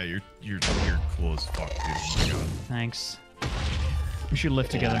 yeah, you're cool as fuck, dude. Oh my god. Thanks. We should live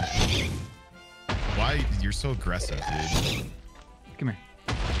together. Why? You're so aggressive, dude. Come here.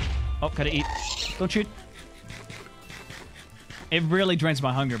 Oh, gotta eat. Don't shoot. It really drains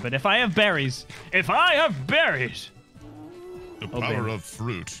my hunger, but if I have berries... The power of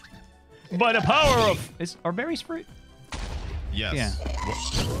fruit. By the power of... Are berries fruit? Yes. Yeah. What?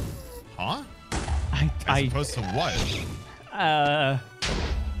 Huh? As opposed to what? I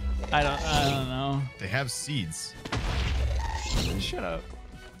don't know. They have seeds. Shut up.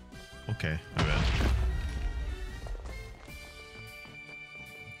 Okay, my bad.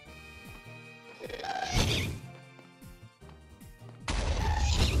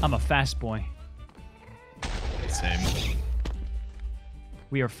 I'm a fast boy. Same.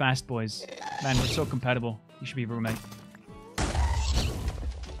 We are fast boys. Man, we're so compatible. You should be a roommate.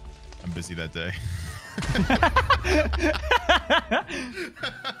 I'm busy that day.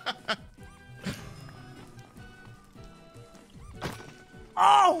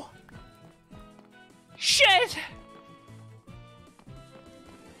 Oh! Shit!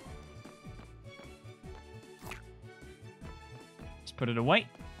 Let's put it away.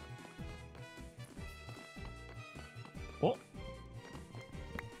 Oh.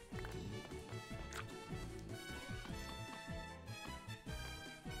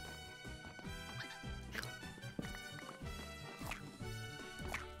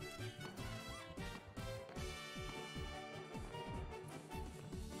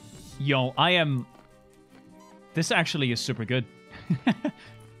 Yo, I am... This actually is super good.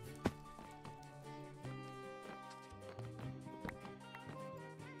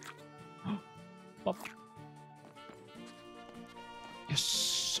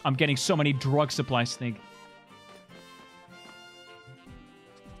 I'm getting so many drug supplies, thing.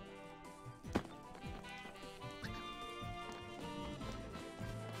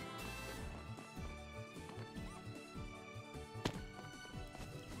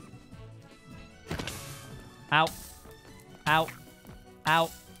 Ow. Ow.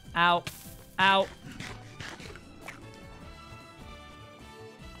 Ow. Ow. Ow.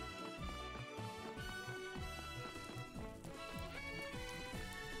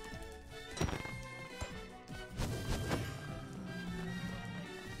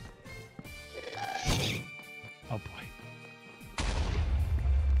 Oh boy.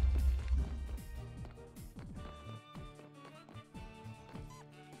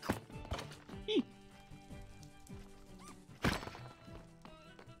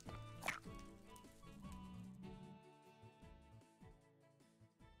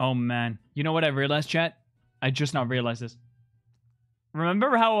 Oh man, you know what I realized, chat? I just now realized this.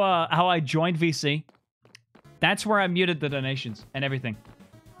 Remember how I joined VC? That's where I muted the donations and everything.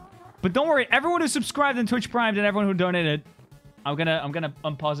 But don't worry, everyone who subscribed and Twitch Primed and everyone who donated, I'm gonna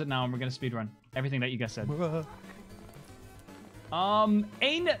unpause it now and we're gonna speedrun everything that you guys said.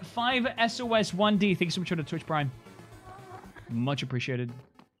 Ain5SOS1D, thank you so much for the Twitch Prime. Much appreciated.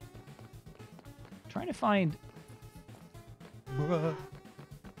 Trying to find.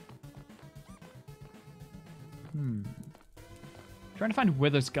 Trying to find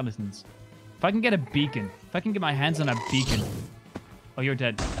wither skeletons. If I can get a beacon. If I can get my hands on a beacon. Oh, you're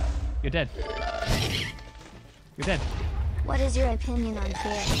dead. You're dead. You're dead. What is your opinion on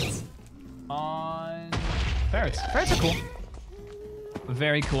ferrets? On ferrets. Ferrets are cool.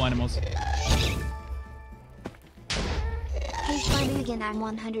 Very cool animals. Hey, Fundy again. I'm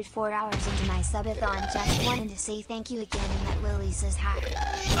 104 hours into my subathon. Just wanted to say thank you again and that Lily says hi.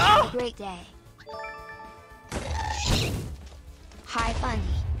 Have a great day. Hi, Fundy.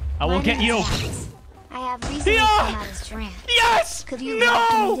 I will get you. I have recently come out as trans. Yes! Could you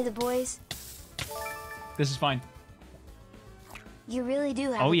welcome me to the boys? This is fine. You really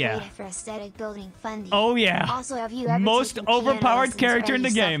do have a great eye for aesthetic building, Fundy. Oh yeah. Also, have you ever most overpowered character in the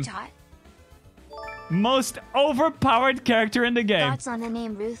game. Most overpowered character in the game. Thoughts on the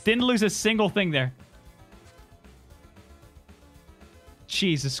name Ruth? Didn't lose a single thing there.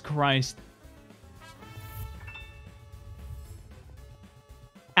 Jesus Christ.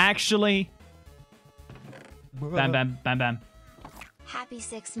 Actually. Bam, bam, bam, bam. Happy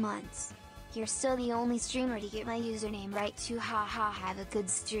 6 months. You're still the only streamer to get my username right too. Ha ha, have a good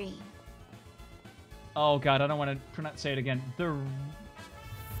stream. Oh god, I don't want to say it again.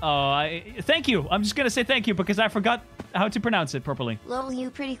 Thank you. I'm just gonna say thank you because I forgot how to pronounce it properly. Lol, you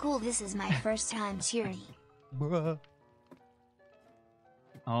pretty cool. This is my first time cheering.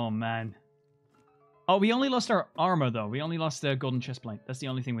 Oh man. Oh, we only lost our armor though. We only lost the golden chestplate. That's the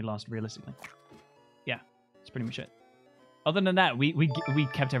only thing we lost realistically. Yeah, that's pretty much it. Other than that, we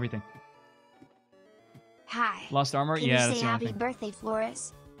kept everything. Hi. Lost armor? Can yeah, you that's say the only happy thing. birthday,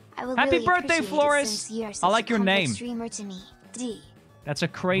 Flores? I will Happy really birthday, appreciate Flores! it since you are I like such your a humble name. streamer to me. D. That's a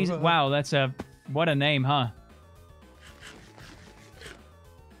crazy... Wow, that's a... What a name, huh?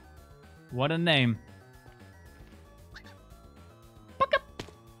 What a name.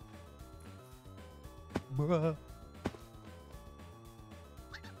 Woo!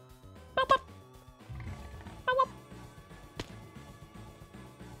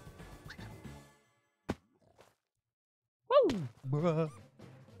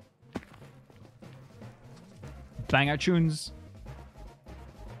 Banger tunes.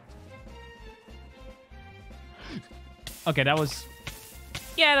 Okay, that was...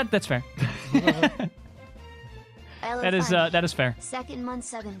 Yeah, that's fair. that is fair. Second month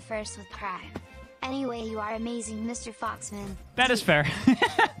subbing first with Prime. Anyway, you are amazing, Mr. Foxman. That is fair.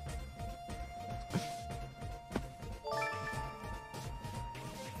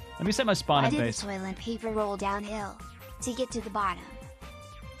 Let me set my spawn at base. I did the toilet paper roll downhill to get to the bottom.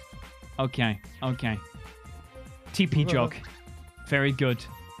 Okay, okay. TP joke. Very good.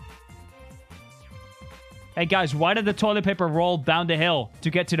 Hey guys, why did the toilet paper roll down the hill to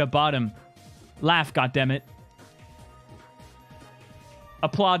get to the bottom? Laugh, goddammit.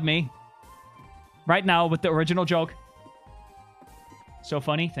 Applaud me. Right now with the original joke. So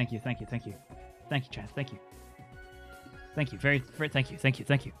funny. Thank you, thank you, thank you. Thank you, chat. Thank you. Thank you. Very thank you, thank you,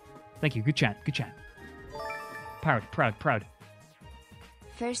 thank you. Thank you. Good chat, good chat. Proud.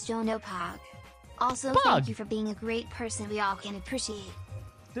 First, Jono Pog. Also, Pog. thank you for being a great person we all can appreciate.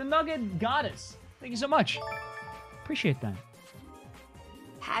 The Nugget Goddess. Thank you so much. Appreciate that.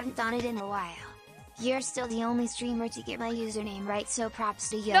 Haven't done it in a while. You're still the only streamer to get my username right, so props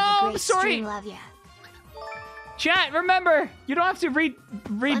to you. No, Have a I'm great sorry. stream, love ya. Chat, remember, you don't have to read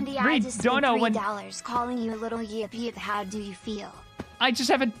Fundy, I just spent dono when... $3 calling you a little yip yip. How do you feel? I just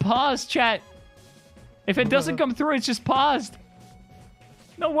haven't paused, chat. If it doesn't come through, it's just paused.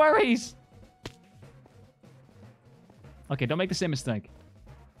 No worries. Okay, don't make the same mistake.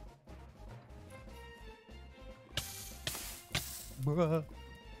 What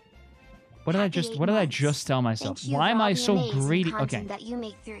did I just tell myself? Thank you Why for am all I the so amazing greedy? content Okay. that you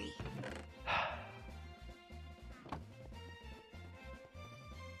make 3.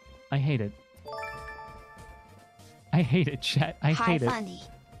 I hate it. I hate it, chat. I hate it. Hi, Fundy.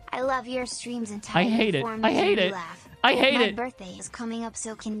 I love your streams and I hate it. I hate it. I hate My it. birthday is coming up,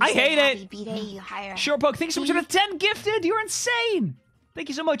 so can you I say hate happy it. B-Day, you hire? Sure, Poke. Thanks so much for the 10 gifted. You're insane. Thank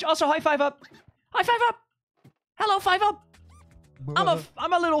you so much. Also, high five up. High five up. Hello, five up.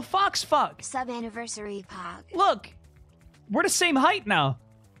 I'm a little fox fuck. Sub anniversary pog. Look, we're the same height now.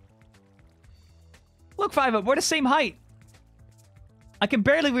 Look, five up. We're the same height. I can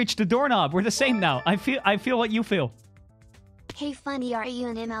barely reach the doorknob. We're the same now. I feel what you feel. Hey Fundy, are you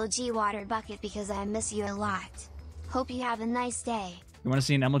an MLG water bucket because I miss you a lot? Hope you have a nice day. You want to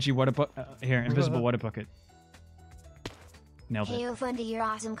see an MLG water bucket? Here, invisible water bucket. Nailed Hey it. Fundy, you're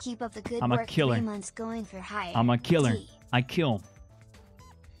awesome. Keep up the good I'm a work. killer. 3 months going for high. I'm a killer. T. I kill.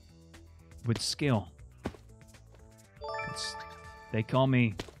 With skill. They call me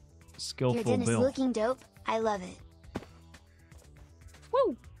Your Skillful den is Bill. looking dope. I love it.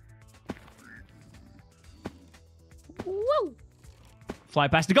 Woo! Woo! Fly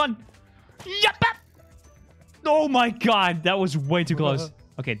past the gun. Yep. Oh my god, that was way too close.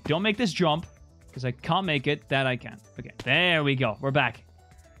 Okay, don't make this jump, because I can't make it. That I can. Okay, there we go. We're back.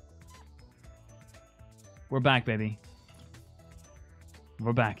 We're back, baby.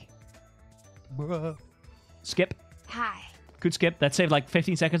 We're back. Skip. Hi. Good skip. That saved like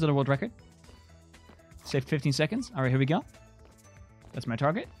 15 seconds of the world record. Saved 15 seconds. All right, here we go. That's my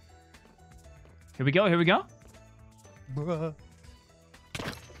target. Here we go. Here we go.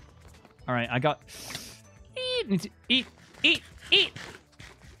 All right, I got... Eat.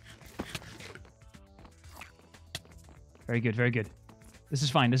 Very good, very good. This is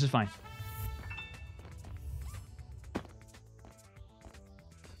fine, this is fine.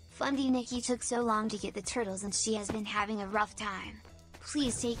 Fundy Nikki took so long to get the turtles and she has been having a rough time.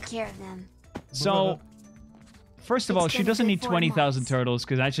 Please take care of them. So, first of all, It's she been doesn't good need 4 20,000 months. turtles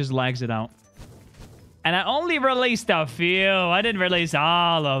because that just lags it out. And I only released a few. I didn't release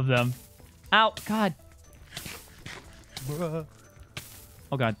all of them. Ow, God.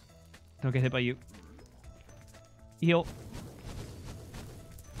 Oh, God. Don't get hit by you. Heal.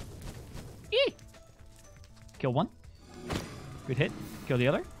 Eee! Kill one. Good hit. Kill the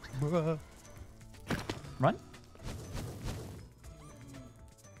other. Run.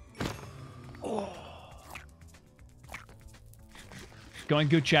 Oh. Going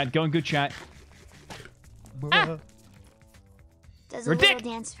good, chat. Going good, chat. Ah! Does a Ridic- little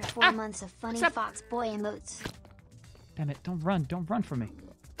dance for 4 Ah! months of funny Stop. fox boy emotes. Damn it. Don't run. Don't run from me.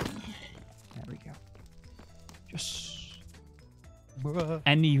 There we go. Just...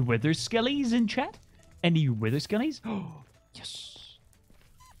 Any wither skellies in chat? Any wither skellies? Oh, yes.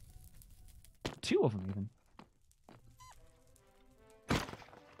 2 of them, even.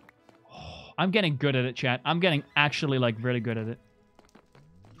 Oh, I'm getting good at it, chat. I'm getting actually, like, really good at it.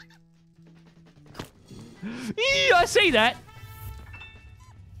 Eee, I say that!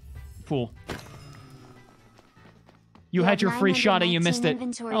 Fool. You had your free shot and you missed it.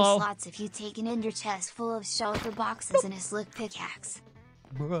 Inventory Hello. slots if you take an ender chest full of shulker boxes and a slick pickaxe.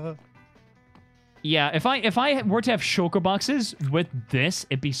 Yeah, if I were to have shulker boxes with this,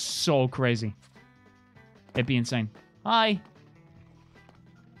 it'd be so crazy. It'd be insane. Hi.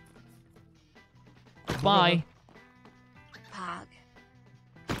 Bye. Pog.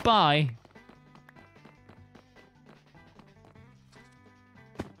 Bye.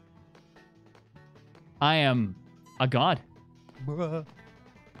 I am a god.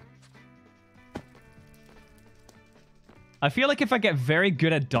 I feel like if I get very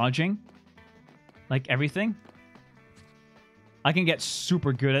good at dodging, like everything, I can get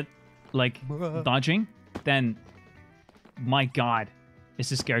super good at, like, dodging, then, my god, is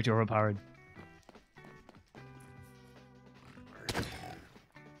this character overpowered.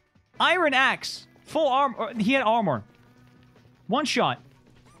 Iron Axe! Full armor. He had armor. 1 shot.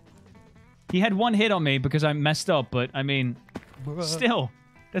 He had 1 hit on me because I messed up, but, I mean, still,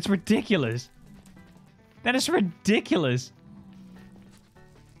 that's ridiculous. That is ridiculous.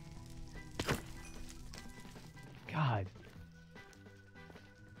 God.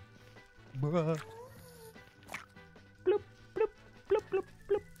 Bloop, bloop, bloop, bloop,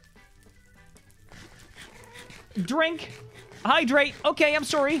 bloop. Drink. Hydrate. Okay, I'm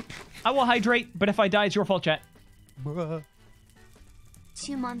sorry. I will hydrate, but if I die, it's your fault, chat. 2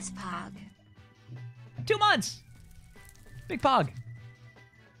 months, Pog. 2 months. Big Pog.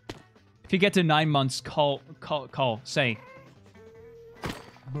 If you get to 9 months, call. Say.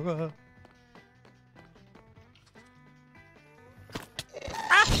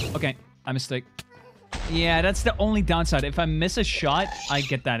 Ah! Okay, I mistake. Yeah, that's the only downside. If I miss a shot, I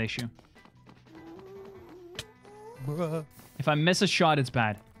get that issue. If I miss a shot, it's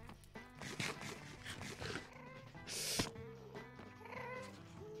bad.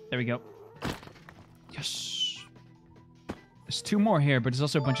 There we go. Yes. There's 2 more here, but there's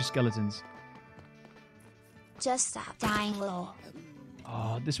also a bunch of skeletons. Just stop dying, lol.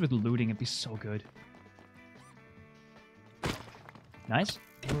 Oh, this with looting, it'd be so good. Nice.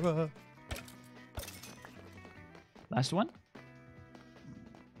 Last one.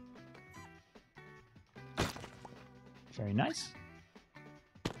 Very nice.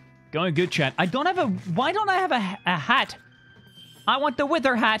 Going good, chat. I don't have a... Why don't I have a hat? I want the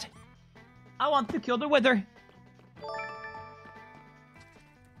wither hat. I want to kill the wither.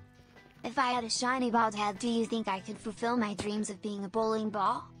 If I had a shiny bald head, do you think I could fulfill my dreams of being a bowling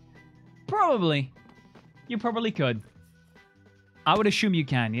ball? Probably. You probably could. I would assume you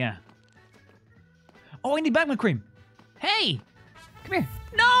can, yeah. Oh, I need magma cream. Hey! Come here.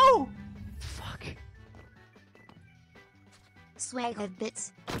 No! Fuck. Swag of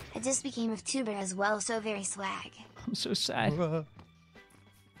bits. I just became a tuber as well, so very swag. I'm so sad.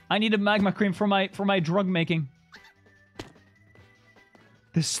 I need a magma cream for my drug making.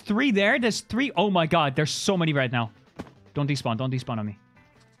 There's 3 there. There's 3. Oh my god, there's so many right now. Don't despawn. Don't despawn on me.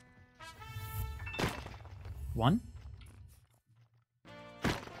 1.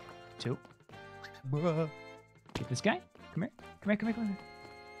 2. Get this guy. Come here. Come here, come here, come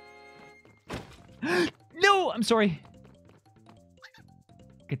here. No! I'm sorry.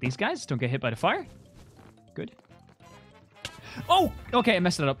 Get these guys. Don't get hit by the fire. Good. Oh! Okay, I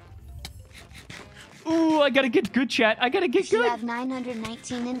messed it up. Ooh, I gotta get good, chat. I gotta get If good. you have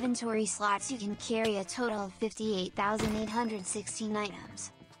 919 inventory slots, you can carry a total of 58,816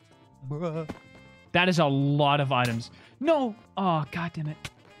 items. That is a lot of items. No! Oh, god damn it.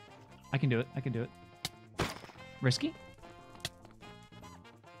 I can do it. I can do it. Risky?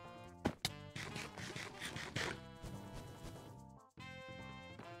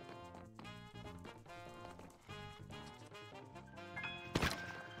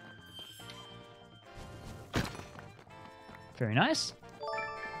 Very nice.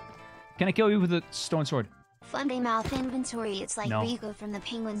 Can I kill you with a stone sword? Fundy mouth inventory, it's like No. Rico from the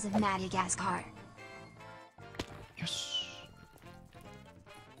Penguins of Madagascar. Yes.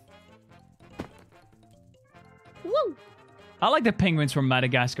 Woo! I like the penguins from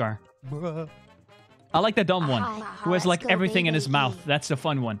Madagascar. I like the dumb one, who has like Let's go, everything in his baby. mouth. That's the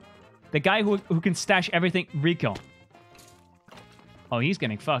fun one. The guy who can stash everything. Rico. Oh, he's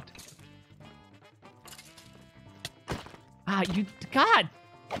getting fucked. Ah, you... God!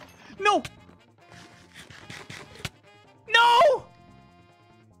 No! No!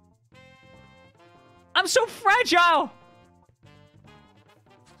 I'm so fragile!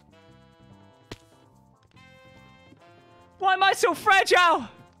 Why am I so fragile?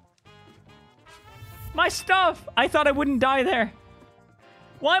 My stuff! I thought I wouldn't die there.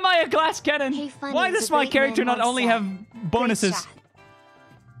 Why am I a glass cannon? Hey, Fundy, Why it's does a my great character man not only once have said, bonuses? "Great shot."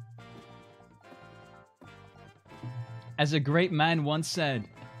 As a great man once said,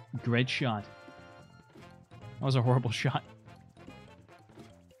 great shot. That was a horrible shot.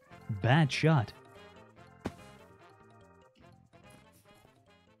 Bad shot.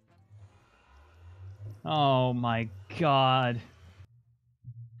 Oh my god.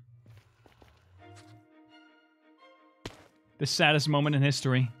 The saddest moment in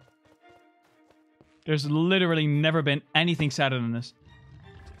history. There's literally never been anything sadder than this.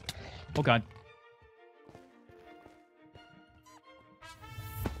 Oh god.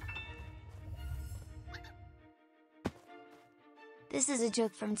 This is a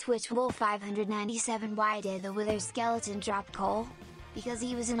joke from Twitch Wolf597. Why did the Wither skeleton drop coal? Because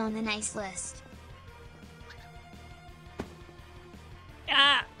he was in on the nice list.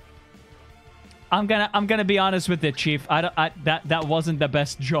 Ah! I'm gonna be honest with it, Chief. That wasn't the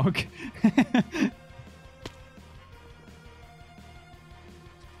best joke.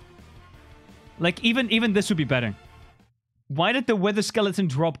 Like even this would be better. Why did the Wither skeleton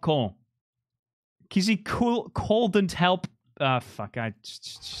drop coal? Cause he coal didn't help. Fuck.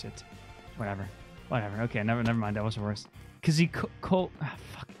 Shit. Whatever. Okay, never mind. That was worse. Cause he coal.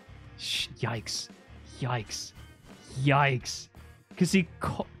 Fuck. Yikes. Cause he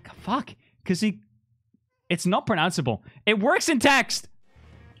fuck. Cause he It's not pronounceable. It works in text.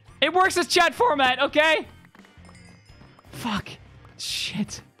 It works as chat format, okay? Fuck.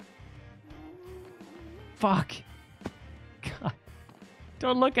 Shit. Fuck. God.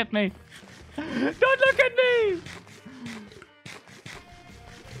 Don't look at me. Don't look at me!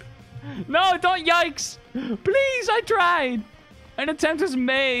 No, don't yikes! Please, I tried! An attempt was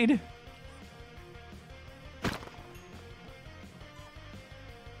made.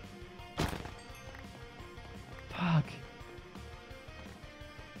 Fuck.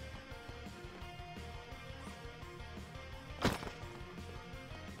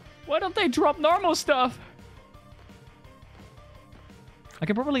 Why don't they drop normal stuff? I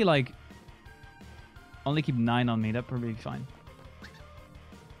could probably, like, only keep 9 on me. That'd probably be fine.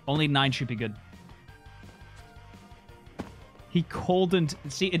 Only 9 should be good. He couldn't...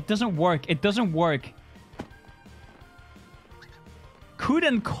 See, it doesn't work. It doesn't work. Could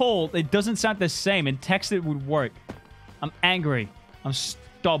and cold, it doesn't sound the same. In text, it would work. I'm angry. I'm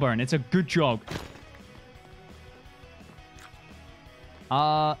stubborn. It's a good joke.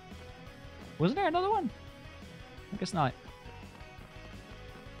 Wasn't there another one? I guess not.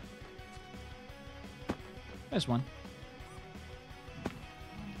 There's one.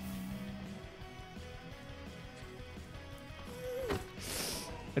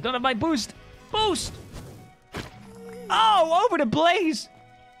 I don't have my boost. Boost! Oh, over the blaze!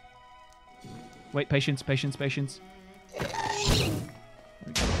 Wait, patience, patience, patience.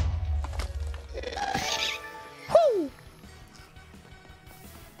 Woo!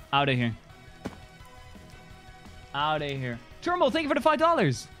 Out of here. Out of here. Turmo, thank you for the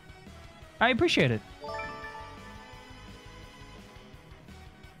 $5. I appreciate it.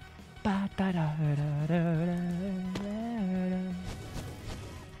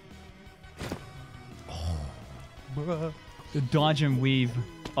 The dodge and weave.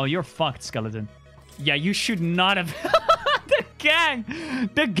 Oh, you're fucked, skeleton. Yeah, you should not have. The gang!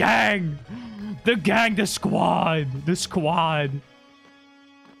 The gang! The gang, the squad! The squad!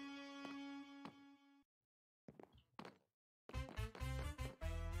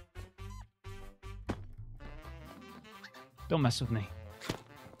 Don't mess with me.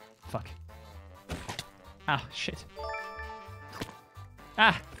 Fuck. Ah, shit.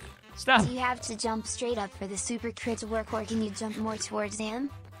 Ah! Stop! Do you have to jump straight up for the super crit to work, or can you jump more towards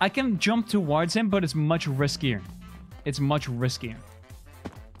him? I can jump towards him, but it's much riskier. It's much riskier.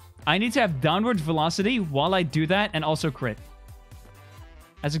 I need to have downward velocity while I do that, and also crit.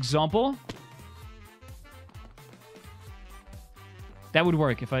 As example... That would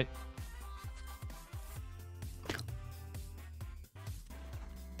work if I...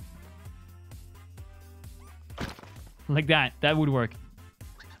 Like that. That would work.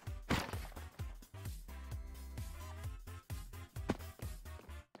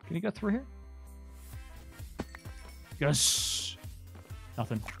 Can you go through here? Yes!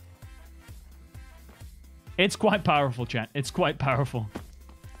 Nothing. It's quite powerful, chat. It's quite powerful.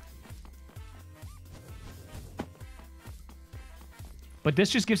 But this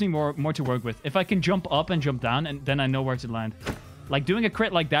just gives me more to work with. If I can jump up and jump down, and then I know where to land. Like, doing a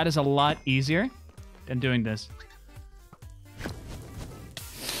crit like that is a lot easier than doing this.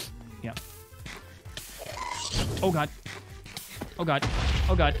 Yeah. Oh, God. Oh, God.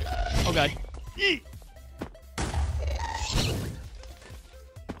 Oh, God. Oh, God. Eek.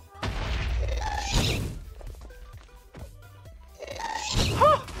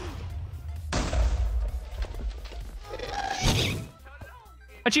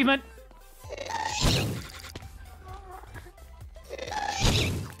 Achievement!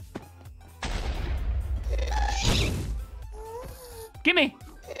 Gimme!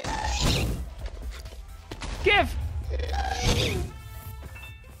 Give!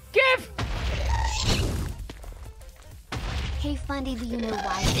 Give! Hey Fundy, do you know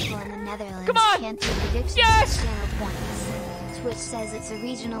why people in the Netherlands Come on! can't do predictions Yes! with channel points? Twitch says it's a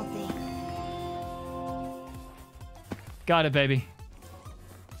regional thing. Got it, baby.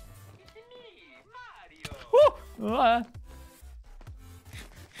 Woo!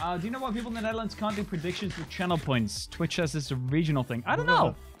 Do you know why people in the Netherlands can't do predictions with channel points? Twitch says it's a regional thing. I don't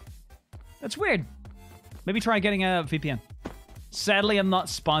know. That's weird. Maybe try getting a VPN. Sadly, I'm not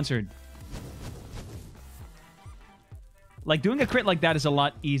sponsored. Like, doing a crit like that is a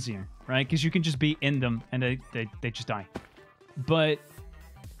lot easier, right? Because you can just be in them and they just die. But,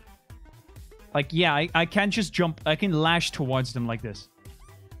 like, yeah, I can't just jump. I can lash towards them like this.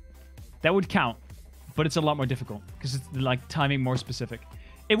 That would count. But it's a lot more difficult because it's, like, timing more specific.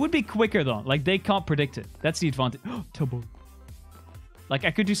 It would be quicker, though. Like, they can't predict it. That's the advantage. Tubbo. Like,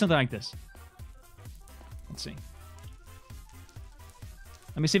 I could do something like this. Let's see.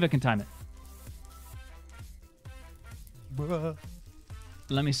 Let me see if I can time it.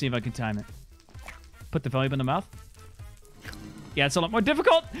 Let me see if I can time it. Put the volume in the mouth. Yeah, it's a lot more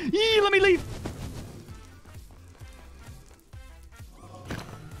difficult. Yee, let me leave.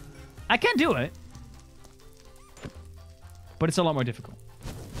 I can do it. But it's a lot more difficult.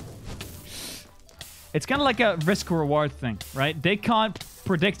 It's kind of like a risk-reward thing, right? They can't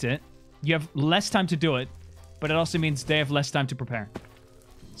predict it. You have less time to do it. But it also means they have less time to prepare.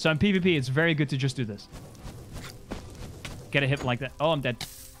 So in PvP, it's very good to just do this. Get a hit like that. Oh, I'm dead.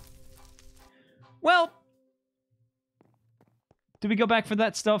 Well. Do we go back for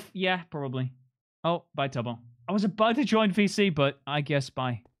that stuff? Yeah, probably. Oh, bye, Tubbo. I was about to join VC, but I guess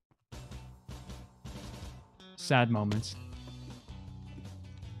bye. Sad moments.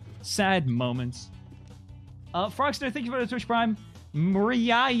 Sad moments. Frogster, thank you for the Twitch Prime.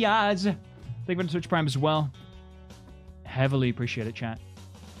 Mariayaz, thank you for the Twitch Prime as well. Heavily appreciate it, chat.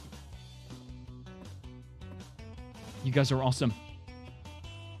 You guys are awesome.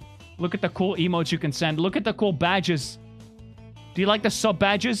 Look at the cool emotes you can send. Look at the cool badges. Do you like the sub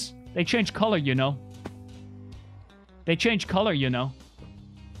badges? They change color, you know. They change color, you know.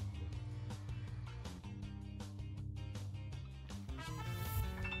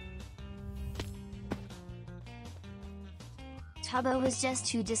 Tubbo was just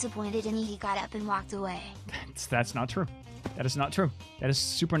too disappointed and he got up and walked away. That's not true. That is not true. That is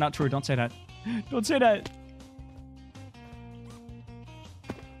super not true. Don't say that. Don't say that.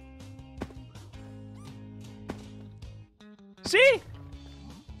 See?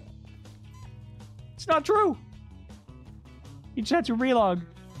 It's not true. You just had to relog.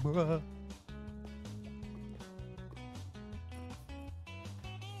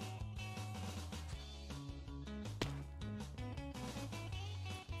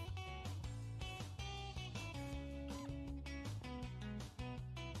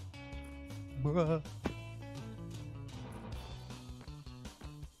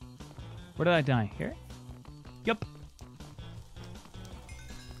 Where did I die? Here? Yep.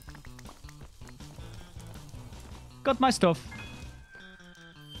 Got my stuff.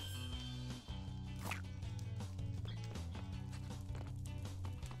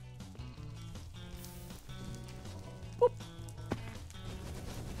 Whoop.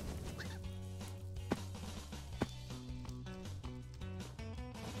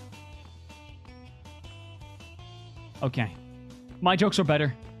 Okay. My jokes are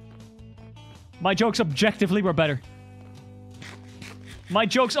better. My jokes objectively were better. My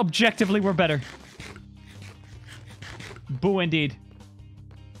jokes objectively were better. Boo indeed.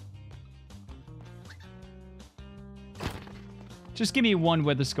 Just give me one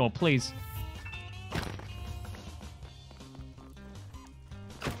with the skull, please.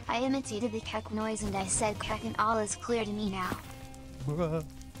 I imitated the keck noise and I said keck and all is clear to me now.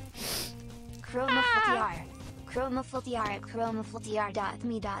 Chromafultr. Chromafultr at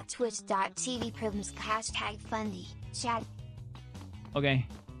chromafultr.me.twitch.tv prisms hashtag Fundy. Chat. Okay.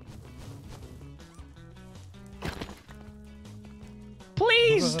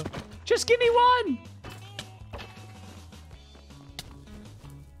 Please! Just give me one!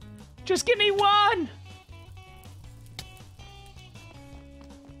 Just give me one!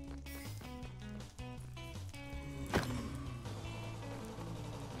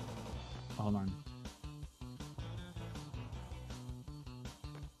 Hold on.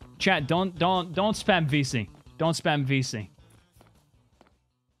 Chat, don't spam VC. Don't spam VC.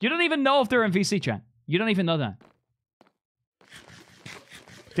 You don't even know if they're in VC, chat. You don't even know that.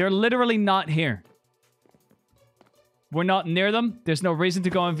 They're literally not here. We're not near them. There's no reason to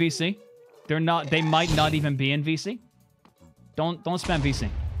go in VC. They're not. They might not even be in VC. Don't spam VC.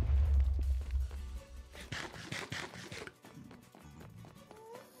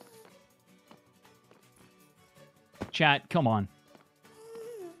 Chat, come on.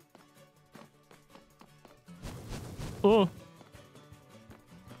 Oh.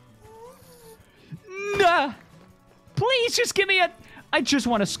 Nah. Please just give me a... I just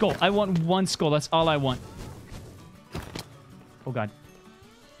want a skull. I want one skull. That's all I want. Oh, God.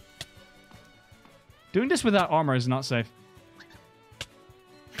 Doing this without armor is not safe.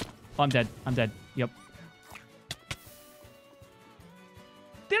 Oh, I'm dead. I'm dead. Yep.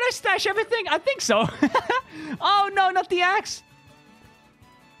 Did I stash everything? I think so. Oh, no, not the axe.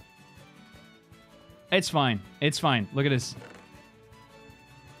 It's fine. It's fine. Look at this.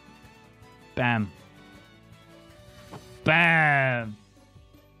 Bam. Bam.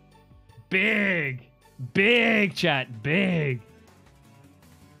 Big. Big, chat. Big.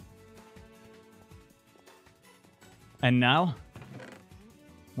 And now,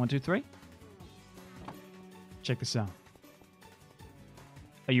 1, 2, 3. Check this out.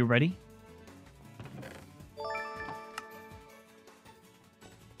 Are you ready?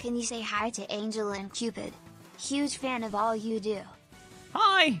 Can you say hi to Angel and Cupid? Huge fan of all you do.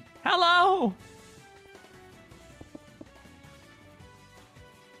 Hi! Hello!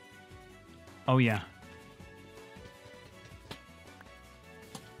 Oh, yeah.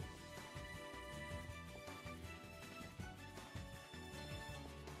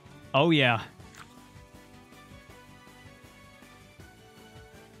 Oh, yeah.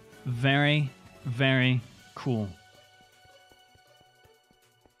 Very, very cool.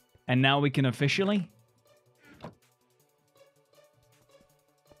 And now we can officially...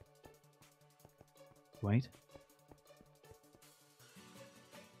 Wait.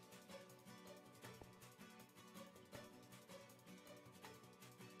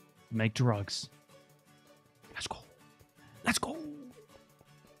 Make drugs. Let's go. Let's go.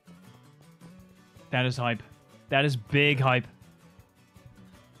 That is hype. That is big hype.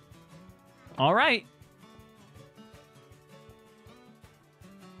 All right.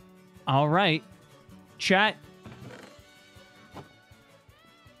 All right. Chat.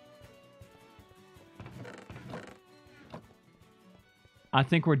 I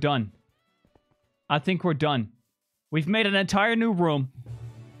think we're done. I think we're done. We've made an entire new room.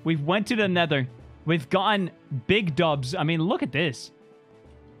 We've went to the nether. We've gotten big dubs. I mean, look at this.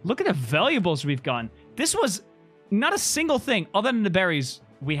 Look at the valuables we've gotten. This was not a single thing other than the berries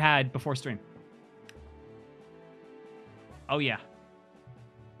we had before stream. Oh, yeah.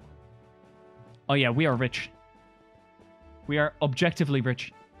 Oh, yeah, we are rich. We are objectively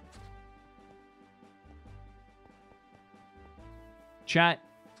rich. Chat.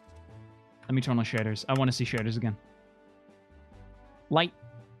 Let me turn on shaders. I want to see shaders again. Light.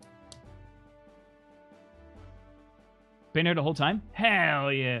 Been here the whole time?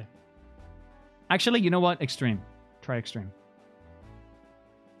 Hell yeah. Actually, you know what? Extreme. Try extreme.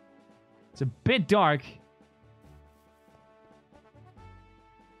 It's a bit dark.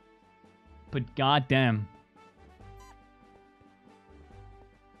 But goddamn.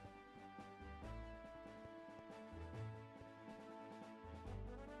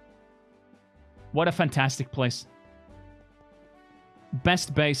 What a fantastic place.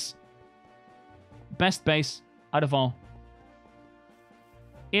 Best base. Best base out of all.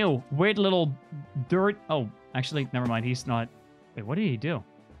 Ew, weird little dirt. Oh, actually, never mind. He's not. Wait, what did he do?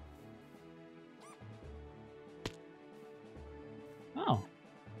 Oh.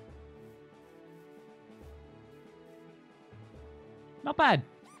 Not bad.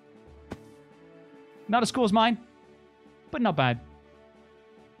 Not as cool as mine, but not bad.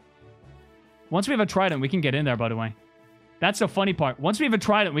 Once we have a trident, we can get in there, by the way. That's the funny part. Once we have a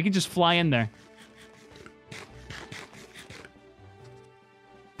trident, we can just fly in there.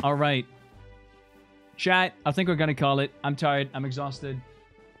 All right. Chat, I think we're going to call it. I'm tired. I'm exhausted.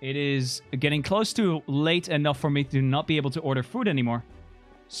 It is getting close to late enough for me to not be able to order food anymore.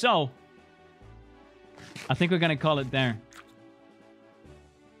 So, I think we're going to call it there.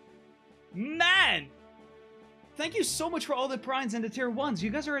 Man! Thank you so much for all the primes and the tier 1s. You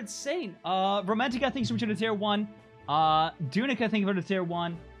guys are insane. Romantica, thanks so much for the tier 1. Dunica, thank you for the tier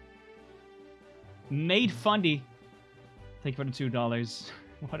 1. Made Fundy, thank you for the $2.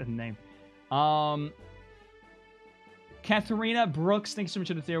 What a name. Katharina Brooks, thanks so much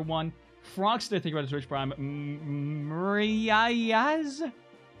for the tier 1. Frogster, thank you for the Twitch Prime. Mariaz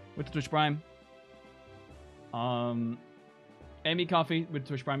with the Twitch Prime. Amy Coffee with the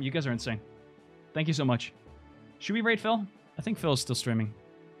Twitch Prime. You guys are insane. Thank you so much. Should we raid Phil? I think Phil's still streaming.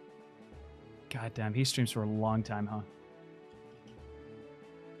 God damn, he streams for a long time, huh?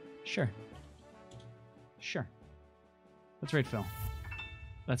 Sure. Sure. Let's raid Phil.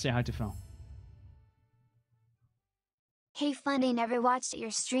 Let's say hi to Phil. Hey Fundy, never watched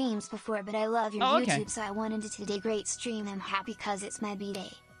your streams before, but I love your YouTube, so I wanted to today great stream. I'm happy cause it's my B-day.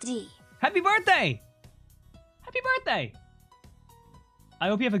 D. Happy birthday! Happy birthday! I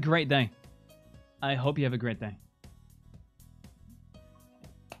hope you have a great day. I hope you have a great day.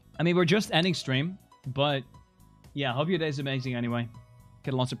 I mean, we're just ending stream, but yeah, hope your day's amazing anyway.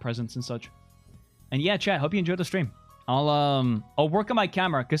 Get lots of presents and such. And yeah, chat, hope you enjoyed the stream. I'll work on my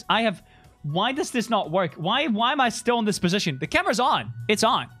camera, because I have... Why does this not work? Why am I still in this position? The camera's on. It's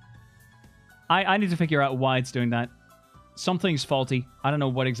on. I need to figure out why it's doing that. Something's faulty. I don't know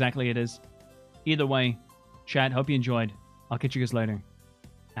what exactly it is. Either way, chat, hope you enjoyed. I'll catch you guys later.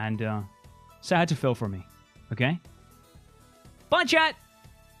 And say hi to Phil for me. Okay? Bye, chat!